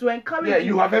demons to encourage you. Yeah,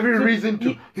 you have every reason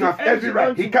to. You have every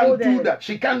right. He can't do that.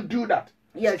 She can't do that.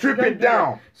 Yes, strip it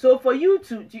down. So for you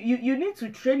to you need to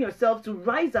train yourself to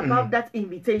rise above that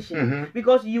invitation,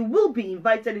 because you will be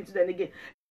invited into the negative.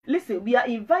 Listen, we are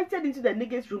invited into the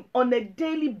negative room on a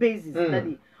daily basis,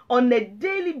 Daddy. On a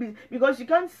daily basis, because you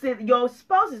can't say your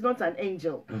spouse is not an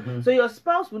angel. So your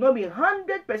spouse will not be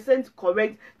 100%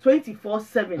 correct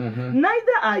 24/7.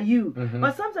 Neither are you.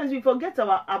 But sometimes we forget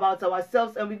about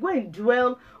ourselves, and we go and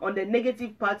dwell on the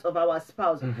negative parts of our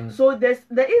spouse. So there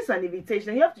is an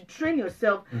invitation. You have to train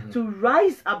yourself to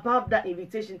rise above that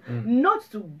invitation, not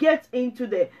to get into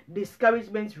the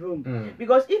discouragement room.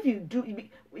 Because if you do,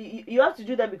 you have to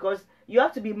do that, because you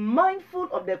have to be mindful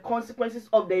of the consequences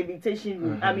of the invitation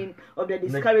room. I mean, of the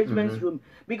discouragement room.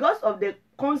 Because of the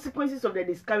consequences of the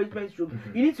discouragement room,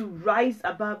 you need to rise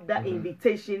above that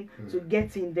invitation to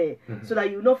get in there, so that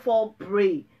you will not fall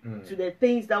prey to the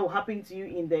things that will happen to you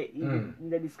in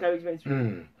the discouragement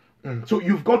room. So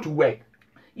you've got to work.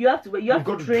 You have to work. You have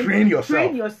to train yourself.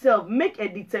 Train yourself. Make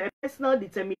a personal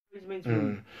determination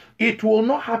room. It will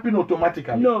not happen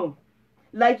automatically. No.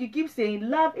 Like you keep saying,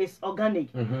 love is organic.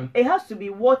 It has to be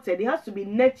watered. It has to be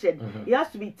nurtured. It has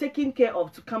to be taken care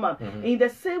of to come up. In the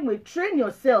same way, train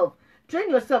yourself.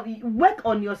 Work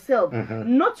on yourself,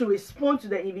 not to respond to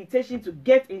the invitation to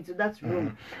get into that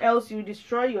room. Else you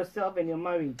destroy yourself and your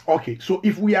marriage. Okay, so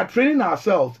if we are training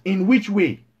ourselves, in which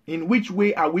way? In which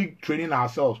way are we training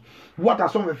ourselves? What are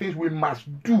some of the things we must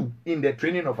do in the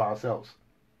training of ourselves?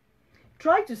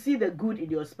 Try to see the good in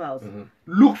your spouse.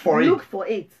 Look for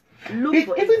it.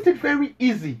 Isn't it very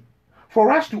easy for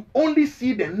us to only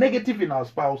see the negative in our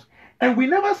spouse, and we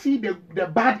never see the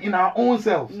bad in our own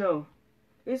selves? No,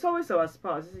 it's always our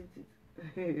spouse, isn't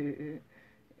it?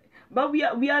 But we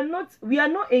are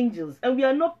not angels, and we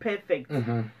are not perfect.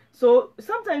 So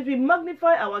sometimes we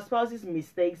magnify our spouse's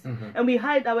mistakes, and we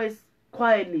hide ours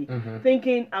quietly,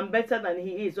 thinking I'm better than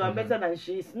he is, or I'm better than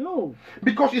she is. No,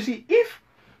 because you see,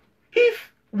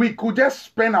 if we could just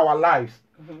spend our lives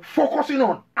focusing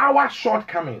on our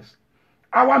shortcomings,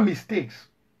 our mistakes,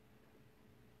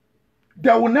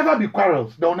 there will never be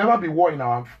quarrels. There will never be war in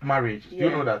our marriage. Do you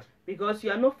know that? Because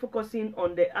you are not focusing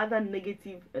on the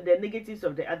negatives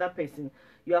of the other person.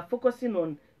 You are focusing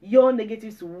on your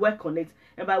negatives to work on it.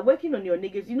 And by working on your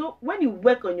negatives, when you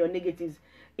work on your negatives,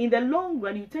 in the long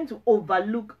run, you tend to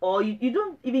overlook, or you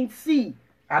don't even see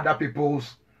other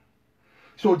people's.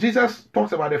 So Jesus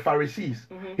talks about the Pharisees.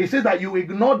 He says that you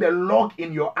ignore the log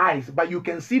in your eyes, but you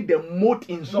can see the mote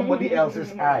in somebody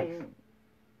else's eyes.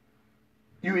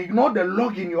 You ignore the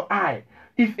log in your eye.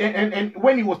 And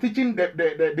when he was teaching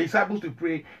the disciples to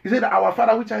pray, he said, "Our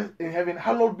Father which is in heaven,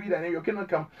 hallowed be thy name, your kingdom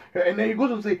come." And then he goes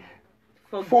to say,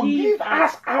 "Forgive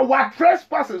us our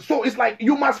trespasses." So it's like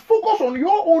you must focus on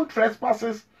your own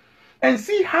trespasses and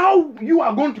see how you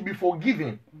are going to be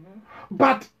forgiven.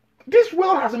 But this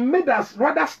world has made us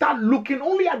rather start looking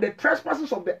only at the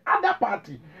trespasses of the other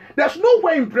party. There's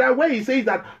nowhere in prayer where he says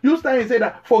that you stand and say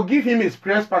that forgive him his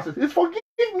trespasses. It's forgive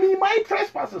me my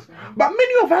trespasses. But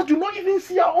many of us do not even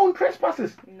see our own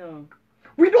trespasses. No.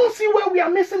 We don't see where we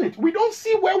are missing it. We don't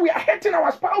see where we are hurting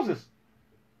our spouses.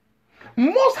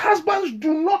 Most husbands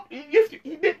do not,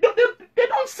 they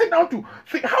don't sit down to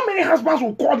think. How many husbands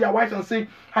will call their wives and say,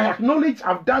 "I acknowledge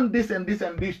I've done this and this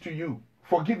and this to you.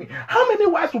 Forgive me." How many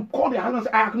wives will call their husbands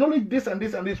and say, "I acknowledge this and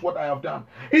this and this what I have done"?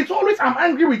 It's always, "I'm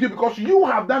angry with you because you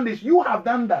have done this, you have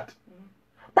done that."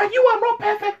 But you are not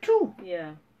perfect too.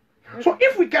 Yeah. So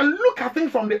if we can look at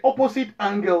things from the opposite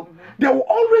angle, there will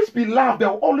always be love, there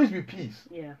will always be peace.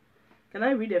 Yeah. Can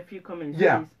I read a few comments,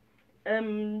 yeah.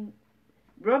 please?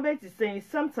 Robert is saying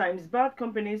sometimes bad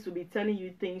companies will be telling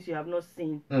you things you have not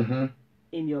seen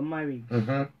in your marriage.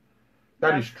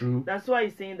 That is true. That's why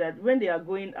he's saying that when they are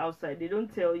going outside, they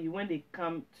don't tell you. When they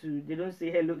come to, they don't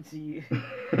say hello to you.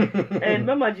 And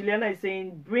Mama Juliana is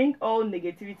saying, bring all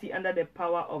negativity under the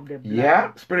power of the blood.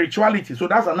 Yeah, spirituality. So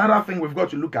that's another thing we've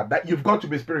got to look at. That you've got to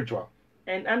be spiritual.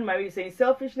 And Anne-Marie is saying,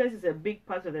 selfishness is a big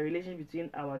part of the relationship between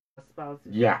our spouses.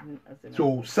 Yeah.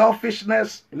 So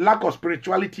selfishness, lack of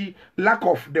spirituality, lack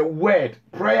of the word,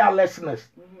 prayerlessness.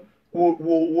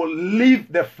 Will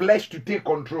leave the flesh to take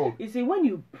control. You see, when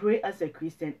you pray as a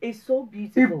Christian, it's so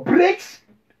beautiful. It breaks.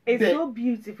 It's so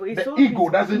beautiful. It's so ego, beautiful.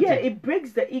 doesn't it? Yeah, it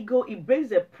breaks the ego. It breaks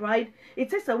the pride. It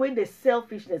takes away the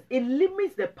selfishness. It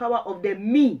limits the power of the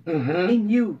me in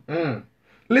you.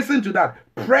 Listen to that.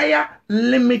 Prayer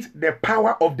limits the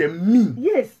power of the me.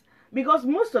 Yes. Because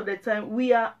most of the time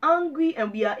we are angry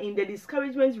and we are in the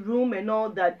discouragement room and all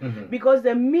that because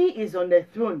the me is on the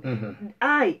throne.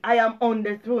 I am on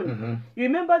the throne. You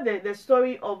remember the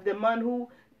story of the man who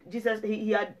Jesus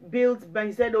he had built, but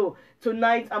he said, "Oh,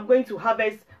 tonight I'm going to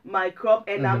harvest my crop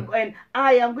and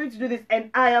I am going to do this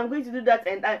and I am going to do that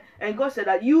and God said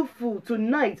that you fool,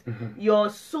 tonight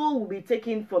your soul will be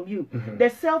taken from you." The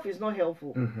self is not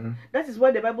helpful. That is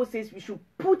why the Bible says we should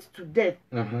put to death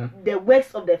the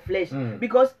works of the flesh,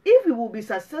 because if we will be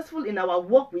successful in our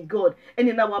walk with God and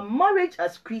in our marriage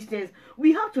as Christians,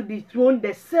 we have to dethrone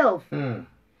the self.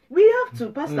 We have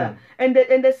to, Pastor. And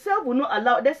the self will not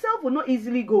allow, the self will not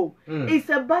easily go. It's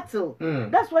a battle.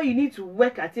 That's why you need to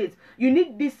work at it. You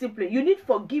need discipline. You need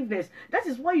forgiveness. That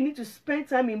is why you need to spend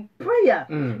time in prayer.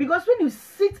 Because when you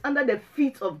sit under the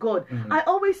feet of God, I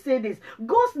always say this,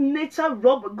 God's nature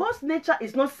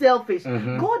is not selfish.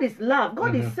 God is love.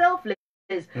 God is selfless.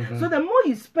 So the more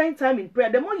you spend time in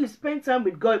prayer, the more you spend time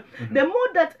with God, the more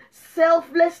that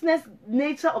selflessness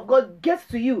nature of God gets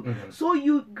to you. So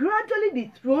you gradually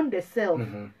dethrone the self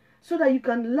so that you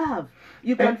can love,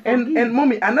 you can forgive. And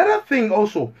mommy, another thing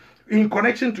also in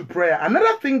connection to prayer,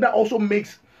 another thing that also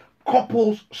makes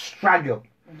couples struggle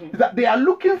is that they are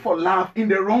looking for love in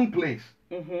the wrong place.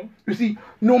 You see,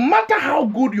 no matter how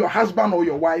good your husband or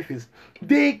your wife is,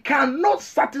 they cannot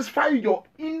satisfy your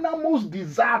innermost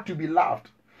desire to be loved.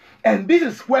 And this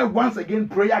is where once again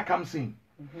prayer comes in.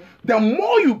 The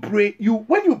more you pray,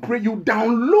 when you pray, you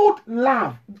download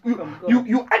love.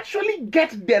 You actually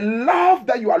get the love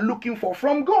that you are looking for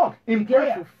from God in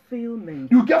prayer.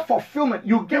 You get fulfillment.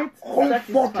 You get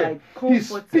comforted. He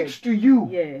speaks to you.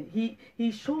 Yeah,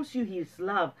 he shows you his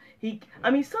love.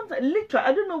 Sometimes literally,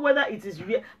 I don't know whether it is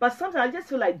real, but sometimes I just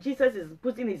feel like Jesus is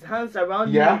putting his hands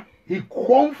around me. He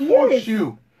comforts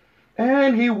you,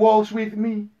 and he walks with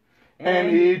me, and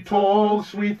he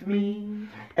talks with me,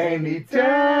 and he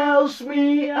tells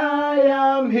me I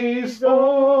am his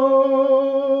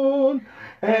own.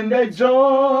 And the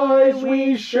joys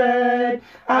we shared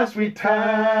as we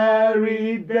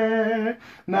tarried there,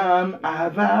 none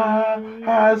other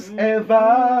has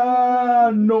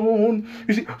ever known.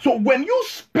 You see, so when you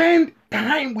spend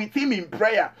time with him in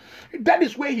prayer, that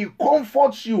is where he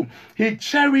comforts you, he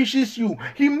cherishes you,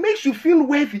 he makes you feel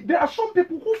worthy. There are some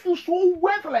people who feel so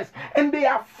worthless and they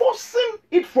are forcing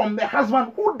it from the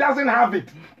husband who doesn't have it.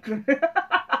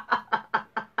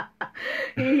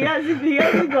 He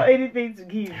hasn't got anything to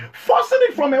give. Forcing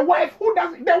it from a wife who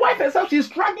doesn't. The wife herself, she's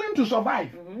struggling to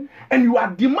survive. And you are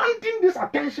demanding this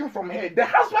attention from her. The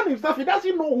husband himself, he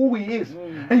doesn't know who he is.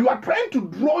 And you are trying to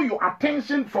draw your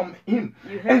attention from him.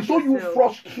 And so you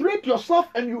frustrate yourself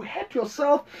and you hurt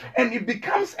yourself. And it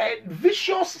becomes a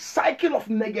vicious cycle of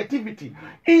negativity,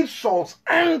 insults,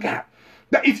 anger.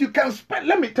 That if you can spend,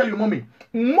 let me tell you, mommy,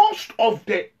 most of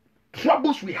the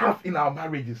troubles we have in our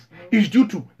marriages is due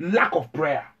to lack of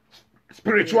prayer,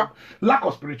 lack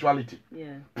of spirituality,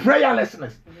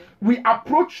 prayerlessness. We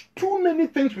approach too many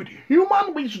things with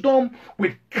human wisdom,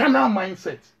 with carnal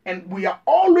mindsets, and we are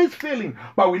always failing,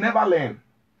 but we never learn.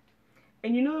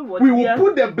 And you know what? We will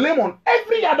put the blame on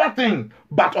every other thing,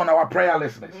 but on our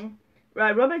prayerlessness.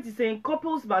 Right, Robert is saying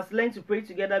couples must learn to pray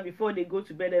together before they go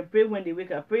to bed and pray when they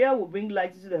wake up. Prayer will bring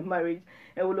light into the marriage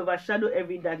and will overshadow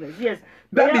every darkness. Yes,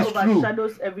 prayer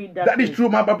overshadows every darkness. That is true,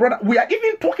 my brother. We are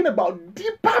even talking about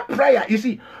deeper prayer. You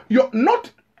see, you're not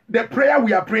the prayer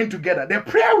we are praying together. The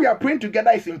prayer we are praying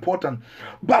together is important,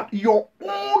 but your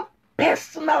own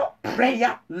personal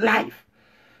prayer life.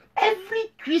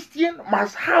 Every Christian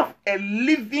must have a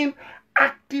living,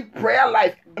 active prayer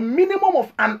life, a minimum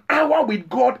of an hour with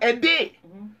God a day.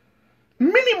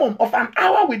 Minimum of an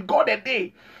hour with God a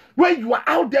day. When you are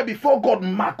out there before God,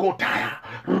 Makotaya,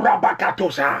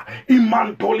 Rabakatosa,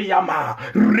 Imantoliama,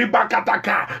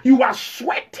 Ribakataka, you are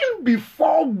sweating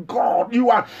before God. You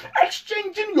are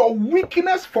exchanging your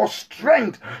weakness for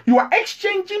strength. You are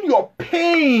exchanging your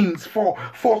pains for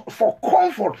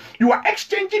comfort. You are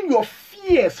exchanging your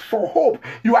fears for hope.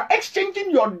 You are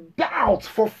exchanging your doubts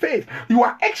for faith. You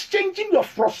are exchanging your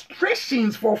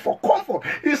frustrations for comfort.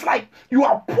 It's like you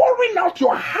are pouring out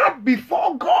your heart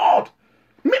before God.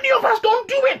 Many of us don't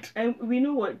do it. And we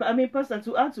know what, I mean, Pastor,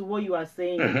 to add to what you are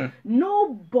saying,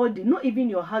 nobody, not even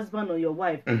your husband or your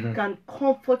wife, can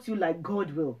comfort you like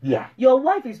God will. Yeah. Your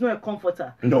wife is not a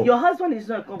comforter. No. Your husband is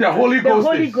not a comforter. The Holy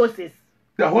Ghost is.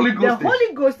 The Holy Ghost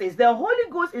is. The Holy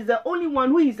Ghost is the only one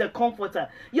who is a comforter.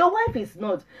 Your wife is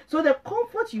not. So the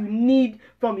comfort you need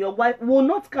from your wife will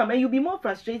not come and you'll be more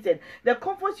frustrated. The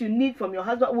comfort you need from your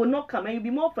husband will not come and you'll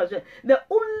be more frustrated. The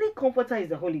only comforter is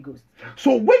the Holy Ghost.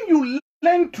 So when you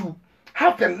learn to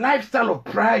have the lifestyle of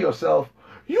prayer yourself,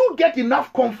 you get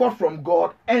enough comfort from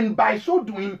God, and by so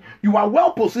doing, you are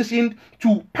well positioned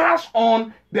to pass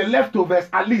on the leftovers,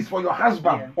 at least for your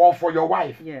husband or for your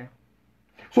wife. Yeah.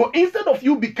 So instead of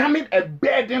you becoming a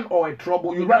burden or a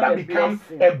trouble, you rather become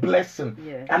a blessing,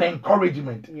 an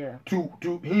encouragement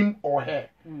to him or her.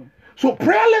 So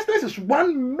prayerlessness is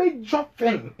one major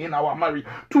thing in our marriage.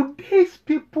 Today's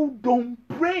people don't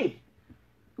pray.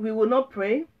 We will not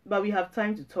pray, but we have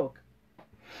time to talk.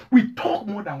 We talk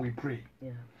more than we pray.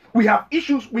 Yeah. We have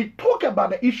issues. We talk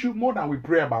about the issue more than we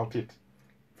pray about it.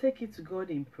 Take it to God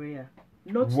in prayer.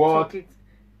 Not what talk it.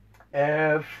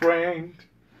 A friend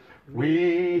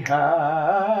we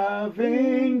have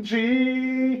in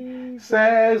Jesus,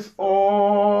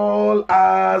 all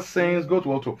our sins, go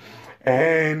to alto,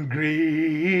 and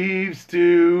griefs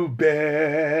to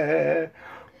bear.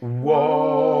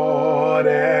 What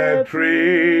a privilege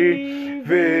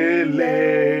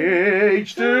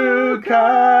to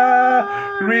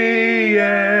carry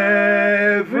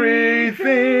everything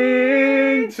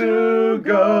to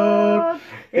God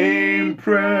in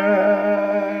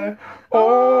prayer.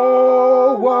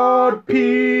 Oh, what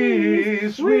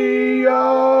peace we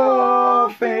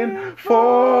often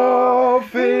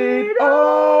forfeit.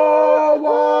 Oh,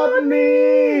 what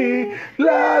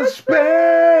needless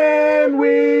pain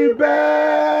we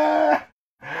bear.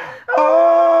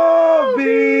 Oh,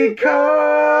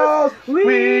 because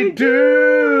we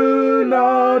do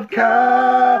not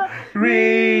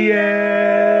carry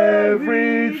everything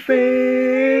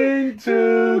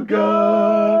to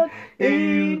God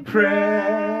in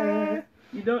prayer.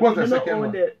 You don't, What's you the do not second own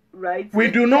one? the right.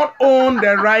 We do not own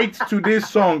the rights to this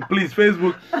song. Please,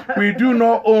 Facebook. We do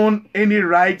not own any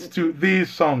rights to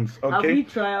these songs. Okay. Have we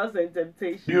trials and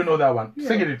temptations? Do you know that one? Yeah.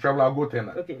 Sing it in trouble. I'll go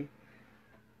tenor. Okay.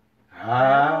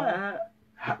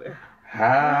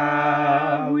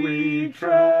 Have we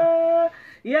trials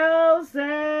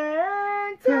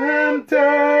and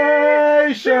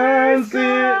temptations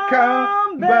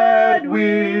combat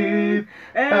with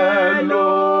a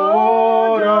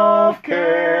load of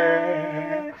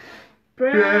care.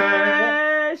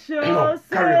 Precious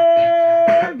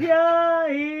Savior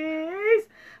is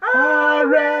our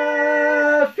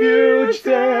refuge.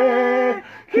 Take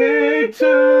it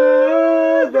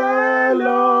to the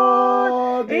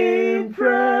Lord in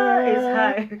prayer. It's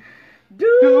high.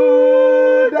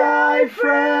 Do thy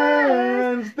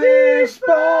friends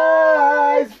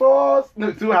despise force?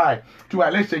 No, too high. Too high.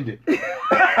 Let's change it.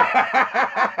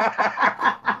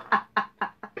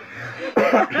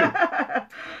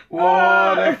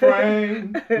 What a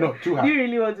friend. No, too high. You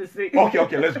really want to sing?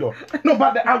 Okay, let's go. No,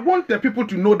 but I want the people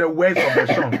to know the words of the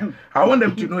song. I want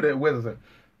them to know the words of the song.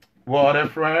 What a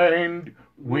friend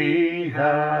we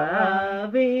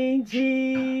have in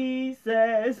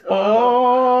Jesus.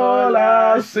 all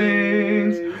our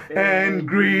sins and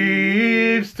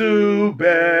griefs to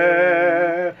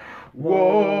bear.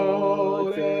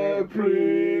 What a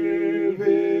privilege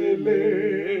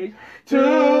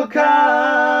to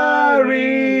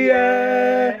carry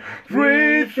everything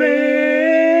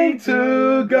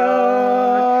to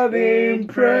God in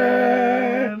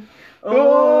prayer.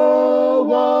 Oh,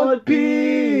 what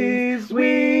peace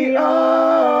we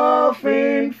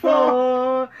often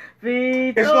forfeit.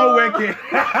 It's not working.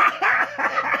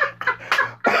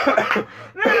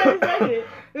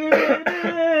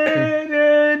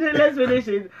 Let's finish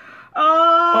it.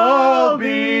 All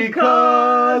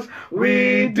because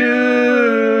we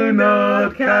do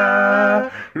not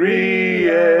carry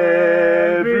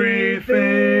everything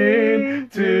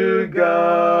to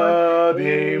God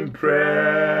in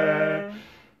prayer.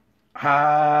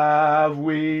 Have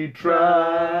we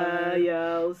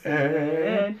trials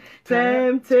and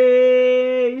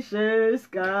temptations troubles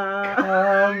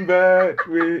come back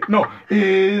with. No,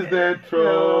 is there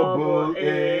trouble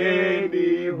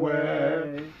anywhere?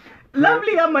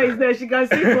 Lovely Amma is there. She can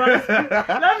sing for us.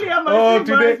 Lovely Amma. Oh,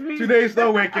 today it's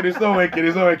not working. It's not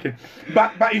working.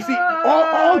 But you see,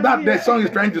 all that the song is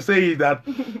trying to say is that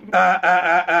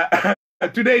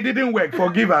today it didn't work.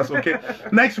 Forgive us, okay?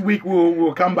 Next week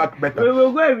we'll come back better. We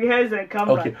will go and rehearse and come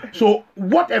back. Okay. So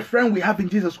what a friend we have in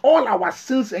Jesus. All our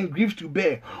sins and griefs to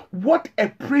bear. What a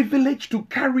privilege to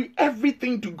carry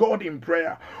everything to God in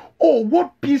prayer. Oh,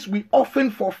 what peace we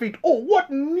often forfeit. Oh, what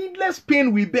needless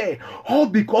pain we bear. All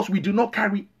because we do not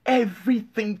carry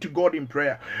everything to God in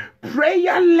prayer.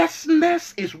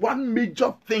 Prayerlessness is one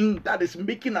major thing that is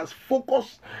making us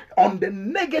focus on the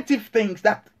negative things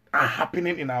that are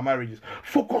happening in our marriages.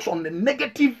 Focus on the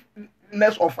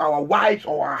negativeness of our wives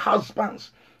or our husbands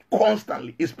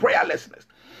constantly. Is prayerlessness.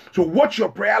 So watch your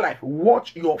prayer life.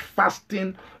 Watch your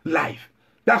fasting life.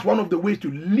 That's one of the ways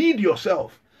to lead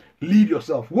yourself. Lead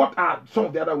yourself. What are some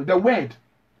of the other ways? The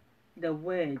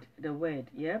word. The word,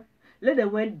 yeah. Let the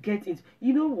word get it.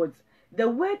 You know what? The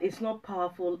word is not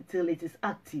powerful till it is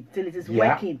active, till it is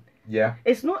working. Yeah.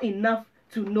 It's not enough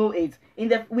to know it.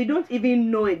 We don't even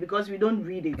know it because we don't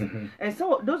read it. Mm-hmm. And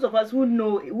so those of us who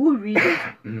read it,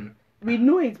 we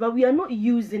know it, but we are not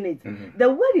using it. Mm-hmm. The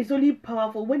word is only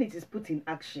powerful when it is put in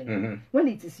action, Mm-hmm. when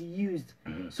it is used.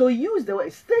 Mm-hmm. So use the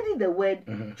word, study the word.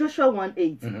 Mm-hmm. Joshua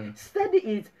 1:8. Mm-hmm. Study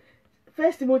it.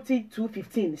 1 Timothy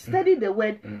 2:15. Study the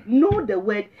word, know the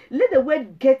word, let the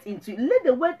word get into it, let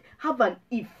the word have an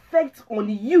effect on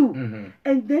you,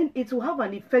 and then it will have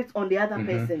an effect on the other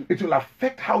person. It will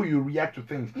affect how you react to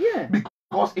things. Yeah.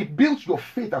 Because it builds your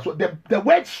faith as well. The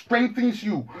word strengthens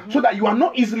you so that you are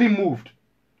not easily moved.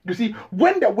 You see,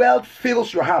 when the word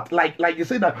fills your heart, like you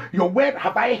say that your word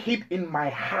have I hid in my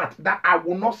heart that I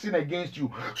will not sin against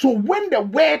you. So when the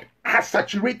word has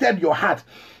saturated your heart,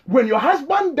 when your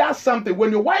husband does something, when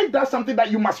your wife does something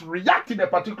that you must react in a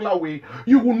particular way,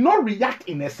 you will not react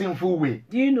in a sinful way.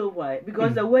 Do you know why?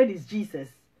 Because the word is Jesus.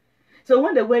 So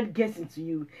when the word gets into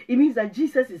you, it means that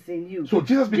Jesus is in you. So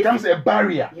Jesus becomes a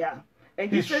barrier. Yeah. And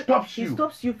He stops you. He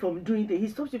stops you from doing things. He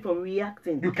stops you from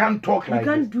reacting. You can't talk like this.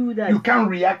 You can't do that. You can't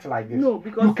react like this. No,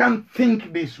 because you can't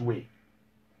think this way.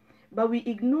 But we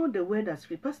ignore the word as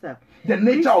script. Pastor, the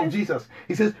nature of Jesus.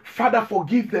 He says, Father,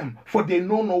 forgive them, for they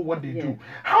know not what they do.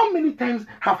 How many times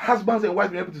have husbands and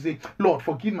wives been able to say, Lord,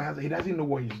 forgive my husband, he doesn't know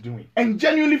what he's doing? And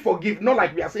genuinely forgive, not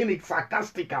like we are saying it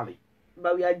sarcastically.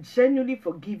 But we are genuinely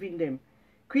forgiving them.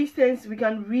 Christians, we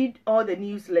can read all the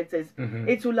newsletters.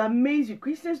 It will amaze you.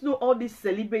 Christians know all these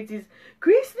celebrities.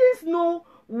 Christians know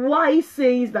wise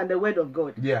sayings than the word of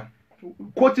God. Yeah.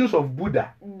 Quotations of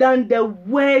Buddha. Than the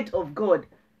word of God.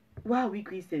 Why are we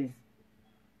Christians?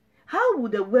 How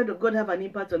would the word of God have an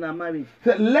impact on our marriage?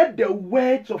 Let the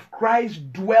words of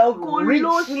Christ dwell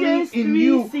richly in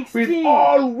you with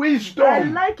all wisdom. I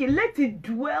like it. Let it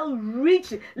dwell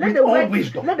richly. Let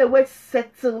the word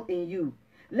settle in you.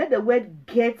 Let the word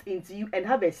get into you and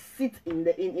have a seat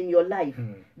in your life.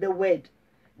 The word.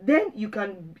 Then you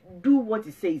can do what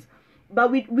it says.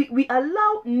 But we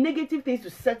allow negative things to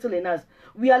settle in us.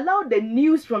 We allow the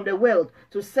news from the world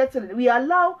to settle in. We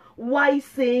allow wise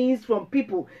sayings from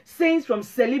people, sayings from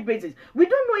celebrities. We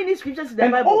don't know any scriptures in the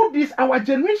Bible. And all this, our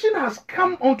generation has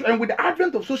come onto, and with the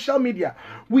advent of social media,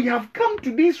 we have come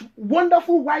to these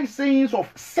wonderful wise sayings of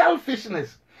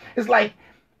selfishness. It's like,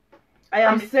 I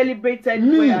am celebrated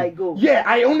where I go. Yeah,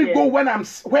 I only go when I'm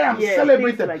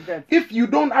celebrated. Like that. If you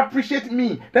don't appreciate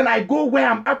me, then I go where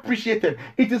I'm appreciated.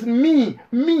 It is me.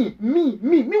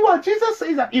 Meanwhile, Jesus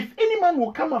says that if any man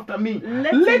will come after me,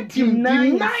 let him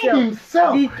deny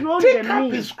himself, take up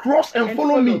his cross and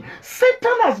follow me.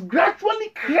 Satan has gradually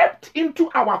crept into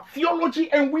our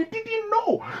theology and we didn't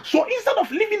know. So instead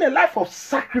of living a life of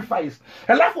sacrifice,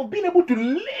 a life of being able to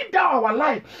lay down our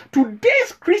life,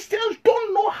 today's Christians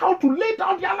don't know how to lay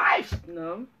down their lives.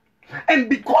 No. And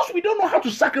because we don't know how to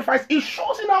sacrifice, it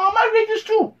shows in our marriages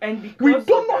too. And because we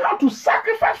don't know how to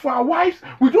sacrifice for our wives,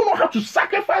 we don't know how to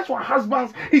sacrifice for our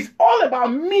husbands. It's all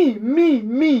about me.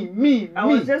 I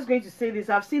was just going to say this.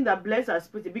 I've seen that blessed are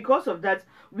split. Because of that,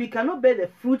 we cannot bear the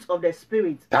fruit of the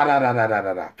spirit.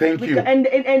 Thank you. And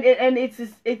it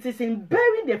is in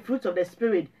bearing the fruit of the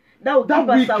spirit that will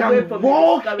keep us away from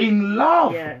walk in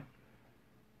love.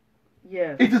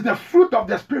 Yeah. It is the fruit of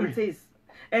the spirit. It is.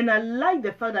 And I like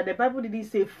the fact that the Bible didn't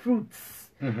say fruits.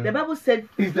 The Bible said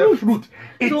fruit. It's the fruit.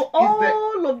 So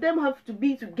all of them have to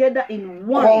be together in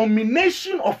one.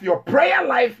 Culmination of your prayer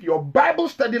life, your Bible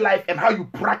study life, and how you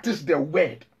practice the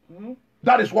word.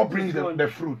 That is what brings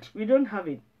the fruit. We don't have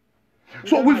it.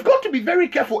 So we've got to be very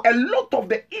careful. A lot of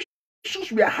the issues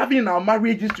issues we are having in our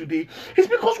marriages today is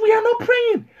because we are not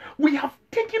praying. We have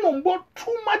taken on board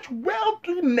too much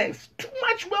worldliness.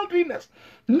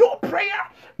 No prayer,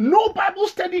 no Bible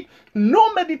study,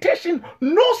 no meditation,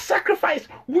 no sacrifice.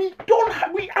 We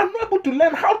are not able to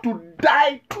learn how to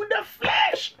die to the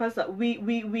flesh. Pastor,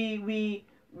 we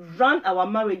run our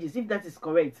marriages, if that is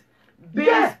correct,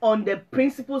 based on the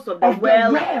principles of the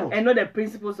world and not the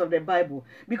principles of the Bible.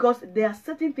 Because there are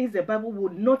certain things the Bible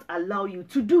would not allow you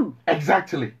to do.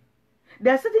 Exactly.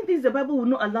 There are certain things the Bible will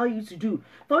not allow you to do.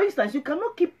 For instance, you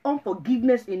cannot keep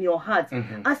unforgiveness in your heart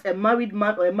as a married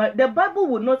man or a married. The Bible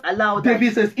will not allow that.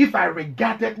 David says, if I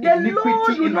regarded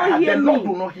iniquity in my heart, the Lord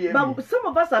will not hear me. But some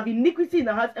of us have iniquity in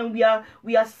our hearts, and we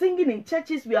are singing in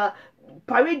churches, we are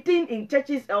parading in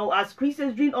churches or as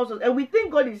Christians doing also, and we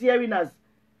think God is hearing us.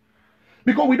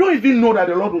 Because we don't even know that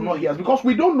the Lord will not hear us, because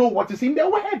we don't know what is in the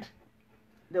word.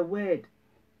 The word.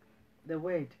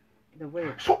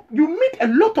 So you meet a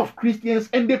lot of Christians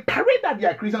and they parade that they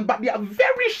are Christians, but they are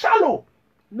very shallow.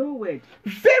 No word.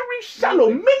 Very shallow.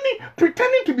 No, many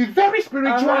pretending to be very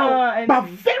spiritual, but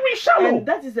very shallow. And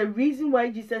that is the reason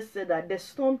why Jesus said that the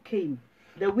storm came,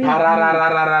 the wind blew,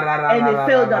 and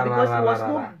they fell down because it was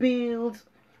not built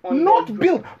on not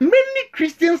built. Many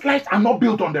Christians' lives are not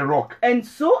built on the rock. And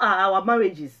so are our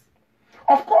marriages.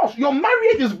 Of course, your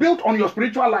marriage is built on your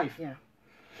spiritual life. Yeah.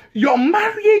 Your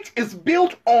marriage is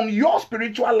built on your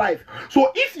spiritual life.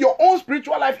 So if your own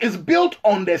spiritual life is built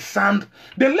on the sand,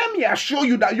 then let me assure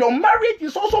you that your marriage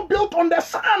is also built on the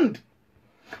sand.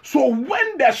 So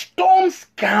when the storms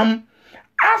come,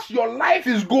 as your life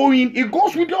is going, it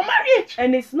goes with your marriage.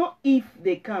 And it's not if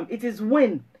they come, it is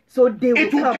when. So they will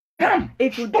come.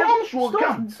 Storms will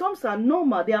come. Storms are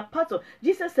normal. They are part of.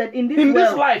 Jesus said, in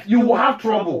this life, you will have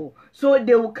trouble. So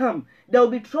they will come. There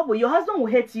will be trouble. Your husband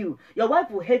will hurt you. Your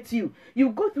wife will hurt you. You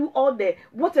go through all the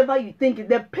whatever you think,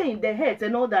 the pain, the hurt,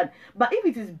 and all that. But if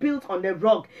it is built on the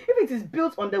rock, if it is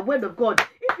built on the word of God,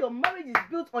 if your marriage is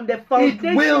built on the foundation,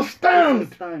 it will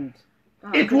stand.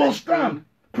 It will stand.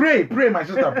 Pray, my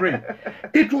sister, pray.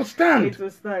 It will stand. It will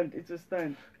stand. It will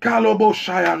stand.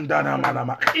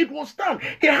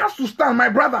 It has to stand, my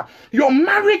brother. Your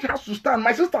marriage has to stand,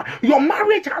 my sister. Your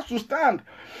marriage has to stand.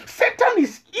 Satan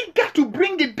is eager to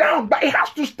bring it down, but it has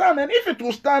to stand. And if it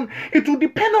will stand, it will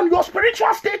depend on your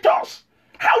spiritual status.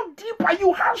 How deep are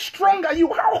you? How strong are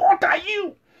you? How hot are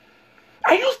you?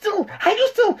 Are you still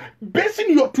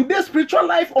basing your today's spiritual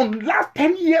life on last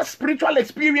 10 years spiritual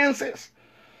experiences?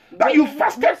 That you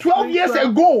fasted 12 years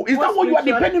ago. Is that what you are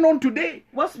depending on today?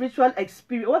 What spiritual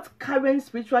experience? What current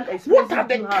spiritual experience? What are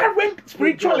the current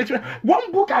spiritual experience?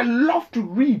 One book I love to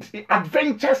read,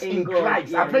 Adventures in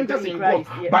Christ. Adventures in God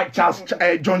by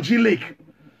John G. Lake.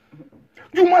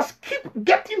 You must keep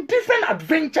getting different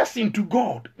adventures into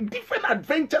God. Different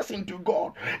adventures into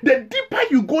God. The deeper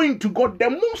you go into God, the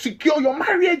more secure your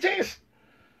marriage is.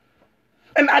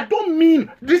 And I don't mean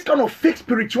this kind of fake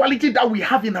spirituality that we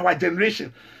have in our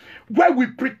generation, where we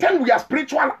pretend we are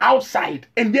spiritual outside,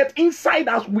 and yet inside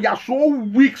us we are so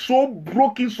weak, so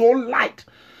broken, so light.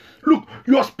 Look,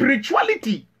 your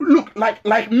spirituality,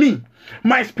 like me.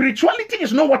 My spirituality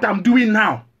is not what I'm doing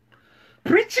now.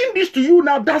 Preaching this to you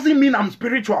now doesn't mean I'm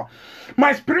spiritual.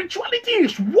 My spirituality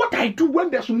is what I do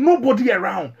when there's nobody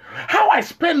around. How I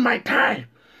spend my time.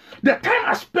 The time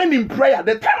I spend in prayer,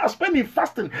 the time I spend in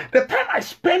fasting, the time I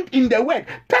spend in the word,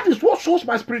 that is what shows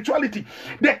my spirituality.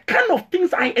 The kind of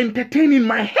things I entertain in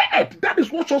my head, that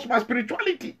is what shows my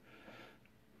spirituality.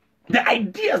 The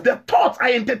ideas, the thoughts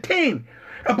I entertain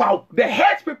about the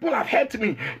hurt people have hurt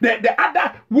me, the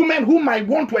other women who might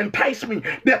want to entice me,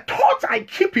 the thoughts I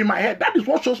keep in my head, that is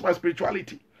what shows my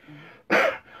spirituality.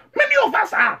 Many of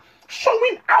us are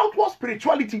showing outward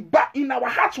spirituality, but in our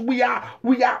hearts we are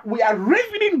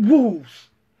ravening wolves.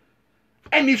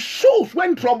 And it shows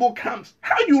when trouble comes,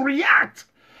 how you react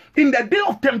in the day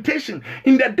of temptation,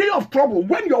 in the day of trouble,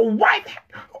 when your wife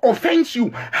offends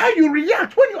you, how you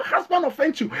react when your husband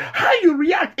offends you, how you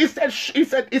react is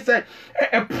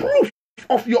a proof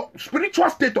of your spiritual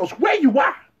status, where you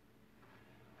are.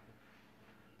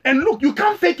 And look, you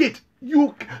can't fake it.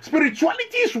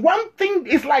 Spirituality is one thing.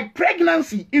 It's like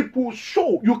pregnancy. It will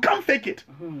show. You can't fake it.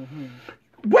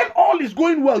 When all is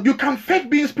going well, you can fake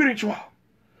being spiritual.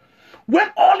 When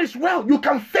all is well, you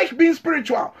can fake being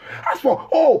spiritual. As for,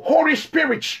 Holy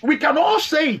Spirit, we can all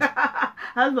say it.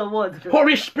 As for what?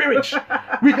 Holy Spirit.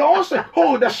 We can all say,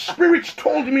 the Spirit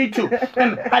told me to.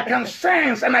 And I can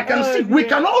sense and I can see. We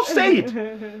can all say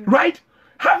it. Right?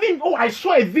 Having, I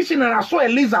saw a vision and I saw a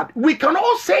lizard. We can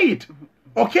all say it.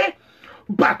 Okay?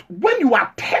 But when you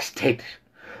are tested,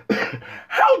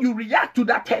 how you react to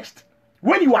that test,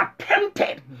 when you are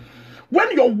tempted,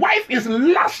 When your wife is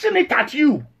lashing it at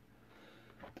you,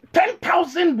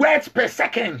 10,000 words per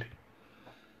second,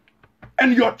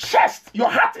 and your chest, your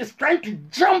heart is trying to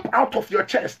jump out of your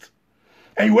chest,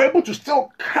 and you're able to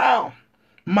still calm.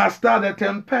 Master, the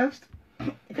tempest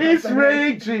is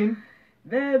raging.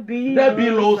 The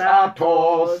billows are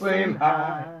tossing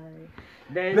high.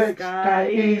 The sky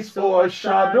is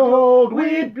overshadowed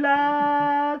with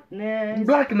blackness.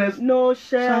 No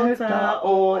shelter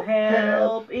or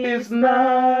help is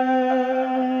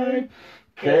nigh.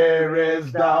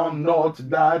 Carest thou not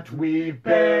that we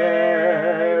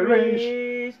perish?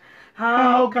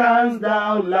 How canst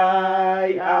thou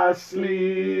lie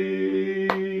asleep?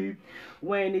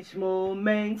 When each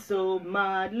moment so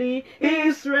madly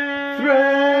is threatening,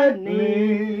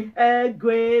 a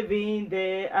grave in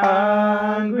the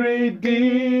angry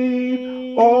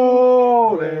deep.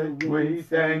 Oh, the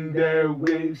waves and the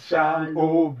waves shall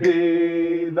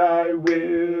obey thy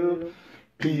will.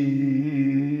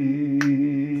 Peace,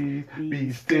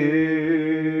 be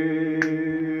still.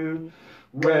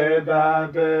 Whether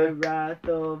the wrath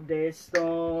of the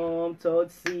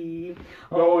storm-tossed sea,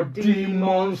 or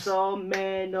demons, or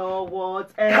men, or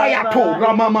whatever,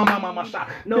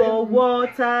 no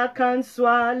water can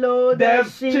swallow the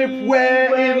ship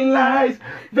where it lies.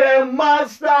 The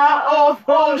master of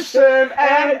ocean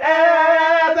and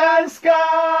earth and sky,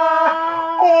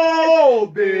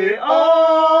 oh, they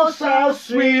all shall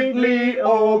sweetly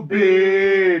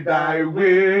obey thy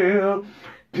will.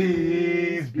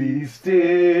 Peace be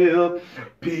still,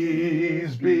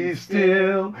 peace be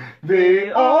still, they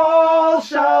all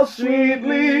shall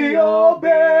sweetly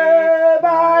obey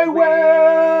thy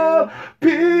will.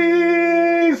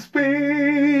 Peace,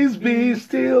 peace be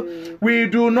still. We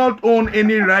do not own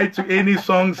any right to any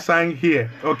song sang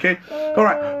here, okay? All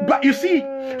right, but you see,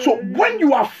 so when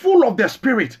you are full of the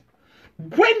Spirit,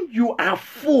 when you are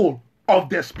full of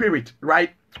the Spirit,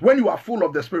 right? When you are full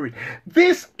of the Spirit,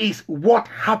 this is what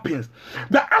happens.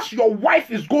 That as your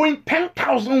wife is going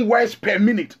 10,000 words per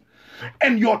minute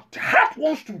and your heart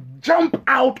wants to jump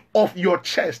out of your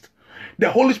chest, the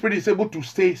Holy Spirit is able to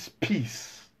say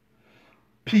peace,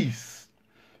 peace,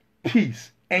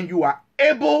 peace. And you are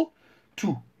able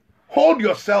to hold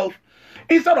yourself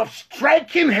instead of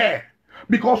striking her.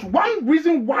 Because one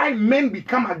reason why men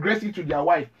become aggressive to their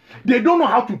wife, they don't know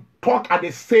how to talk at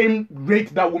the same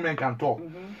rate that women can talk.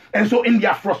 And so in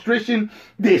their frustration,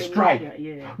 they strike.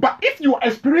 But if you are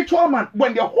a spiritual man,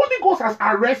 when the Holy Ghost has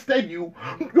arrested you,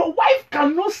 your wife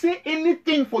cannot say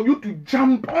anything for you to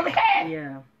jump on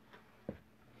her.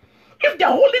 If the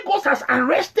Holy Ghost has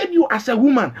arrested you as a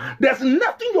woman, there's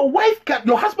nothing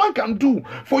your husband can do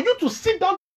for you to sit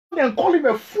down and call him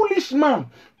a foolish man,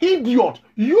 idiot,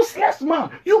 useless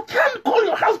man. You can't call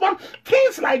your husband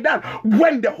things like that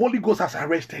when the Holy Ghost has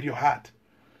arrested your heart.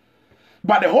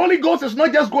 But the Holy Ghost is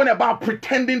not just going about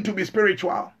pretending to be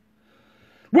spiritual.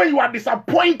 When you are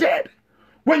disappointed,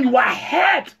 when you are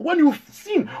hurt, when you've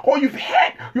seen or you've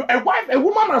heard a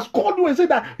woman has called you and said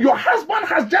that your husband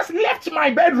has just left my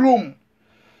bedroom.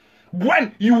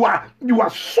 When you are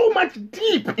so much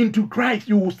deep into Christ,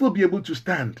 you will still be able to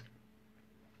stand.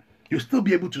 You'll still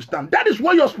be able to stand. That is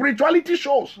where your spirituality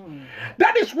shows.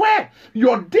 That is where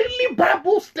your daily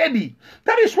Bible study,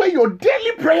 that is where your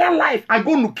daily prayer life are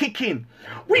going to kick in.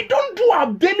 We don't do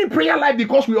our daily prayer life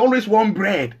because we always want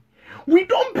bread. We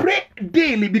don't pray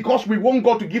daily because we want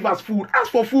God to give us food. As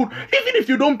for food, even if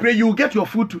you don't pray, you will get your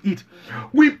food to eat.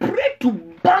 We pray to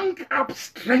bank up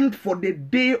strength for the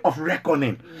day of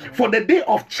reckoning, for the day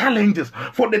of challenges,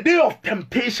 for the day of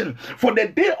temptation, for the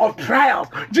day of trials.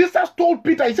 Jesus told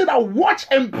Peter, he said, watch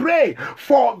and pray,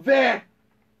 for the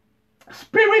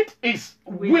spirit is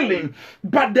willing,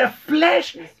 but the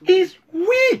flesh is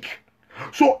weak.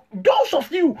 So those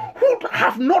of you who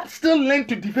have not still learned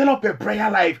to develop a prayer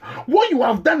life, what you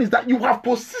have done is that you have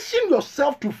positioned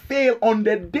yourself to fail on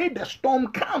the day the storm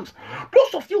comes.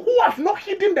 Those of you who have not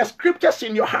hidden the scriptures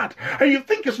in your heart and you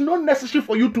think it's not necessary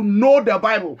for you to know the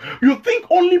Bible, you think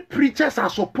only preachers are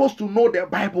supposed to know the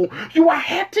Bible, you are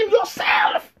hurting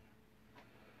yourself.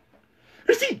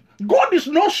 You see, God is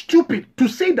not stupid to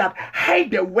say that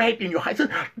hide the word in your heart. He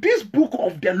said, this book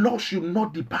of the law should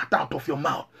not depart out of your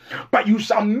mouth, but you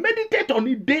shall meditate on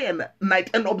it day and night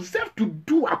and observe to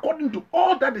do according to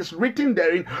all that is written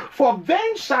therein. For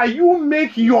then shall you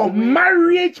make your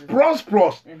marriage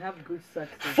prosperous. And have good success.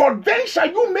 For then shall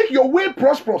you make your way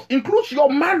prosperous. Includes your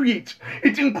marriage.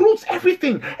 It includes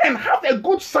everything. And have a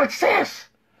good success.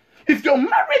 If your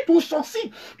marriage will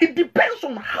succeed, it depends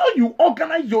on how you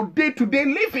organize your day-to-day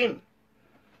living.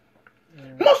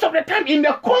 Most of the time, in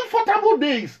the comfortable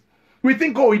days, we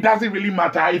think, oh, it doesn't really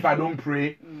matter if I don't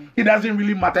pray. It doesn't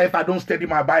really matter if I don't study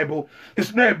my Bible.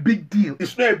 It's not a big deal.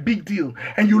 It's not a big deal.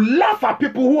 And you laugh at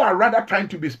people who are rather trying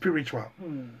to be spiritual.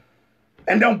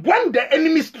 And then when the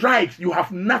enemy strikes, you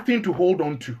have nothing to hold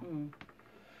on to.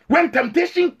 When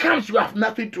temptation comes, you have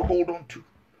nothing to hold on to.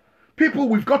 People,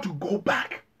 we've got to go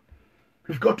back.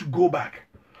 We've got to go back.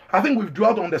 I think we've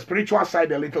dwelt on the spiritual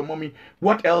side a little, Mommy.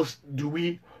 What else do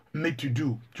we need to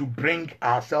do to bring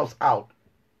ourselves out?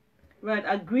 Right,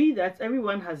 agree that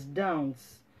everyone has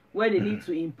downs where they need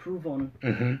to improve on.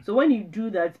 So when you do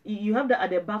that, you have that at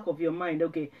the back of your mind.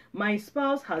 Okay, my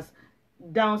spouse has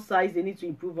downsides they need to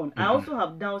improve on. I also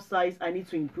have downsides I need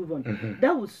to improve on.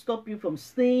 That will stop you from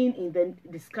staying in the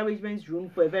discouragement room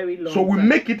for a very long time. So we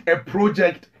make it a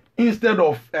project instead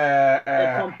of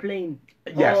a complaint.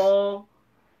 Yes. Or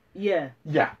yeah.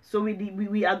 So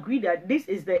we agree that this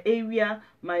is the area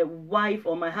my wife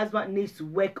or my husband needs to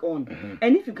work on.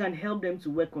 And if you can help them to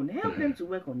work on, help them to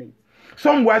work on it.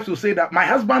 Some wives will say that my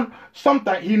husband,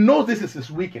 sometimes he knows this is his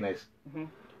weakness.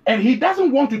 And he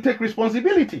doesn't want to take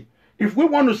responsibility. If we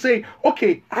want to say,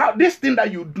 okay, this thing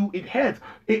that you do, it hurts.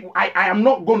 I am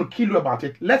not going to kill you about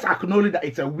it. Let's acknowledge that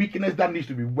it's a weakness that needs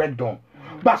to be worked on.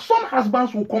 But some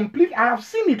husbands will completely, I have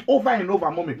seen it over and over,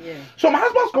 Mommy. Some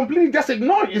husbands completely just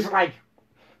ignore it. It's like,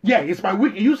 yeah, it's my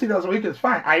weakness. You see that as a weakness,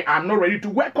 fine. I'm not ready to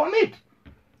work on it.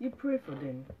 You pray for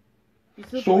them.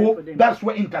 So pray for them. That's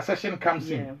where intercession comes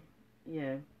in.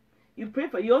 Yeah.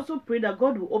 You also pray that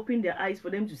God will open their eyes for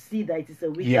them to see that it is a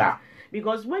weakness.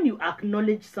 Because when you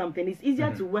acknowledge something, it's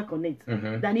easier to work on it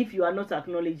than if you are not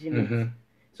acknowledging it.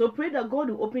 So pray that God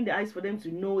will open the eyes for them to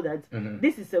know that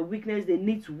this is a weakness they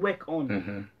need to work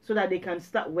on so that they can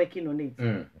start working on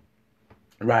it.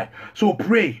 Right. So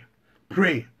pray.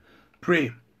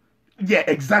 Yeah,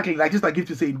 exactly. Like just like if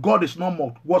you say, God is not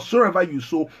mocked. Whatsoever you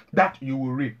sow, that you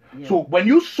will reap. So when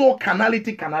you sow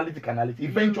carnality,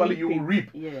 eventually you will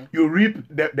reap. You reap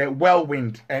the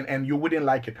whirlwind and you wouldn't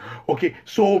like it. Okay.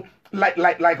 So like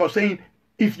I was saying,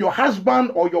 if your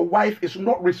husband or your wife is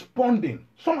not responding,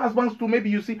 some husbands too, maybe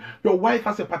you see your wife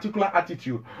has a particular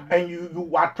attitude and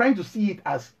you are trying to see it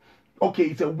as, okay,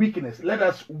 it's a weakness. Let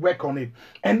us work on it.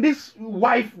 And this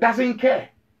wife doesn't care.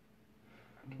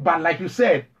 But like you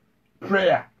said,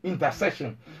 prayer,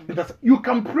 intercession. You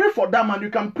can pray for that man, you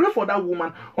can pray for that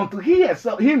woman until he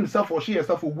himself or she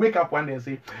herself will wake up one day and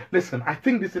say, listen, I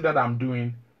think this thing that I'm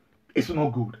doing is not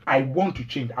good. I want to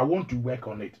change. I want to work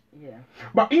on it.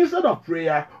 But instead of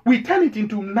prayer, we turn it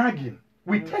into nagging.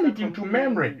 We turn it into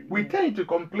memory. We turn it to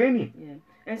complaining.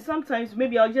 And sometimes,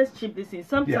 maybe I'll just chip this in.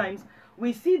 Sometimes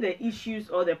we see the issues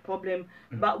or the problem,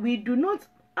 but we do not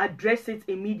address it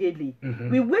immediately.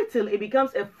 We wait till it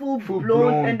becomes a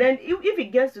full-blown, and then if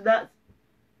it gets to that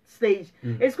stage,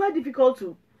 it's quite difficult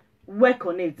to work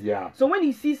on it. So when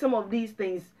you see some of these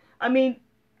things, I mean,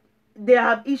 they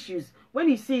have issues. When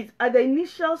you see it at the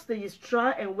initial stages,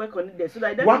 try and work on it there. So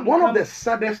that one of the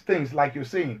saddest things, like you're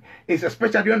saying, is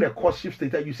especially during the courtship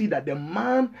stage, that you see that the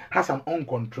man has an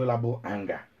uncontrollable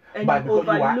anger. But because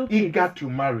you are eager to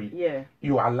marry,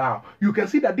 you allow. You can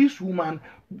see that this woman,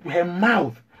 her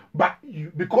mouth, but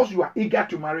because you are eager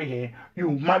to marry her,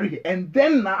 you marry her. And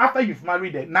then now, after you've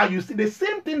married her, now you see the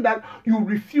same thing that you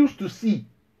refuse to see.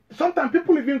 Sometimes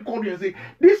people even call you and say,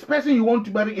 this person you want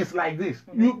to marry is like this.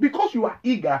 Because you are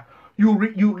eager,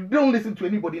 you don't listen to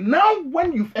anybody. Now,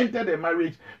 when you've entered a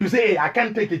marriage, you say, hey, I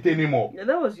can't take it anymore.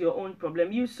 That was your own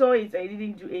problem. You saw it and you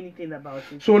didn't do anything about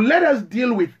it. So let us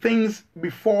deal with things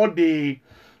before they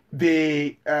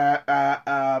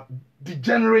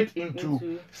degenerate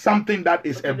into something that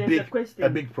is a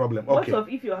big problem. What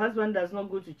if your husband does not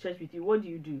go to church with you? What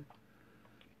do?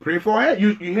 Pray for her.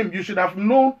 You should have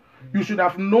known. You should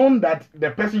have known that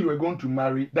the person you were going to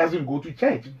marry doesn't go to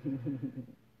church.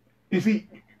 You see,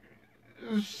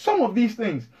 some of these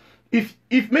things, if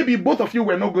maybe both of you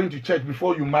were not going to church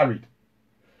before you married,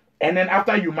 and then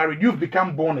after you married, you've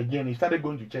become born again, you started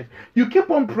going to church, you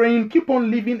keep on praying, keep on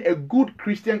living a good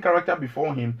Christian character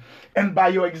before him, and by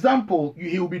your example,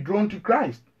 he will be drawn to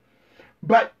Christ.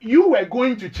 But you were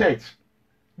going to church,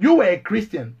 you were a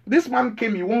Christian, this man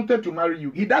came, he wanted to marry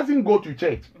you, he doesn't go to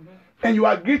church, and you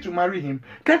agreed to marry him,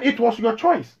 then it was your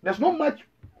choice. There's not much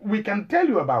we can tell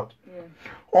you about.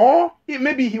 Or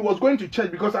maybe he was going to church,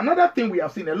 because another thing we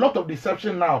have seen, a lot of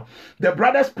deception now. The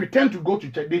brothers pretend to go to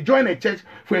church. They join a church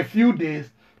for a few days,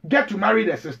 get to marry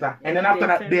their sister, and then after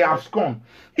that, they are scorned.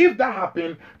 If that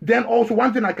happened, then also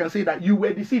one thing I can say that you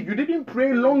were deceived. You didn't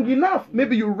pray long enough.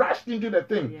 Maybe you rushed into the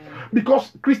thing.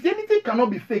 Because Christianity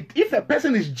cannot be faked. If a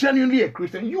person is genuinely a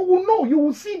Christian, you will know. You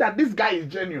will see that this guy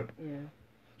is genuine.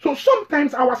 So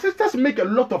sometimes our sisters make a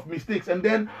lot of mistakes, and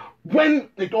then when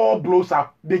it all blows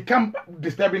up, they come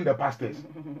disturbing the pastors.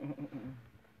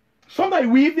 Sometimes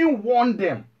we even warn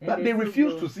them, but they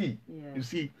refuse to see. Yeah. You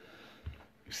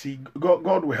see,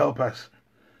 God will help us.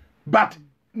 But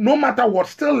no matter what,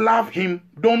 still love him.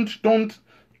 Don't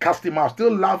cast him out.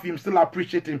 Still love him. Still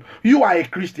appreciate him. You are a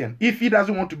Christian. If he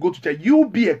doesn't want to go to church, you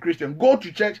be a Christian. Go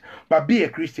to church, but be a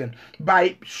Christian.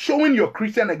 By showing your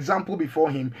Christian example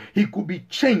before him, he could be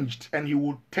changed and he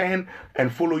will turn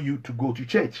and follow you to go to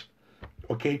church.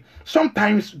 Okay,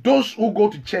 sometimes those who go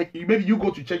to church, maybe you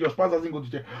go to church, your spouse doesn't go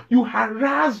to church, you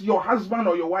harass your husband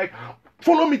or your wife,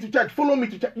 follow me to church, follow me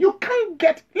to church. You can't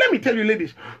get, let me tell you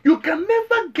ladies, you can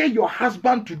never get your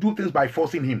husband to do things by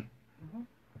forcing him.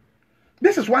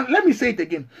 This is one, let me say it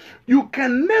again. You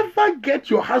can never get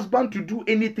your husband to do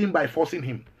anything by forcing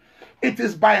him. It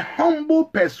is by humble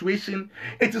persuasion,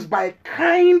 it is by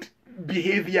kind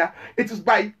behavior, it is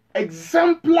by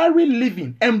exemplary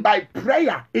living, and by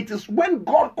prayer. It is when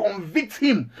God convicts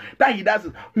him that he does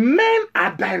it. Men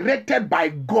are directed by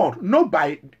God, not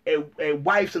by a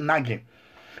wife's nagging.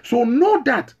 So know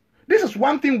that. This is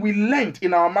one thing we learned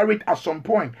in our marriage at some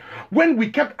point. When we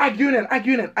kept arguing and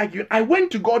arguing and arguing, I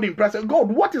went to God in prayer and said, God,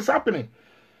 what is happening?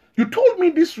 You told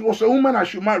me this was a woman I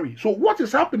should marry. So what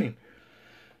is happening?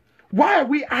 Why are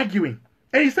we arguing?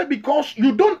 And he said, because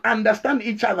you don't understand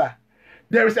each other.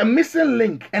 There is a missing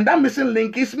link, and that missing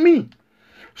link is me.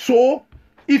 So,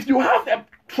 if you have a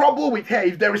trouble with her,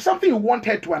 if there is something you want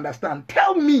her to understand,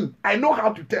 tell me. I know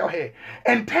how to tell her,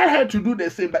 and tell her to do the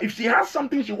same. But if she has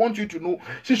something she wants you to know,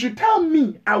 she should tell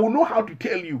me. I will know how to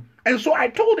tell you. And so I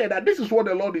told her that this is what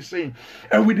the Lord is saying,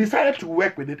 and we decided to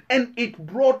work with it, and it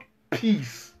brought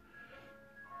peace.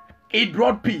 It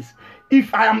brought peace.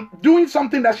 If I am doing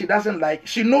something that she doesn't like,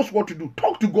 she knows what to do.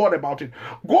 Talk to God about it.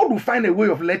 God will find a way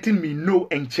of letting me know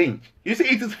and change. You see,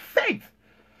 it is faith.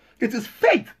 It is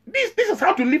faith. This is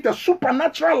how to live the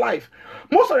supernatural life.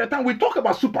 Most of the time, we talk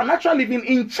about supernatural living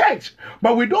in church,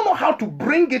 but we don't know how to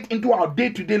bring it into our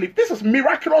day-to-day life. This is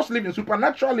miraculous living,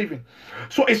 supernatural living.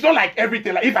 So it's not like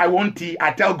everything. Like if I want tea,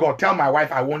 I tell God, tell my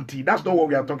wife I want tea. That's not what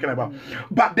we are talking about.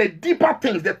 But the deeper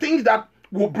things, the things that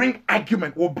will bring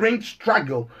argument, will bring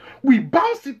struggle, we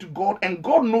bounce it to God, and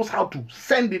God knows how to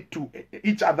send it to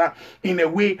each other in a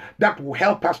way that will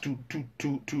help us to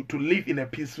live in a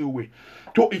peaceful way.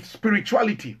 So it's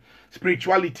spirituality.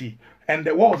 And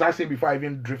what was I saying before I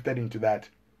even drifted into that?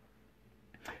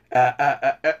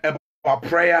 About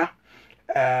prayer.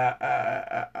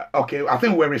 Okay, I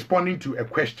think we're responding to a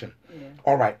question. Yeah.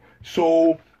 All right.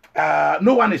 So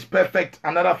no one is perfect.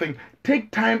 Another thing,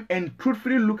 take time and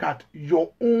truthfully look at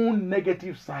your own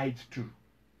negative sides too.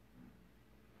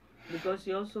 Because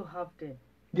you also have them.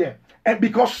 Yeah. And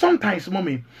because sometimes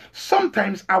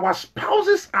our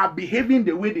spouses are behaving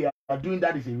the way they are doing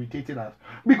that is irritating us.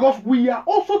 Because we are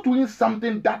also doing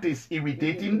something that is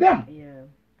irritating them. Yeah.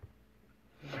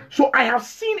 So I have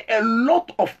seen a lot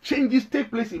of changes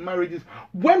take place in marriages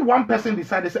when one person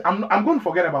decided to say, I'm going to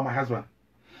forget about my husband.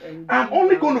 I'm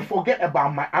only going to forget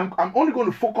about I'm only going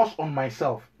to focus on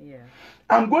myself. Yeah.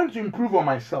 I'm going to improve on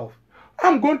myself.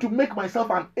 I'm going to make myself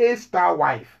an A-star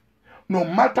wife. No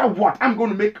matter what, I'm going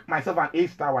to make myself an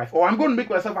A-star wife, or I'm going to make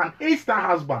myself an A-star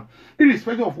husband,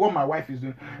 irrespective of what my wife is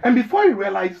doing. And before you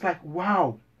realize, it's like,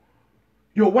 wow,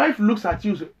 your wife looks at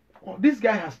you and says, oh, this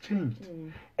guy has changed.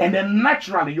 And then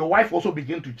naturally, your wife also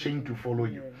begins to change to follow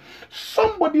you.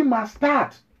 Somebody must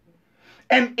start.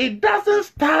 And it doesn't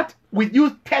start with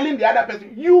you telling the other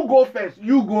person, you go first,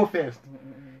 you go first.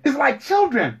 It's like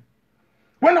children.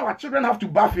 When our children have to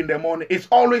bath in the morning, it's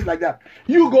always like that.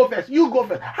 You go first, you go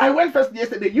first. I went first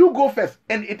yesterday, you go first.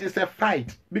 And it is a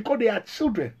fight because they are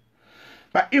children.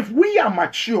 But if we are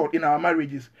mature in our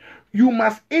marriages, you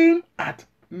must aim at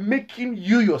making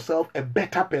you yourself a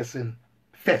better person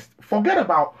first. Forget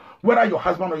about whether your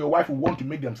husband or your wife will want to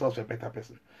make themselves a better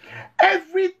person.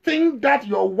 Everything that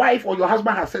your wife or your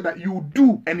husband has said that you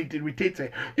do and it irritates her,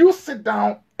 you sit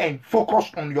down and focus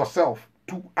on yourself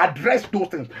to address those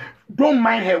things. Don't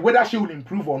mind her whether she will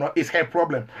improve or not. It's her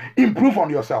problem. Improve on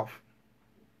yourself.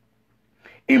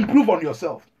 Improve on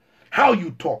yourself. How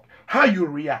you talk, how you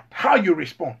react, how you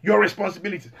respond, your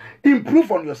responsibilities.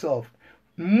 Improve on yourself.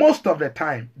 Most of the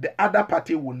time, the other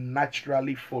party will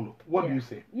naturally follow. What do you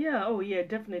say? Yeah, oh yeah,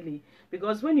 definitely.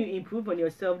 Because when you improve on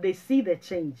yourself, they see the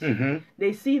change.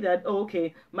 They see that, oh,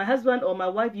 okay, my husband or my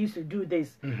wife used to do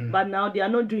this, but now they are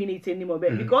not doing it anymore.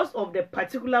 But because of the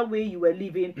particular way you were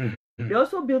living, they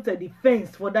also built a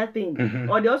defense for that thing.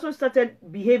 Or they also started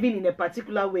behaving in a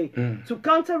particular way to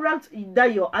counteract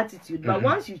that your attitude. But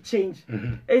once you change,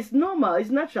 it's normal, it's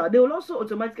natural. They will also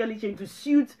automatically change to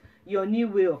suit your new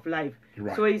way of life.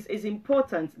 Right. So it's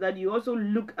important that you also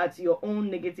look at your own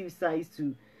negative sides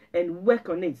too and work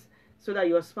on it, so that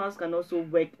your spouse can also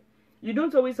work. You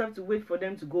don't always have to wait for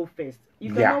them to go first.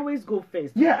 You can always go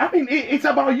first. Yeah, I mean, it's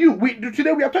about you.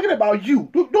 Today we are talking about you.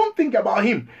 Don't think about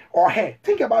him or her.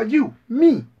 Think about you.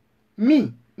 Me.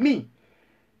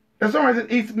 There's some reason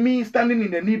it's me standing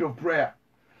in the need of prayer.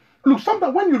 Look,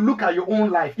 sometimes when you look at your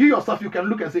own life, you yourself, you can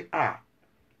look and say,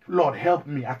 Lord, help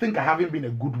me. I think I haven't been a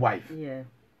good wife. Yeah.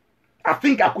 I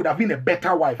think I could have been a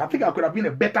better wife. I think I could have been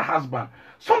a better husband.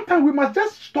 Sometimes we must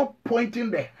just stop pointing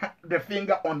the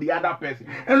finger on the other person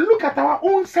and look at our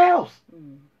own selves.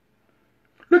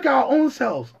 Look at our own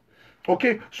selves.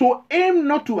 Okay, so aim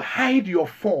not to hide your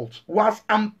faults whilst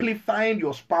amplifying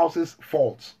your spouse's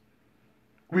faults.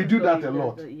 We do that a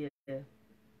lot.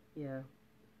 Yeah.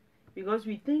 Because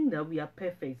we think that we are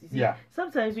perfect. You see,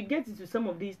 sometimes we get into some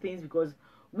of these things because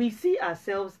we see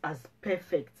ourselves as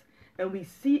perfect and we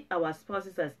see our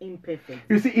spouses as imperfect.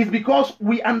 You see, it's because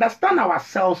we understand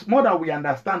ourselves more than we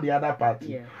understand the other party.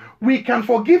 Yeah. We can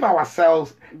forgive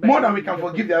ourselves more than we can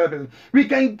forgive the other person. We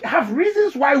can have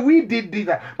reasons why we did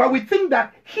that, but we think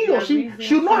that he or she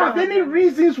should not have any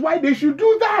reasons why they should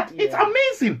do that. Yeah. It's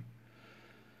amazing.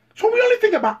 So we only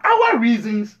think about our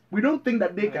reasons. We don't think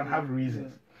that they can have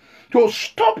reasons. So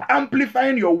stop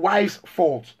amplifying your wife's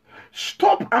faults.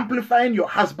 Stop amplifying your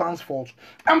husband's faults.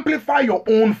 Amplify your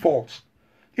own faults.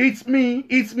 It's me,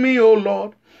 oh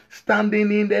Lord, standing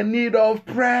in the need of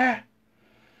prayer.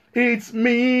 It's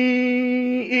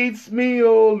me,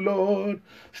 oh Lord,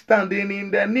 standing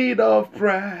in the need of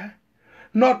prayer.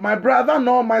 Not my brother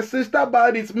nor my sister,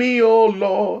 but it's me, oh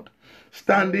Lord,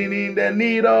 standing in the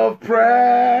need of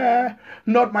prayer.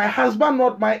 Not my husband,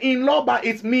 not my in-law, but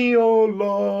it's me, oh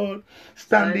Lord,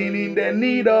 standing in the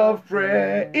need of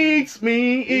prayer. It's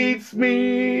me,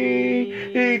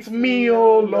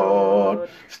 oh Lord,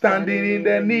 standing in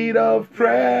the need of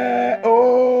prayer.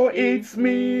 Oh, it's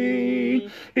me,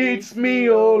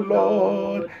 oh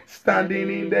Lord,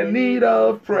 standing in the need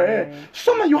of prayer.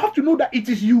 Sometimes you have to know that it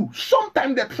is you.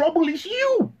 Sometimes the trouble is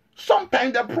you.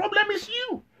 Sometimes the problem is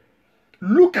you.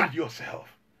 Look at yourself.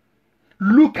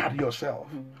 Look at yourself.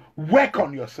 Work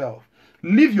on yourself.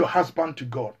 Leave your husband to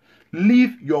God.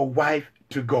 Leave your wife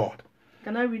to God.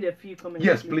 Can I read a few comments?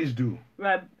 Yes, please do.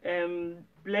 Right.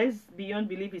 Blessed Beyond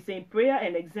Belief is saying prayer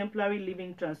and exemplary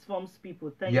living transforms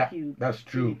people. Thank you. Yeah, that's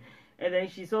true. And then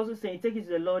she's also saying, take it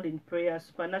to the Lord in prayer,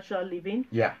 supernatural living.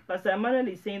 Yeah. Pastor Emmanuel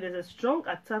is saying there's a strong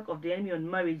attack of the enemy on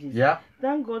marriages. Yeah.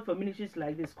 Thank God for ministries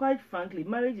like this. Quite frankly,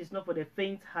 marriage is not for the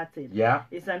faint-hearted. Yeah.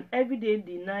 It's an everyday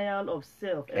denial of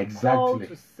self and call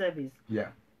to service. Yeah.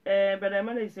 Brother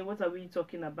Emmanuel is saying, what are we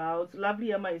talking about?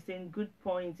 Lovely Emma is saying, good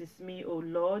point, it's me, oh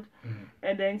Lord.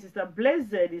 And then Sister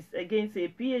Blessed is again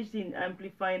saying, PhD in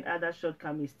amplifying other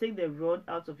shortcomings. Take the rod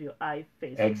out of your eye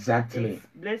first. Exactly.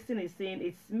 Blessing is saying,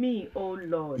 it's me, oh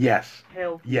Lord. Yes.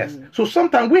 Help me. So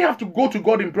sometimes we have to go to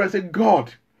God in prayer and say,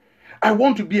 God, I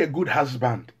want to be a good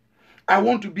husband. I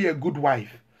want to be a good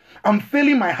wife. I'm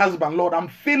failing my husband, Lord. I'm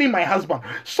failing my husband.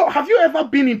 So have you ever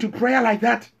been into prayer like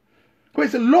that? Where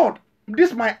you say, Lord,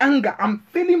 this is my anger. I'm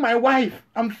failing my wife.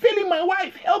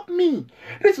 Help me.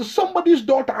 This is somebody's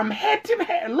daughter. I'm hurting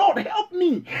her. Lord, help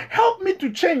me. Help me to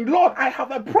change. Lord, I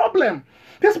have a problem.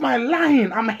 This is my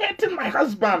lying. I'm hurting my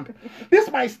husband. This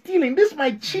is my stealing. This is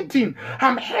my cheating.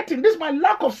 I'm hurting. This is my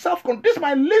lack of self-control. This is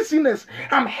my laziness.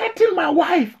 I'm hurting my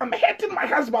wife. I'm hurting my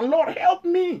husband. Lord, help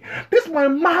me. This is my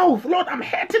mouth. Lord, I'm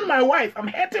hurting my wife. I'm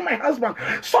hurting my husband.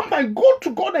 Sometimes go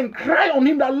to God and cry on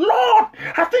him that, Lord,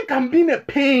 I think I'm being a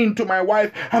pain to my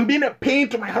wife. I'm being a pain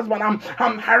to my husband.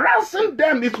 I'm harassing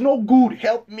them. It's no good.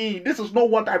 Help me. This is not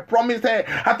what I promised her.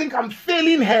 I think I'm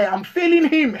failing her. I'm failing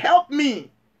him. Help me.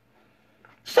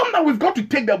 Sometimes we've got to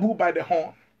take the bull by the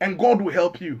horn, and God will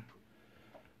help you.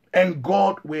 And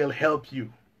God will help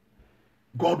you.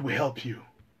 God will help you.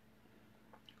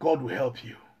 God will help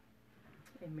you.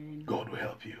 Amen. God will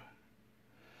help you.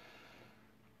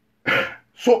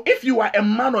 So if you are a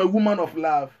man or a woman of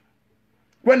love,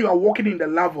 when you are walking in the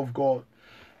love of God,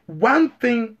 one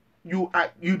thing you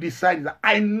decide is that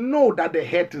I know that the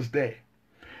hurt is there.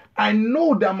 I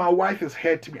know that my wife is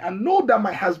hurting me. I know that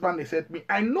my husband is hurting me.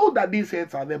 I know that these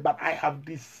hurts are there, but I have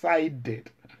decided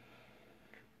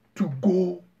to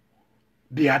go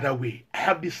the other way. I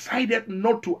have decided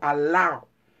not to allow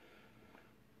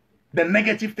the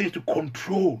negative things to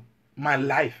control my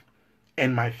life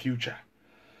and my future.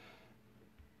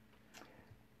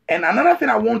 And another thing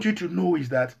I want you to know is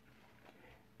that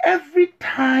every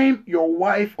time your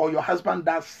wife or your husband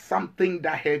does something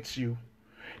that hurts you,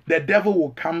 the devil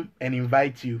will come and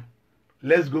invite you.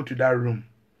 Let's go to that room.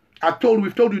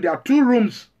 We've told you there are 2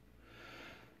 rooms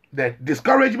the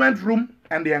discouragement room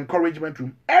and the encouragement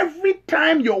room. Every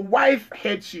time your wife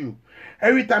hates you,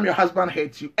 every time your husband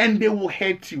hates you, and they will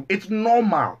hate you, it's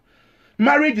normal.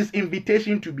 Marriage is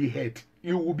invitation to be hurt.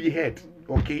 You will be hurt,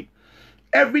 okay?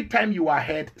 Every time you are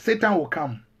hurt, Satan will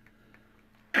come.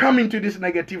 Come into this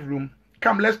negative room.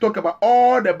 Come, let's talk about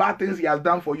all the bad things he has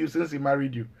done for you since he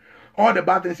married you. All the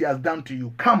bad things he has done to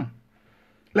you. Come.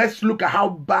 Let's look at how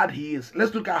bad he is.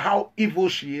 Let's look at how evil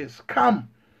she is. Come.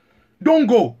 Don't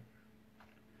go.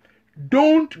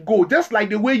 Don't go. Just like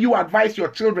the way you advise your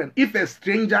children. If a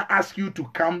stranger asks you to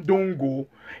come, don't go.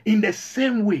 In the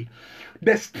same way,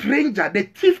 the stranger, the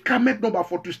thief cometh not but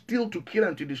for to steal, to kill,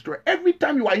 and to destroy. Every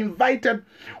time you are invited,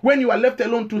 when you are left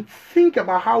alone, to think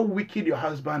about how wicked your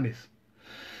husband is.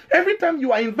 Every time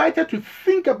you are invited to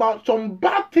think about some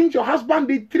bad things your husband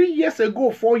did 3 years ago,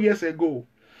 4 years ago.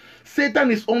 Satan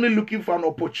is only looking for an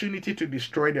opportunity to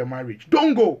destroy their marriage.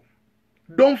 Don't go.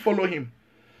 Don't follow him.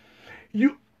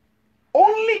 You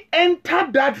only enter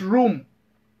that room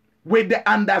with the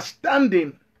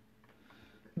understanding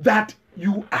that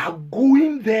you are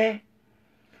going there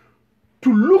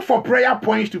to look for prayer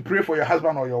points to pray for your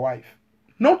husband or your wife.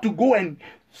 Not to go and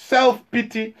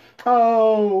self-pity.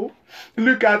 Oh,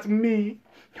 look at me.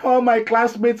 All my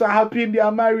classmates are happy in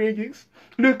their marriages.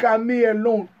 Look at me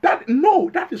alone.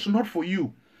 That is not for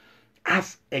you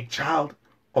as a child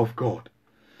of God.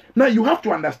 Now you have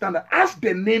to understand that, as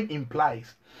the name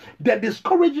implies, the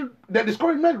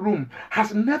discouragement room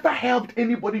has never helped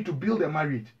anybody to build a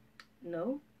marriage.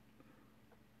 No.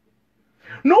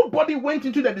 Nobody went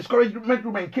into the discouragement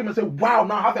room and came and said, wow,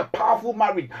 now I have a powerful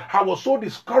marriage. I was so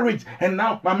discouraged and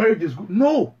now my marriage is good.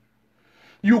 No.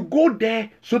 You go there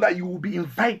so that you will be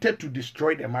invited to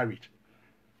destroy the marriage.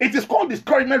 It is called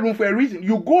discouragement room for a reason.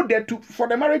 You go there for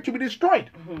the marriage to be destroyed.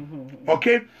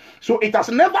 Okay? So it has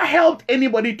never helped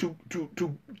anybody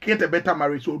to get a better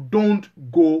marriage. So don't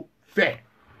go there.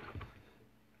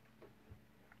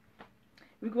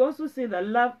 We could also say that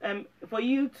love, for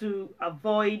you to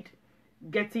avoid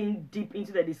getting deep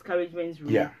into the discouragement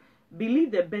room,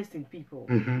 believe the best in people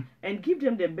and give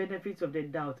them the benefits of the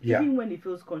doubt, even when it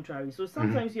feels contrary. So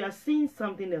sometimes you are seeing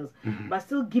something else, but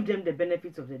still give them the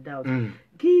benefits of the doubt.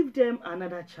 Give them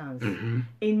another chance.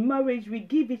 In marriage, we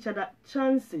give each other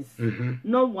chances,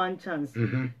 not one chance.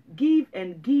 Give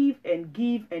and give and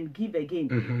give and give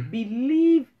again.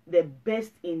 Believe the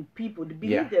best in people.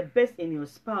 Believe the best in your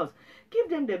spouse. Give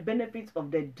them the benefits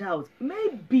of the doubt.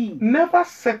 Maybe. Never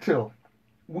settle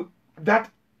with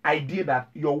that idea that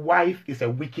your wife is a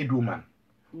wicked woman,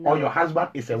 or your husband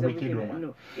is a wicked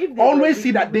woman. No. Always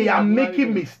see that they are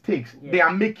making mistakes. They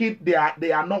are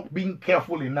not being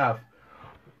careful enough.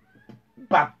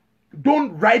 But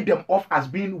don't write them off as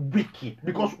being wicked,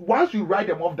 because once you write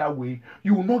them off that way,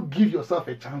 you will not give yourself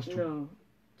a chance to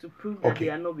prove that they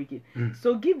are not wicked.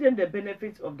 So give them the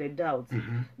benefits of the doubt,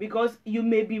 because you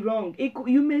may be wrong.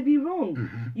 You may be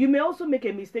wrong. You may also make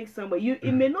a mistake somewhere.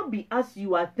 It may not be as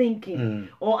you are thinking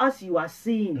or as you are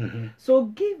seeing. So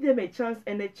give them a chance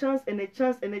and a chance and a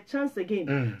chance and a chance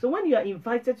again. So when you are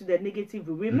invited to the negative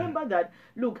room, remember that,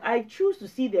 look, I choose to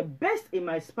see the best in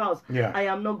my spouse. I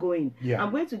am not going.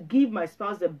 I'm going to give my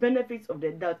spouse the benefits of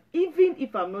the doubt, even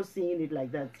if I'm not seeing it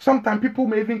like that. Sometimes people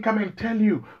may even come and tell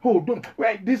you, oh, don't,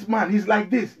 well, this man, he's like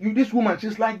this. This woman,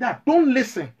 she's like that. Don't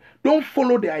listen. Don't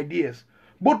follow the ideas.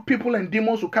 Both people and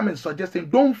demons will come and suggest things.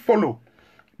 Don't follow.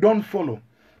 Don't follow.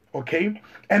 Okay?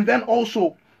 And then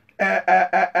also,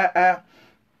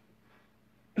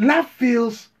 love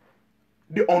fills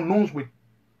the unknowns with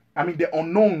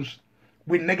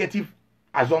negative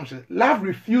assumptions. Love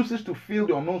refuses to fill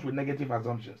the unknowns with negative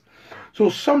assumptions. So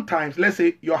sometimes, let's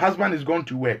say your husband is going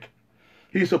to work.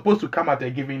 He's supposed to come at a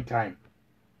given time.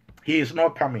 He is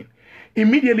not coming.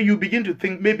 Immediately you begin to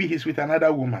think maybe he's with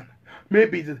another woman.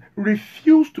 Maybe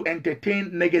refuse to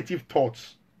entertain negative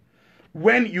thoughts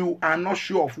when you are not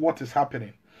sure of what is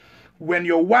happening. When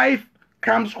your wife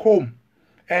comes home,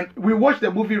 and we watched the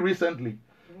movie recently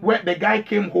where the guy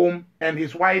came home and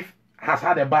his wife has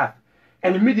had a bath,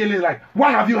 and immediately like, why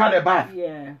have you had a bath?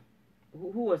 Yeah.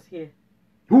 Who was here?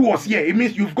 Who was here? It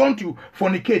means you've gone to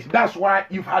fornicate. That's why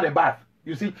you've had a bath.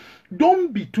 You see,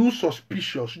 don't be too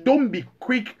suspicious. Don't be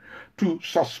quick to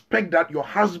suspect that your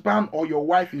husband or your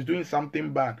wife is doing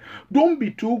something bad. Don't be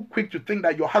too quick to think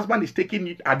that your husband is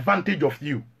taking advantage of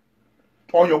you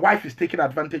or your wife is taking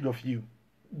advantage of you.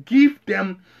 Give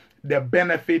them the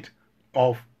benefit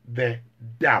of the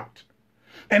doubt.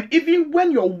 And even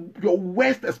when your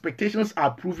worst expectations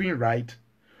are proving right,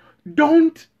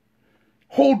 don't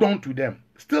hold on to them.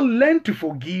 Still learn to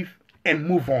forgive and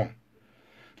move on.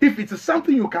 If it is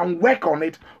something you can work on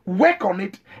it,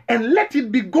 and let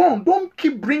it be gone. Don't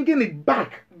keep bringing it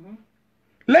back.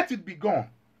 Let it be gone.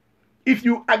 If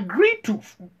you agree to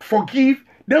forgive,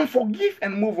 then forgive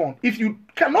and move on. If you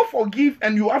cannot forgive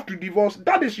and you have to divorce,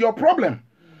 that is your problem.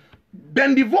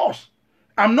 Then divorce.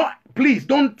 Please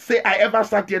don't say I ever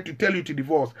sat here to tell you to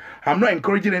divorce. I'm not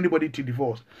encouraging anybody to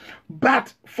divorce.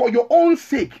 But for your own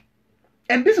sake,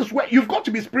 and this is where you've got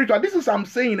to be spiritual. This is what I'm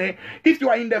saying. If you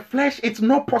are in the flesh, it's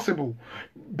not possible.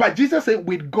 But Jesus said,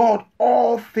 with God,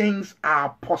 all things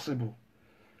are possible.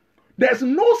 There's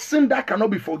no sin that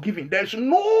cannot be forgiven. There's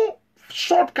no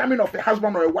shortcoming of a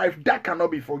husband or a wife that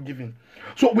cannot be forgiven.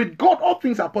 So with God, all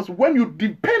things are possible. When you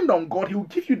depend on God, He will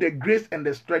give you the grace and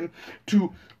the strength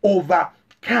to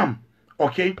overcome.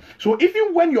 Okay, so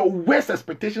even when your worst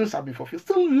expectations have been fulfilled,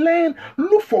 still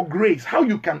look for grace, how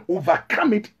you can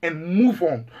overcome it and move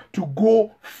on to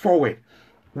go forward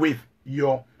with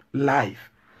your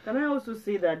life. Can I also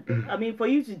say that, I mean, for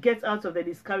you to get out of the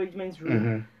discouragement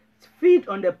room, feed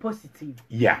on the positive.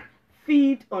 Yeah.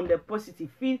 Feed on the positive.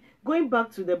 Going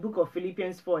back to the book of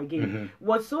Philippians 4 again.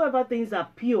 Whatsoever things are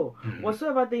pure,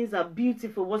 whatsoever things are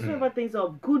beautiful, whatsoever things are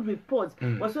of good reports,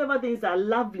 whatsoever things are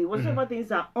lovely, whatsoever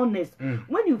things are honest.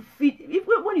 When you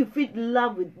feed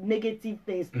love with negative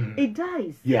things, it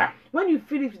dies. Yeah. When you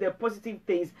feed it with the positive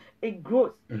things, it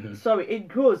grows. It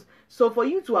grows. So for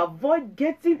you to avoid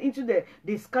getting into the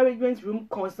discouragement room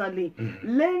constantly,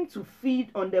 learn to feed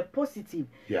on the positive.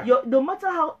 Yeah. No matter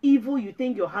how evil you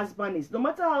think your husband is, no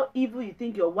matter how evil you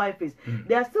think your wife is,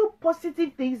 there are still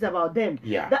positive things about them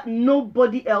that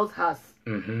nobody else has.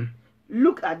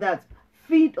 Look at that.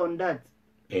 Feed on that.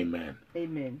 Amen.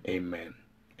 Amen. Amen.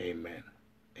 Amen.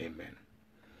 Amen.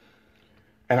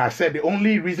 And I said the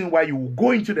only reason why you will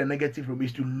go into the negative room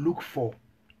is to look for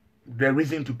the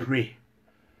reason to pray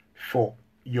for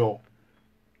your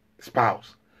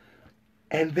spouse.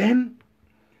 And then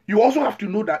you also have to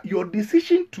know that your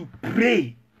decision to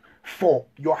pray for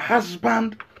your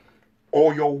husband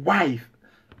or your wife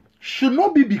should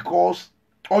not be because,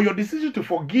 or your decision to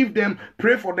forgive them,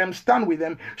 pray for them, stand with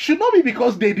them, should not be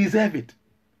because they deserve it.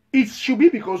 It should be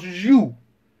because you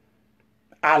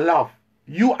are love.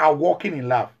 You are walking in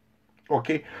love.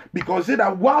 Okay? Because say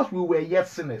that whilst we were yet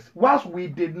sinners, whilst we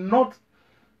did not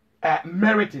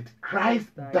merit it, Christ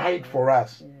died for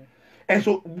us. Yeah. And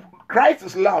so Christ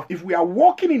is love. If we are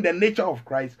walking in the nature of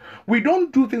Christ, we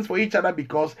don't do things for each other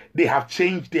because they have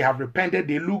changed, they have repented,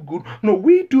 they look good. No,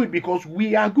 we do it because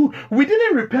we are good. We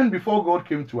didn't repent before God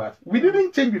came to us. We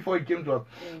didn't change before He came to us.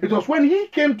 It was when He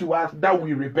came to us that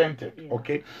we repented.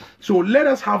 Okay? So let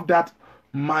us have that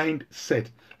mindset.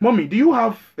 Mommy, do you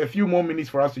have a few more minutes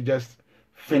for us to just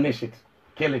finish it,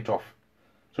 kill it off?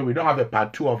 So we don't have a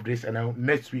part 2 of this, and then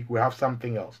next week we'll have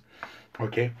something else.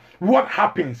 Okay? What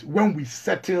happens when we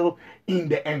settle in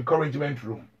the encouragement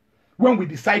room? When we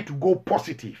decide to go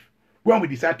positive?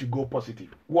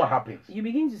 What happens? You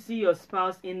begin to see your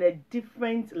spouse in a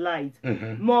different light,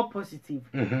 more positive,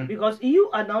 because you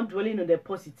are now dwelling on the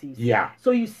positives. Yeah. So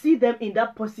you see them in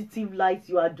that positive light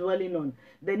you are dwelling on.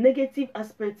 The negative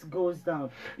aspect goes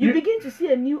down. You begin to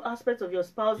see a new aspect of your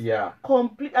spouse. Yeah.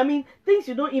 I mean, things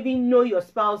you don't even know your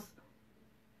spouse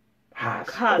has.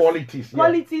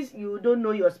 Qualities you don't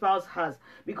know your spouse has,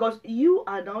 because you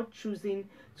are now choosing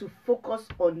to focus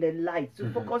on the light, to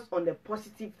focus on the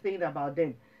positive thing about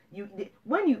them.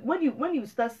 When you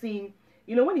start seeing,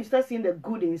 when you start seeing the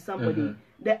good in somebody,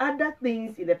 the other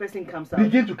things in the person comes out.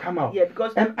 Begin to come out. Yeah,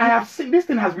 because I have seen this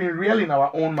thing has been real in our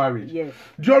own marriage. Yes.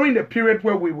 During the period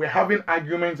where we were having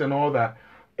arguments and all that,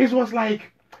 it was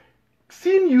like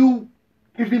seeing you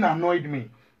even annoyed me.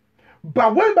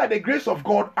 But when by the grace of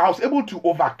God I was able to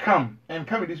overcome and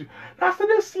come with this, I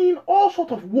started seeing all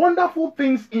sorts of wonderful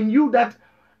things in you that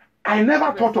I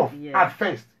never thought of at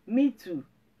first. Me too.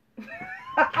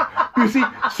 You see,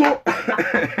 so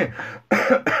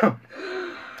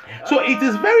so it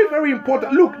is very, very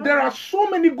important. Look, there are so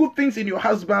many good things in your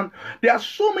husband. There are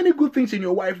so many good things in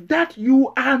your wife that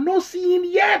you are not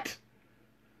seeing yet.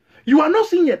 You are not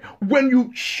seeing yet. When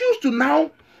you choose to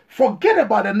now forget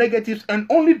about the negatives and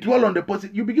only dwell on the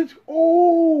positive, you begin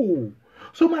to,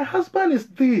 so my husband is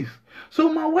this,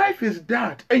 so my wife is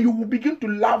that, and you will begin to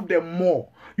love them more.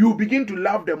 You will begin to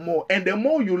love them more, and the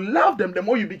more you love them, the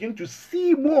more you begin to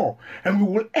see more, and we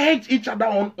will urge each other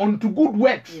onto good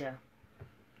works. Yeah.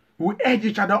 We urge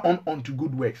each other onto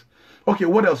good works. Okay,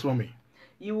 what else for me?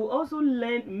 You will also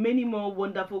learn many more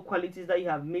wonderful qualities that you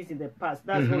have missed in the past.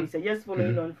 That's what we say. Just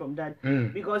following on from that.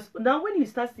 Because now when you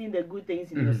start seeing the good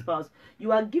things in your spouse,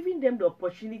 you are giving them the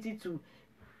opportunity to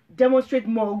demonstrate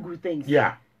more good things.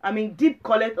 Yeah. deep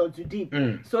calleth unto deep.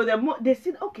 So the more they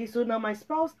said, okay, so now my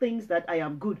spouse thinks that I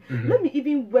am good. Let me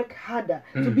even work harder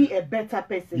to be a better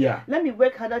person. Let me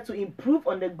work harder to improve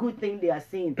on the good thing they are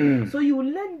seeing. So you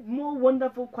learn more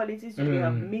wonderful qualities you may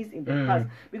have missed in the past,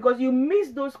 because you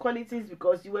missed those qualities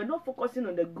because you were not focusing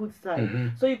on the good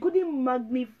side. So you couldn't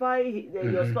magnify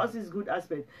your spouse's good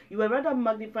aspect. You were rather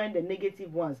magnifying the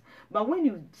negative ones. But when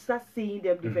you start seeing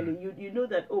them differently, you know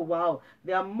that, oh wow,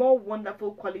 there are more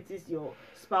wonderful qualities your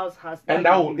spouse has, and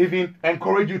that will even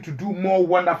encourage you to do more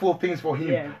wonderful things for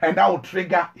him, and that will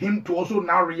trigger him to also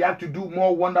now react to do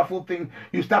more wonderful things.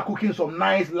 You start cooking some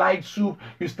nice light soup,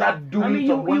 you start doing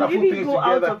some wonderful things together. You go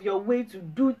out of your way to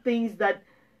do things that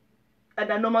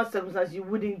under normal circumstances you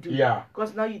wouldn't do,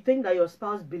 because now you think that your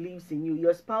spouse believes in you,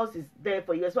 your spouse is there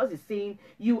for you, your spouse is saying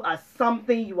you are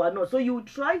something you are not, so you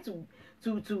try to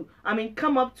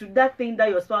come up to that thing that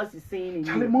your spouse is saying in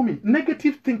you. Mommy,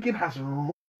 negative thinking has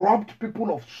robbed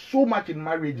people of so much in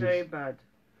marriages. Very bad.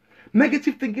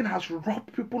 Negative thinking has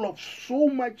robbed people of so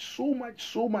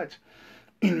much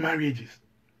in marriages.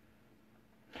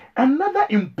 Another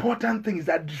important thing is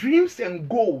that dreams and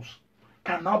goals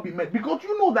can now be met, because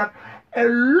you know that a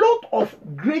lot of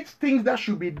great things that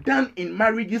should be done in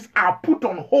marriages are put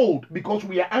on hold because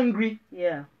we are angry.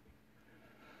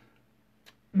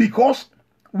 Because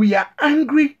we are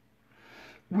angry,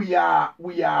 we are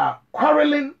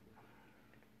quarreling.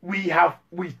 We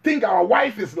think our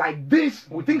wife is like this,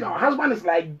 we think our husband is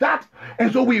like that,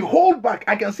 and so we hold back.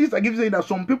 I can see Sister saying that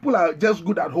some people are just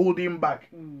good at holding back.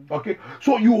 Okay,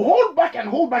 so you hold back, and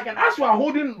as you are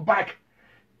holding back,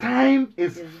 time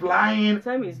is flying by.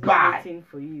 Time is not waiting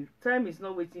for you. Time is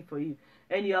not waiting for you,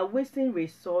 and you are wasting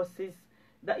resources.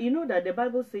 That you know that the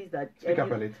Bible says that. Speak up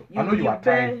a little. I know you are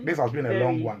tired. This has been a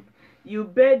long one. You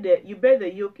bear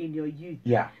the yoke in your youth.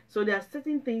 Yeah. So there are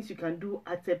certain things you can do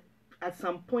at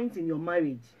some point in your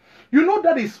marriage. You know,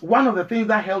 that is one of the things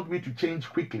that helped me to change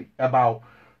quickly about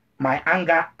my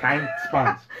anger time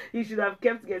spans. You should have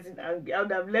kept getting angry. I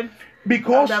would have left.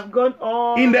 Because I would have gone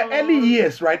all in the early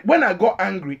years, right, when I got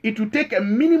angry, it would take a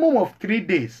minimum of 3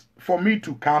 days for me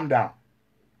to calm down.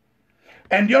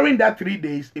 And during that 3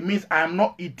 days, it means I am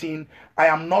not eating, I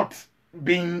am not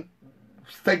being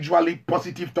sexually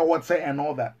positive towards her and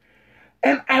all that.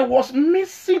 And I was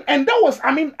missing, and that was,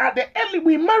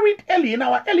 we married early, in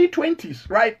our early 20s,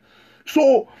 right?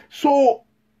 So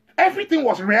everything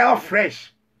was real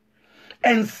fresh.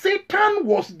 And Satan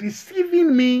was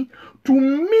deceiving me to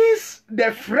miss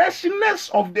the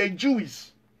freshness of the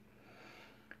juice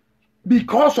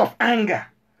because of anger.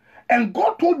 And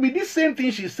God told me this same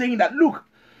thing she's saying, that look,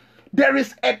 there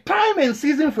is a time and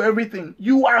season for everything.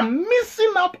 You are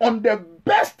missing out on the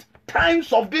best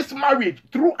times of this marriage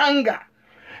through anger.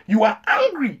 You are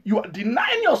angry. You are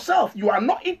denying yourself. You are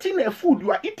not eating a food.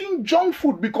 You are eating junk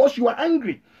food because you are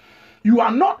angry. You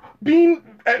are not being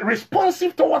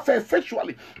responsive towards her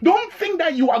sexually. Don't think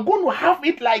that you are going to have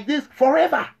it like this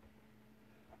forever.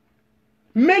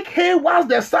 Make hay whilst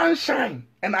the sun shines.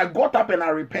 And I got up and I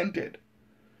repented.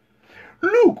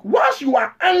 Look, once you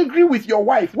are angry with your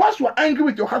wife, once you are angry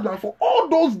with your husband, for all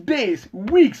those days,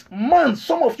 weeks, months,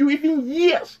 some of you even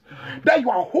years, that you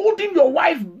are holding your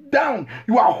wife down,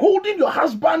 you are holding your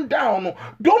husband down,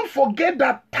 don't forget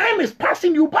that time is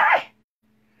passing you by.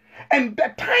 And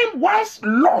the time once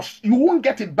lost, you won't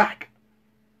get it back.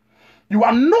 You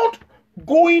are not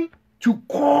going to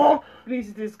call... Please,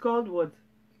 it is called what?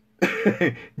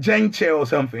 Genche or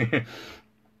something.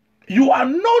 You are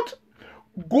not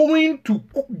going to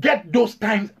get those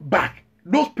times back.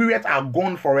 Those periods are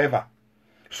gone forever.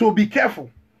 So be careful.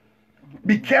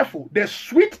 Be careful. The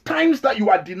sweet times that you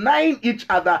are denying each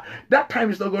other, that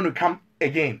time is not going to come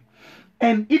again.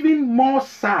 And even more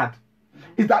sad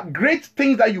is that great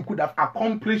things that you could have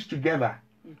accomplished together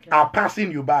are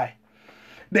passing you by.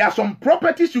 There are some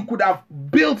properties you could have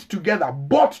built together,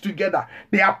 bought together.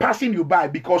 They are passing you by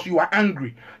because you are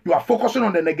angry. You are focusing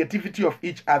on the negativity of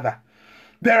each other.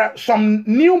 There are some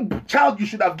new child you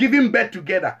should have given birth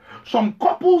together. Some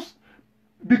couples,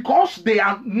 because they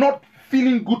are not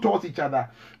feeling good towards each other,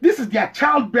 this is their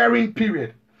childbearing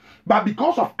period. But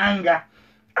because of anger,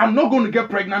 I'm not going to get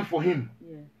pregnant for him.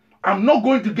 I'm not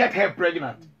going to get her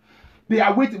pregnant. They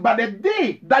are waiting. But the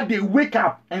day that they wake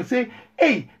up and say,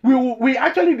 hey, we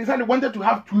actually decided wanted to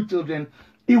have 2 children,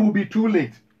 it will be too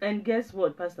late. And guess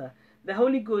what, Pastor? The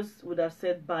Holy Ghost would have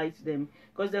said bye to them,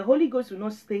 because the Holy Ghost will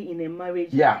not stay in a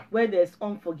marriage where there's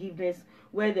unforgiveness,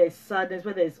 where there's sadness,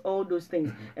 where there's all those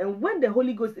things. And when the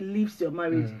Holy Ghost leaves your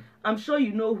marriage, I'm sure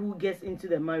you know who gets into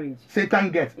the marriage. Satan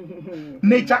gets.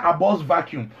 Nature abhors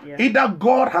vacuum. Either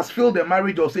God has filled the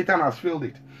marriage or Satan has filled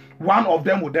it. One of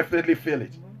them will definitely fill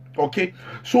it. Okay,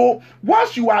 so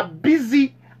once you are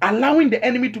busy allowing the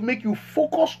enemy to make you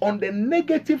focus on the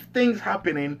negative things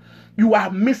happening, you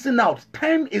are missing out.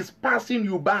 Time is passing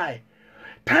you by.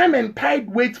 Time and tide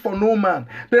waits for no man.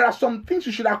 There are some things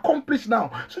you should accomplish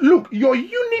now. So look, your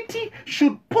unity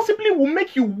should possibly will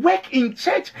make you work in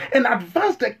church and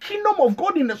advance the kingdom of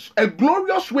God in a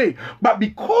glorious way. But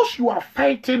because you are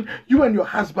fighting, you and your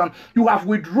husband, you have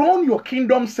withdrawn your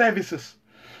kingdom services.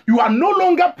 You are no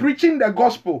longer preaching the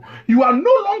gospel. You are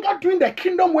no longer doing the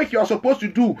kingdom work you are supposed to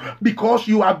do because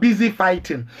you are busy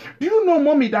fighting. Do you know,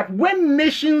 mommy, that when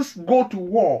nations go to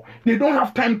war, they don't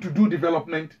have time to do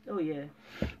development? Oh, yeah.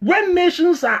 When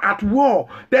nations are at war,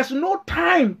 there's no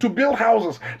time to build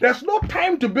houses. There's no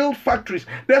time to build factories.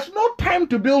 There's no time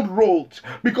to build roads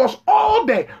because all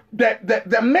the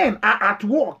men are at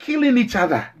war killing each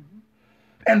other.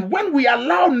 And when we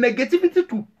allow negativity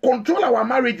to control our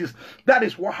marriages, that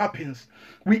is what happens.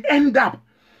 We end up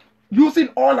using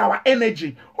all our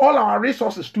energy, all our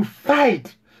resources to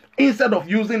fight instead of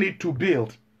using it to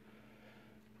build.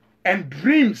 And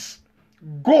dreams,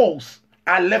 goals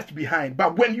are left behind.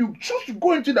 But when you choose to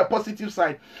go into the positive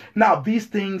side, now these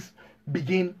things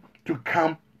begin to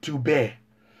come to bear.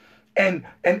 And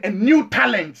new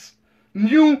talents,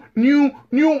 new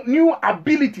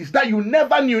abilities that you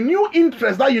never knew, new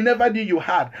interests that you never knew you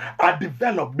had are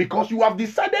developed because you have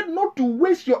decided not to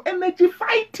waste your energy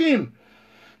fighting.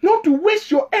 Not to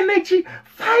waste your energy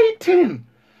fighting.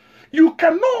 You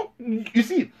cannot, you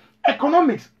see,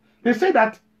 economics, they say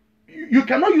that you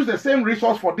cannot use the same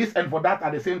resource for this and for that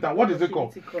at the same time. What is it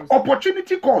called?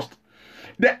 Opportunity cost.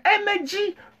 The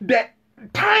energy, the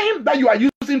time that you are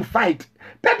using to fight,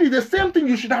 that is the same thing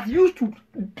you should have used to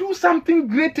do something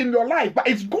great in your life. But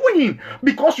it's going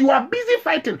because you are busy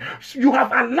fighting. You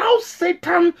have allowed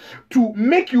Satan to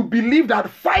make you believe that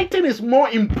fighting is more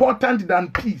important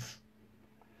than peace.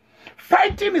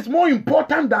 Fighting is more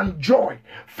important than joy.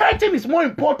 Fighting is more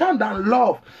important than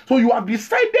love. So you have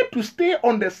decided to stay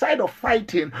on the side of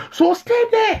fighting. So stay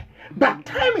there. But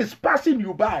time is passing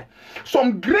you by.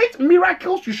 Some great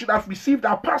miracles you should have received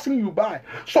are passing you by.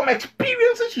 Some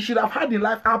experiences you should have had in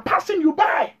life are passing you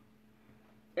by.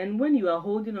 And when you are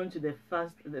holding on to the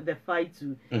fight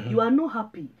too, you are not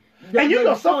happy. And you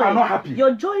yourself are not happy.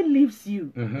 Your joy leaves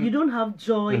you. You don't have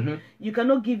joy. You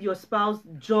cannot give your spouse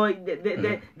joy.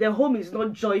 The home is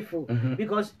not joyful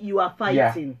because you are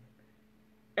fighting. Yeah.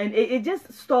 And it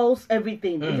just stalls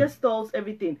everything. It just stalls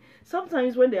everything.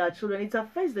 Sometimes when there are children, it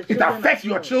affects the children. It affects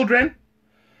your children.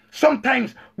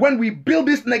 Sometimes when we build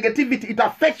this negativity, it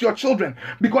affects your children.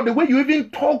 Because the way you even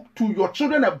talk to your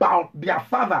children about their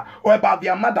father or about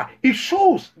their mother, it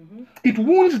shows. It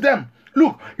wounds them.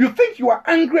 Look, you think you are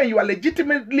angry and you are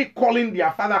legitimately calling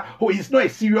their father, oh, he's not a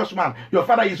serious man. Your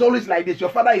father is always like this. Your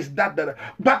father is that.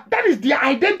 But that is their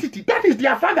identity. That is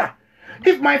their father.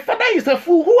 If my father is a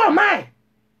fool, who am I?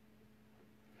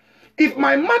 If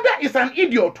my mother is an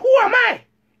idiot, who am I?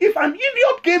 If an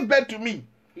idiot gave birth to me,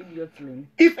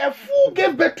 if a fool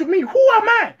gave birth to me, who am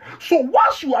I? So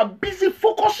once you are busy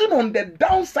focusing on the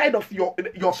downside of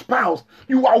your spouse,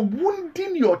 you are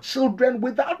wounding your children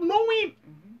without knowing.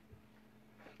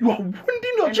 You are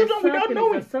wounding your children without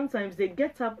knowing. Sometimes they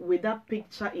get up with that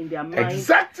picture in their mind.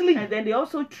 Exactly. And then they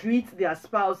also treat their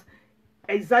spouse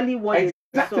exactly what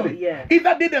they saw. Yeah.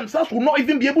 Either they themselves will not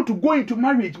even be able to go into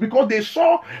marriage because they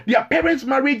saw their parents'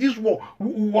 marriages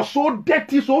were so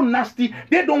dirty, so nasty.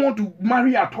 They don't want to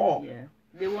marry at all. Yeah.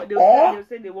 They'll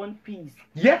say they want peace.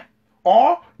 Yeah.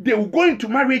 Or they will go into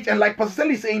marriage and, like Pastor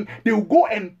Sally is saying, they will go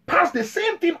and pass the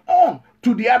same thing on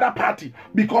to the other party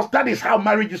because that is how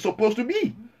marriage is supposed to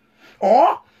be.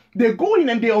 Or they go in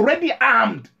and they're already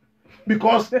armed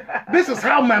because this is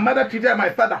how my mother treated my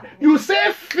father. You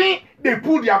say, they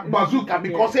pull their bazooka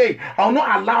because, hey, I'll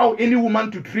not allow any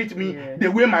woman to treat me the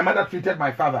way my mother treated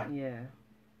my father. Yeah.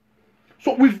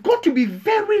 So we've got to be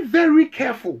very, very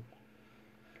careful.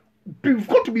 We've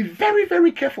got to be very,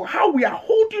 very careful how we are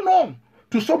holding on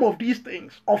to some of these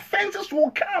things. Offenses will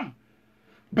come.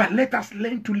 But let us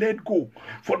learn to let go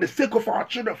for the sake of our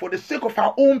children, for the sake of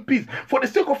our own peace, for the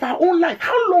sake of our own life.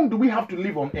 How long do we have to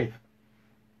live on earth?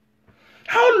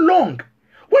 How long?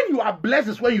 When you are blessed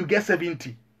is when you get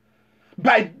 70.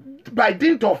 By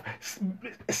dint of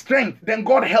strength, then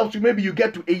God helps you, maybe you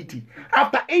get to 80.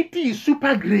 After 80 is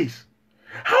super grace.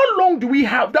 How long do we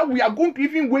have that we are going to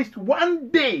even waste one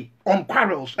day on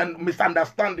quarrels and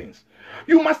misunderstandings?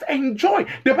 You must enjoy.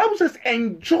 The Bible says,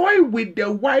 enjoy with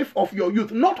the wife of your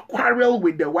youth, not quarrel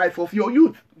with the wife of your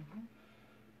youth.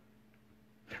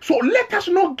 So let us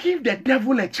not give the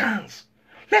devil a chance.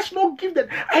 Let's not give that.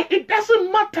 It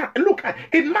doesn't matter. Look,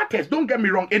 it matters. Don't get me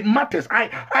wrong. It matters.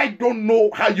 I don't know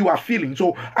how you are feeling,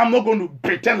 so I'm not going to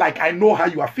pretend like I know how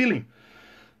you are feeling.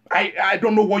 I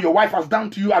don't know what your wife has done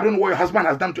to you. I don't know what your husband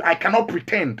has done to you. I cannot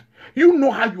pretend. You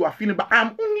know how you are feeling, but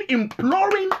I'm only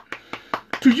imploring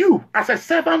to you as a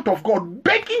servant of God,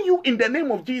 begging you in the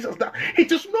name of Jesus that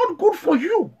it is not good for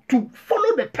you to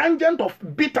follow the tangent of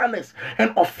bitterness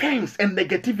and offense and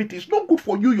negativity. It's not good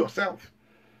for you yourself.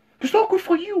 It's not good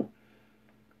for you.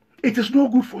 It is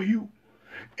not good for you.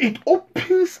 It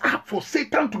opens up for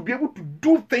Satan to be able to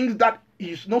do things that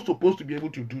he is not supposed to be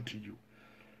able to do to you.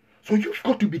 So you've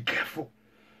got to be careful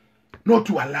not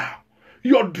to allow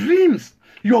your dreams,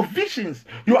 your visions,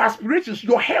 your aspirations,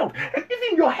 your health, and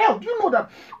even your health. You know that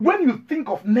when you think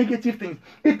of negative things,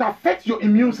 it affects your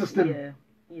immune system.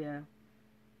 Yeah.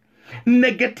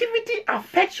 Negativity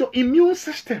affects your immune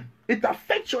system. It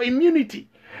affects your immunity.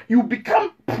 You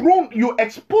become prone, you're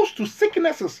exposed to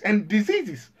sicknesses and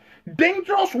diseases,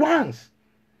 dangerous ones.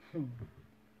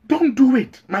 Don't do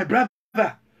it, my brother.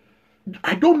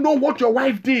 I don't know what your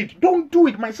wife did. Don't do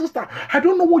it, my sister. I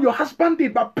don't know what your husband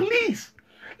did, but please,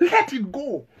 let it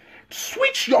go.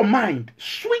 Switch your mind.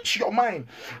 Switch your mind.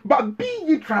 But be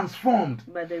ye transformed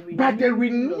by the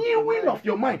renewing of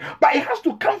your mind. But it has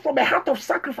to come from a heart of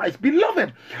sacrifice.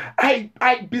 Beloved,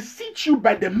 I beseech you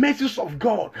by the mercies of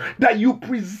God that you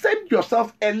present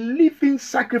yourself a living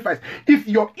sacrifice. If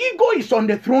your ego is on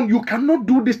the throne, you cannot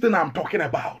do this thing I'm talking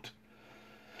about.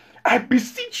 I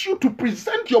beseech you to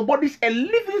present your bodies a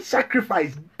living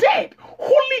sacrifice, dead,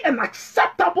 holy and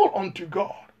acceptable unto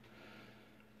God,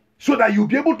 so that you'll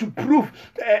be able to prove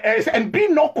and be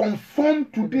not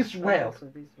conformed to this world.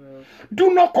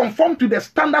 Do not conform to the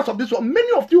standards of this world.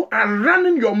 Many of you are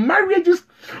running your marriages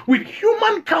with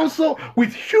human counsel,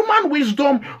 with human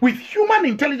wisdom, with human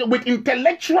intelligence, with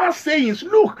intellectual sayings.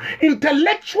 Look,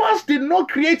 intellectuals did not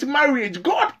create marriage.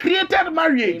 God created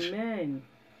marriage. Amen.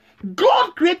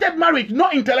 God created marriage,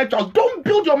 not intellectuals. Don't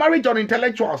build your marriage on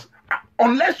intellectuals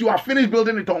unless you are finished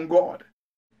building it on God.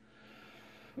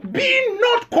 Be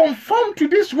not conformed to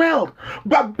this world,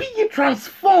 but be ye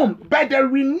transformed by the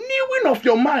renewing of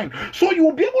your mind. So you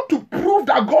will be able to prove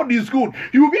that God is good.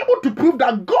 You will be able to prove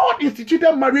that God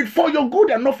instituted marriage for your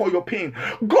good and not for your pain.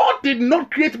 God did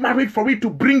not create marriage for it to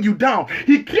bring you down.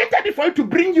 He created it for it to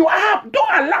bring you up.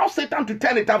 Don't allow Satan to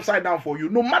turn it upside down for you,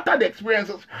 no matter the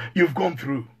experiences you've gone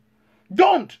through.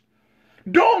 Don't.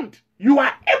 You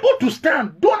are able to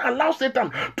stand. Don't allow Satan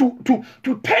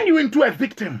to turn you into a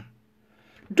victim.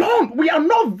 Don't. We are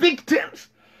not victims.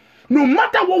 No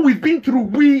matter what we've been through,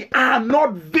 we are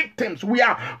not victims. We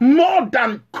are more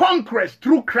than conquerors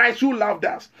through Christ who loved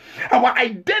us. Our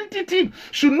identity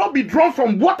should not be drawn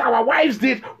from what our wives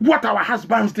did, what our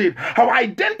husbands did. Our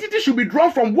identity should be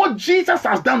drawn from what Jesus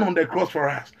has done on the cross for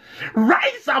us.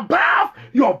 Rise above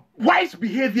your wife's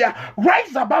behavior,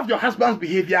 rise above your husband's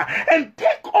behavior, and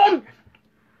take on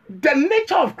the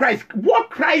nature of Christ, what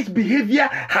Christ's behavior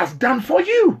has done for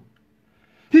you.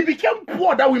 He became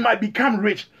poor that we might become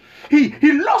rich. He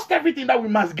lost everything that we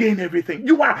must gain everything.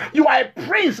 You are a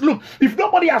prince. Look, if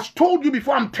nobody has told you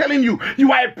before, I'm telling you,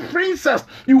 you are a princess.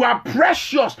 You are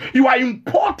precious. You are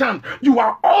important. You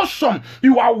are awesome.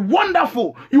 You are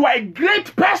wonderful. You are a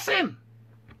great person.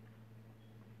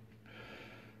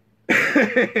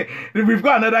 We've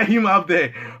got another hymn up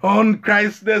there. On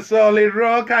Christ the solid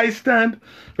rock I stand.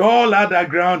 All other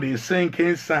ground is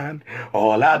sinking sand.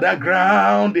 All other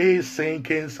ground is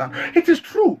sinking sand. It is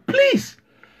true. Please,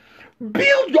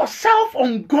 build yourself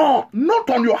on God, not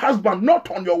on your husband,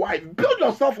 not on your wife. Build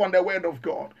yourself on the word of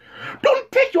God.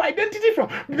 Don't take your identity from,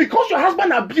 because your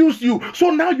husband abused you, so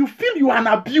now you feel you are an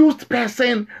abused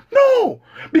person. No.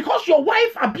 Because your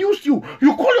wife abused you,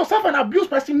 you call yourself an abused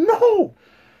person. No.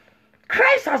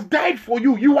 Christ has died for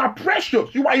you. You are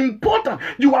precious. You are important.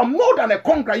 You are more than a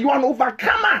conqueror. You are an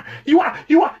overcomer. You are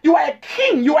a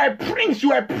king. You are a prince.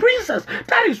 You are a princess.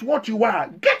 That is what you are.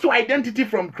 Get your identity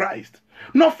from Christ,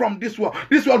 not from this world.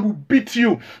 This world will beat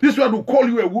you. This world will call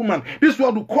you a woman. This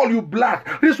world will call you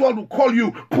black. This world will call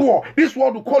you poor. This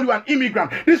world will call you an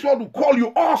immigrant. This world will call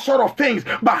you all sort of things.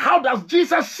 But how does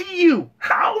Jesus see you?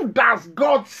 How does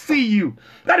God see you?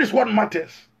 That is what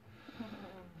matters.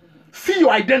 See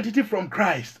your identity from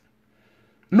Christ,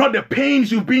 not the pains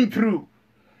you've been through,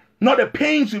 not the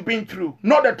pains you've been through,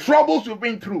 not the troubles you've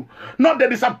been through, not the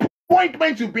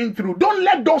disappointments you've been through. Don't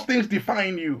let those things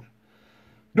define you.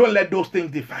 Don't let those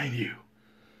things define you.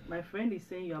 My friend is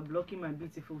saying you are blocking my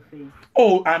beautiful face.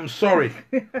 Oh, I'm sorry.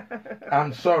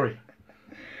 I'm sorry.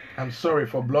 I'm sorry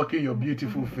for blocking your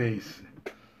beautiful face.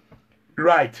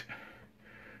 Right.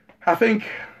 I think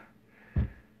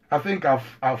I think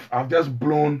I've just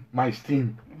blown my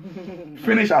steam.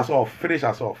 Finish us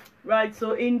off. Right.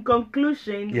 So in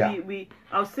conclusion,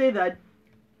 I'll say that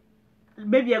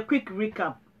maybe a quick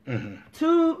recap.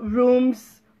 2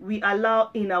 rooms we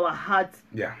allow in our heart.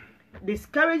 Yeah.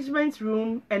 Discouragement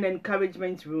room and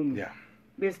encouragement room. Yeah.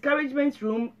 Discouragement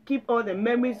room, keep all the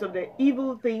memories of the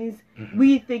evil things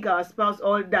we think our spouse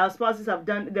or our spouses have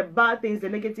done, the bad things, the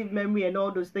negative memory and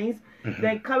all those things. The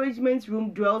encouragement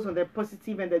room dwells on the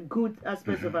positive and the good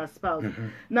aspects of our spouse.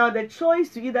 Now the choice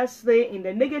to either stay in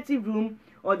the negative room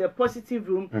or the positive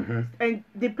room and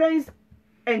depends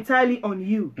entirely on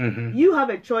you. You have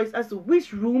a choice as to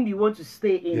which room you want to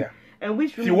stay in. Yeah. And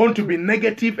which room if you want to be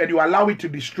negative and you allow it to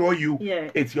destroy you,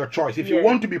 it's your choice. If you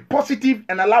want to be positive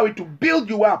and allow it to build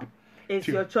you up, it's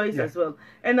your choice as well.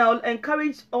 And I'll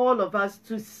encourage all of us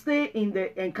to stay in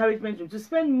the encouragement room, to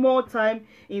spend more time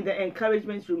in the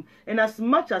encouragement room, and as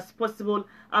much as possible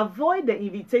avoid the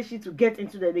invitation to get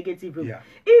into the negative room.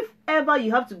 If ever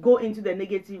you have to go into the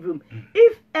negative room,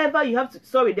 if ever you have to,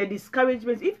 the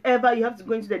discouragement, if ever you have to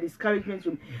go into the discouragement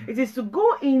room, it is to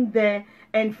go in there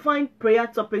and find prayer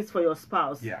topics for your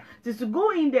spouse. It is to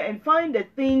go in there and find the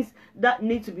things that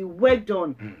need to be worked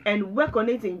on and work on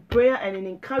it in prayer and in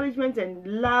encouragement and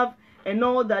love and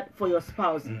all that for your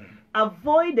spouse.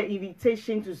 Avoid the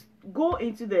invitation to go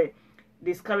into the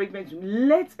discouragement room,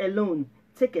 let alone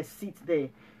take a seat there,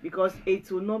 because it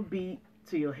will not be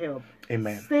to your help.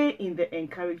 Amen. Stay in the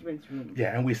encouragement room.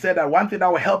 Yeah, and we said that one thing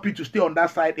that will help you to stay on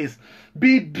that side is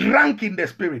be drunk in the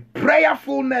spirit.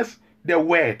 Prayerfulness, the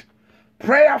word.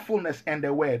 Prayerfulness and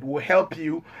the word will help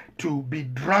you to be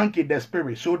drunk in the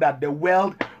spirit, so that the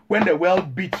world, when the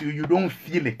world beats you, you don't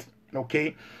feel it.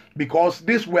 Okay? Because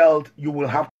this world, you will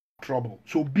have trouble.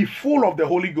 So be full of the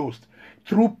Holy Ghost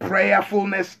through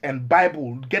prayerfulness and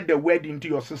Bible. Get the word into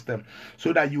your system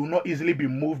so that you will not easily be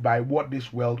moved by what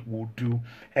this world will do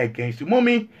against you.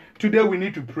 Mommy, today we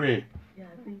need to pray. Yeah,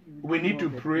 I think we need to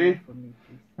pray.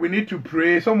 We need to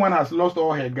pray. Someone has lost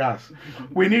all her gas.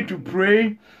 We need to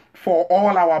pray for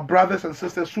all our brothers and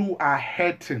sisters who are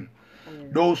hurting.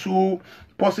 Those who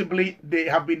possibly they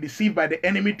have been deceived by the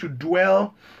enemy to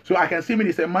dwell. So I can see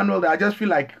Minister Emmanuel that I just feel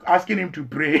like asking him to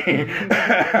pray.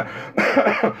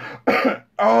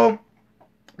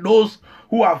 Those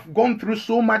who have gone through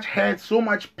so much hurt, so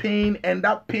much pain, and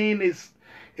that pain is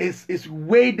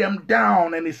weighed them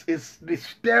down and is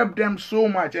disturbed them so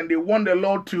much, and they want the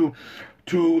Lord to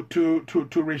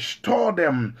restore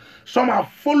them. Some have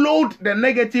followed the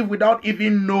negative without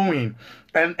even knowing,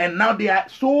 and now they are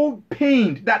so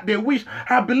pained that they wish.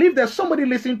 I believe there's somebody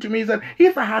listening to me that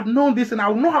if I had known this, and I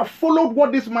would not have followed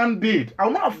what this man did, I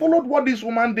would not have followed what this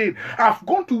woman did. I've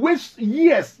gone to waste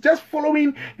years just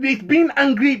following it, being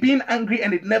angry,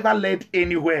 and it never led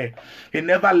anywhere. It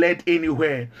never led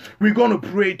anywhere. We're going to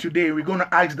pray today. We're going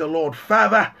to ask the Lord,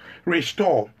 Father,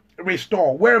 restore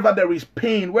wherever there is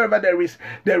pain, wherever there is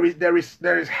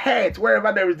hurt,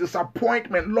 wherever there is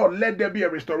disappointment. Lord, let there be a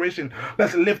restoration.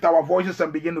 Let's lift our voices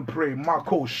and begin to pray.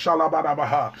 Marco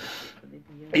Shalabadabaha.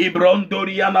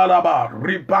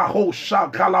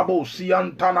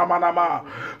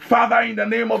 Father, in the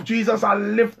name of Jesus, I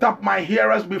lift up my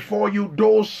hearers before you,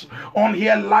 those on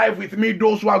here live with me,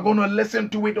 those who are going to listen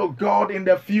to it, oh God, in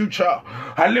the future.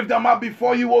 I lift them up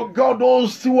before you, oh God,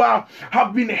 those who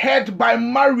have been hurt by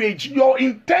marriage. Your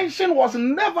intention was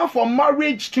never for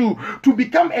marriage to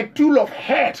become a tool of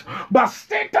hurt, but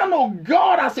Satan, oh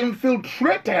God, has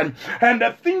infiltrated, and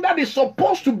the thing that is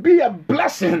supposed to be a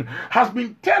blessing has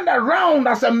been turned around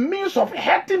as a means of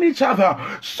hurting each other.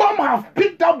 Some have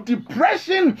picked up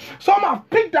depression, some have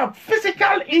picked up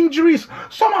physical injuries,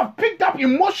 some have picked up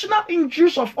emotional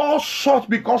injuries of all sorts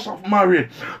because of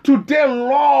marriage. Today,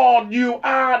 Lord, you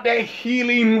are the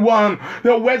healing one.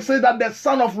 The word says that the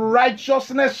Son of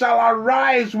Righteousness shall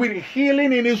arise with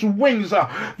healing in his wings.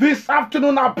 This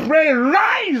afternoon, I pray,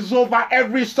 rise over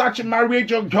every such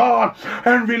marriage, oh God,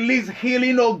 and release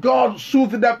healing, oh God.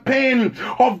 Soothe the pain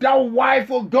of that wife,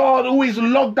 oh God, who is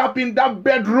locked up in that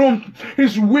bedroom,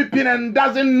 is weeping and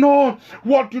doesn't know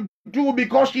what to do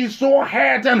because she's so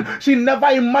hurt and she never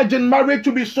imagined marriage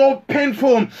to be so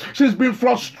painful. She's been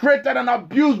frustrated and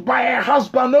abused by her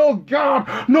husband. Oh God,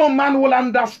 no man will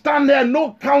understand her.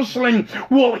 No counseling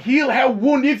will heal her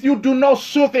wound if you do not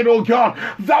soothe it, oh God.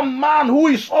 That man who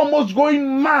is almost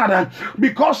going mad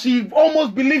because he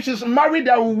almost believes he's married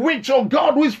a witch, oh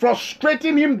God, who is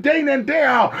frustrating him day in and day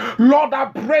out. Lord, I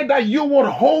pray that you would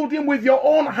hold him with your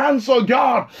own hands, oh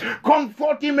God.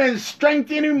 Comfort him and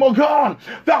strengthen him, oh God.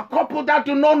 That couple that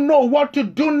do not know what to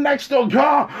do next, oh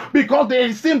God, because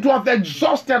they seem to have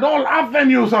exhausted all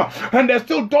avenues and they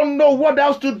still don't know what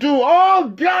else to do.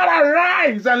 Oh God,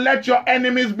 arise and let your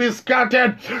enemies be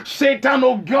scattered. Satan,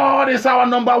 oh God, is our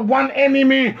number one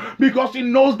enemy because he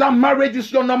knows that marriage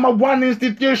is your number one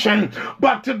institution.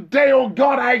 But today, oh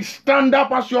God, I stand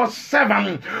up as your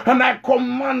servant and I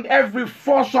command every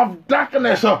force of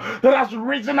darkness that has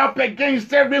risen up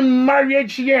against every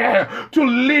marriage here to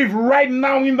live right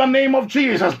now in the name of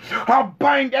Jesus. I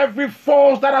bind every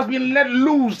force that has been let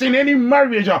loose in any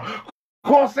marriage,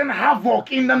 causing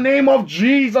havoc in the name of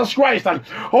Jesus Christ.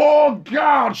 Oh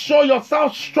God, show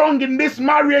yourself strong in these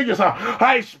marriages.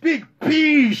 I speak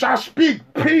peace, I speak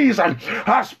peace,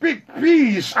 I speak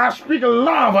peace, I speak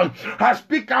love, I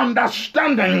speak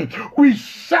understanding. We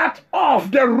shut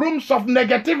off the rooms of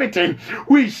negativity,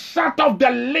 we shut off the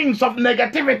links of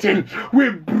negativity, we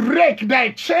break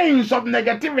the chains of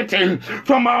negativity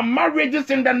from our marriages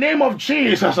in the name of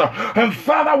Jesus. And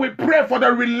Father, we pray for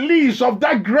the release of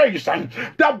that grace and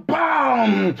the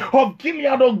balm of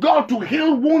Gilead, oh God, to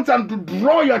heal wounds and to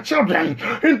draw your children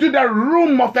into the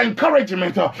room of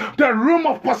encouragement, the room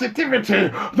of positivity.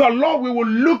 The Lord, we will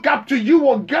look up to you,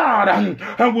 oh God,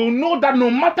 and we'll know that no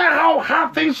matter how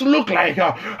hard things look like,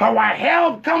 our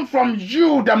help comes from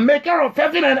you, the maker of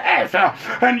heaven and earth,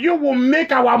 and you will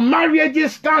make our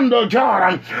marriages stand, oh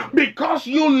God. Because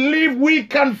you live, we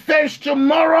can face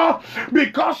tomorrow.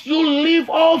 Because you live,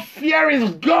 all fear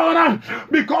is gone.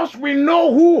 Because we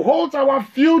know who holds our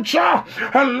future.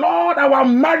 And Lord, our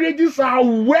marriages are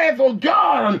worth, oh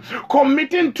God,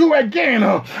 committing to again.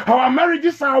 Our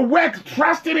marriages are worth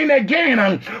trusting in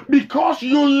again. Because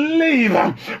you live,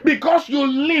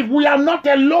 we are not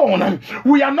alone.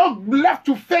 We are not left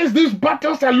to face these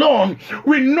battles alone.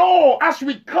 We know as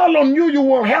we call on you, you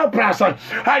will help us.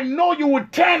 I know you will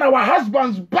turn our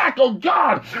husbands back, oh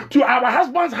God, to our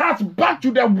husbands' hearts back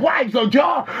to their wives, oh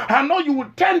God. I know you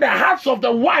will turn the hearts of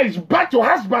the wives back to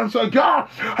husbands, oh God.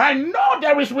 I know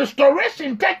there is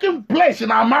restoration taking place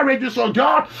in our marriages, oh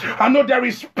God. I know there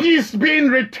is peace being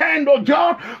returned, oh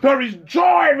God. There is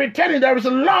joy returning. There is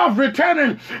love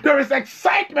returning. There is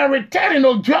excitement returning,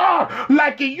 oh God,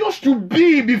 like it used to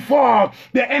be before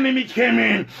the enemy came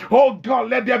in. Oh God,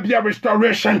 let there be a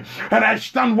restoration. And I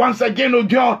stand once again, oh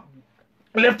God,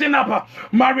 lifting up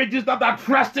marriages that are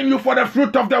trusting you for the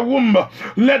fruit of the womb.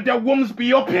 Let the wombs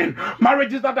be open.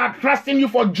 Marriages that are trusting you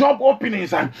for job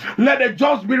openings, and let the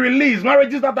jobs be released.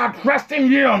 Marriages that are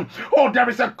trusting you. Oh, there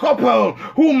is a couple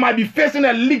who might be facing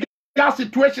a legal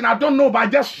situation, I don't know, but I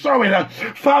just saw it.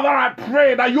 Father, I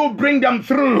pray that you bring them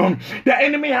through. The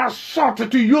enemy has sought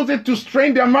to use it to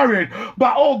strain their marriage,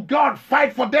 but oh God,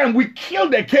 fight for them. We kill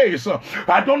the case.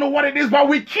 I don't know what it is, but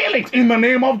we kill it in the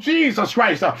name of Jesus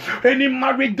Christ. Any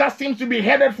marriage that seems to be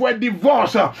headed for a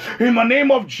divorce, in the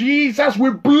name of Jesus,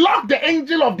 we block the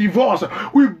angel of divorce.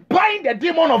 We bind the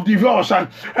demon of divorce,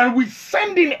 and we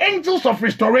send in angels of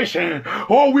restoration.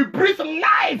 Oh, we breathe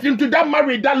life into that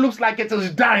marriage that looks like it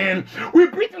is dying. We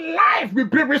breathe life, we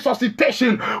breathe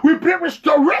resuscitation, we breathe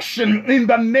restoration in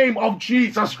the name of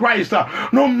Jesus Christ.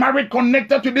 No marriage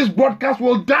connected to this broadcast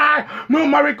will die. No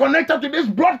marriage connected to this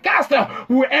broadcast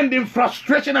will end in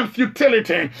frustration and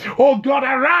futility. Oh God,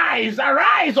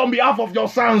 arise on behalf of your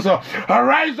sons.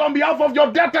 Arise on behalf of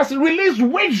your daughters. Release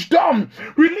wisdom,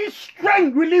 release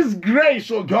strength, release grace,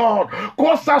 oh God.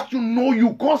 Cause us to know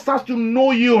you, cause us to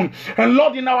know you. And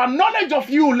Lord, in our knowledge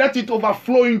of you, let it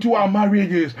overflow into our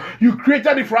marriages. You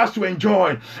created it for us to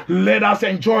enjoy. Let us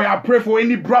enjoy. I pray for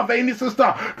any brother, any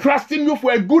sister, trusting you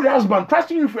for a good husband,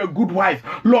 trusting you for a good wife.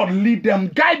 Lord, lead them.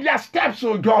 Guide their steps,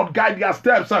 oh God. Guide their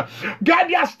steps. Guide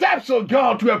their steps, oh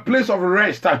God, to a place of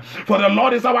rest. For the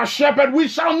Lord is our shepherd. We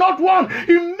shall not want.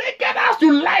 He maketh us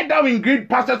to lie down in green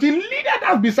pastures. He leadeth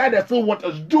us beside the still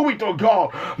waters. Do it, oh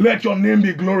God. Let your name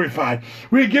be glorified.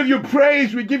 We give you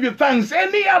praise. We give you thanks.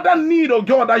 Any other need, oh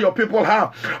God, that your people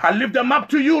have, I lift them up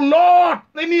to you, Lord.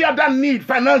 Any other need,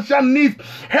 financial need,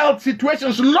 health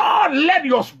situations, Lord, let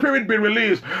your spirit be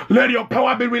released. Let your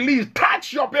power be released.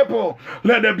 Touch your people.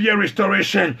 Let there be a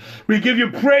restoration. We give you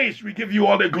praise. We give you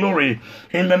all the glory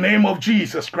in the name of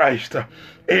Jesus Christ.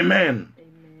 Amen.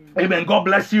 Amen. God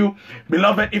bless you.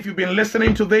 Beloved, if you've been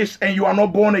listening to this and you are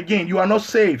not born again, you are not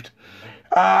saved,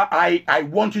 I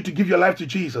want you to give your life to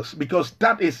Jesus, because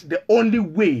that is the only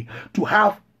way to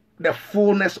have the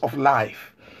fullness of life.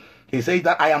 He says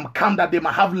that I am come that they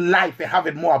might have life and have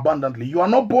it more abundantly. You are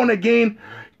not born again.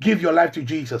 Give your life to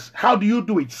Jesus. How do you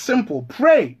do it? Simple.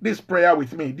 Pray this prayer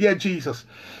with me. Dear Jesus,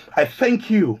 I thank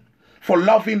you for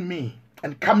loving me.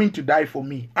 and coming to die for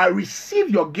me. I receive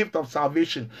your gift of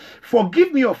salvation.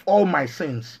 Forgive me of all my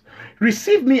sins.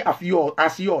 Receive me as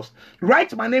yours.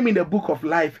 Write my name in the book of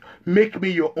life. Make me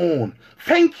your own.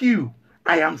 Thank you.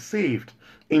 I am saved.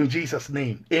 In Jesus'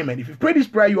 name. Amen. If you pray this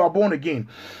prayer, you are born again.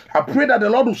 I pray that the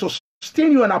Lord will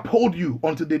sustain you and uphold you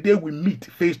until the day we meet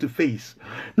face to face.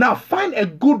 Now, find a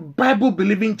good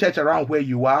Bible-believing church around where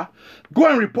you are. Go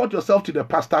and report yourself to the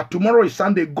pastor. Tomorrow is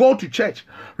Sunday. Go to church.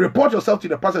 Report yourself to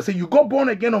the pastor. Say, you got born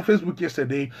again on Facebook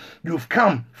yesterday. You've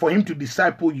come for him to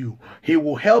disciple you. He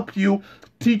will help you,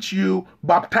 teach you,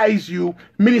 baptize you,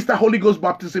 minister Holy Ghost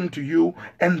baptism to you,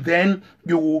 and then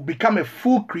you will become a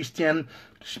full Christian.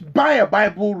 Buy a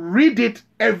Bible, read it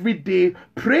every day,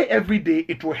 pray every day.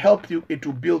 It will help you, it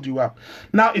will build you up.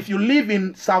 Now, if you live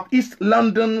in Southeast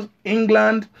London,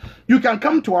 England, you can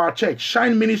come to our church,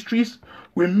 HINE Ministries.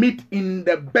 We meet in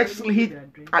the Bexleyheath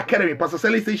Academy. Pastor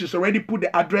Selgelia says she's already put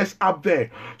the address up there.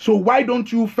 So why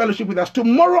don't you fellowship with us?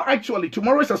 Tomorrow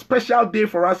is a special day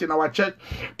for us in our church.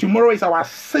 Tomorrow is our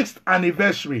 6th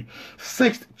anniversary.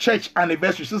 6th church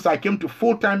anniversary. Since I came to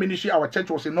full-time ministry, our church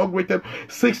was inaugurated.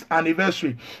 6th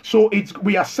anniversary. So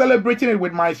we are celebrating it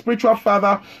with my spiritual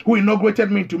father who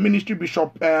inaugurated me into ministry,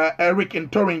 Bishop Eric in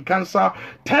Torrin, Cancer.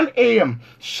 10 a.m.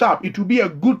 sharp. It will be a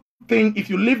good thing. If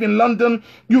you live in London,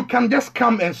 you can just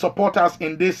come and support us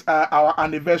in this our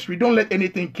anniversary. Don't let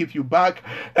anything keep you back.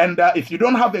 And if you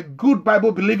don't have a good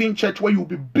Bible believing church where you'll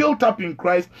be built up in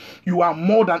Christ, you are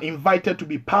more than invited to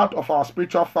be part of our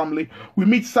spiritual family. We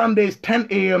meet Sundays 10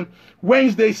 a.m.,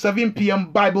 Wednesday 7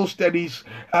 p.m. Bible studies,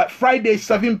 Friday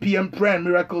 7 p.m. prayer and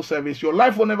miracle service. Your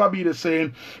life will never be the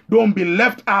same. Don't be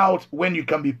left out when you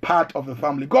can be part of the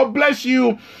family. God bless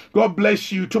you. God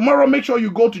bless you. Tomorrow, make sure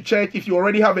you go to church. If you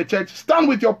already have a church, stand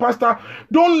with your pastor.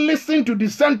 Don't listen to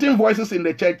dissenting voices in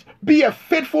the church. Be a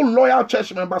faithful, loyal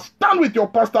church member. Stand with your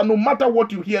pastor no matter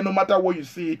what you hear, no matter what you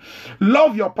see.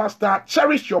 Love your pastor.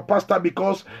 Cherish your pastor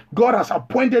because God has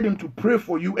appointed him to pray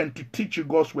for you and to teach you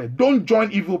God's word. Don't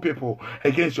join evil people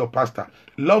against your pastor.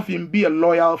 Love him. Be a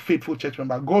loyal, faithful church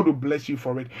member. God will bless you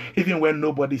for it, even when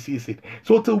nobody sees it.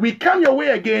 So till we come your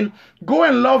way again, go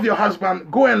and love your husband.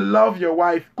 Go and love your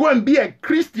wife. Go and be a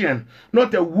Christian,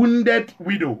 not a wounded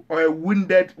widow or a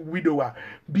wounded widower.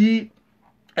 Be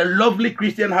a lovely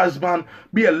Christian husband.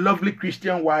 Be a lovely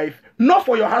Christian wife. Not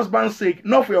for your husband's sake,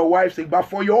 not for your wife's sake, but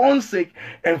for your own sake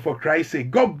and for Christ's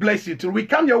sake. God bless you. Till we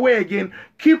come your way again,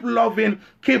 keep loving,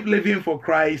 keep living for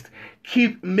Christ,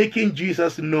 keep making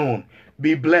Jesus known.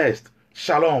 Be blessed.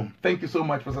 Shalom. Thank you so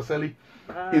much, Pastor Selgelia.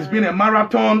 It's been a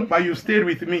marathon, but you stayed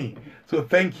with me. So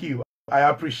thank you. I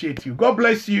appreciate you. God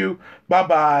bless you.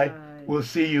 Bye-bye. We'll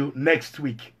see you next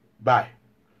week. Bye.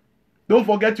 Don't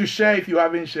forget to share if you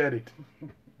haven't shared it.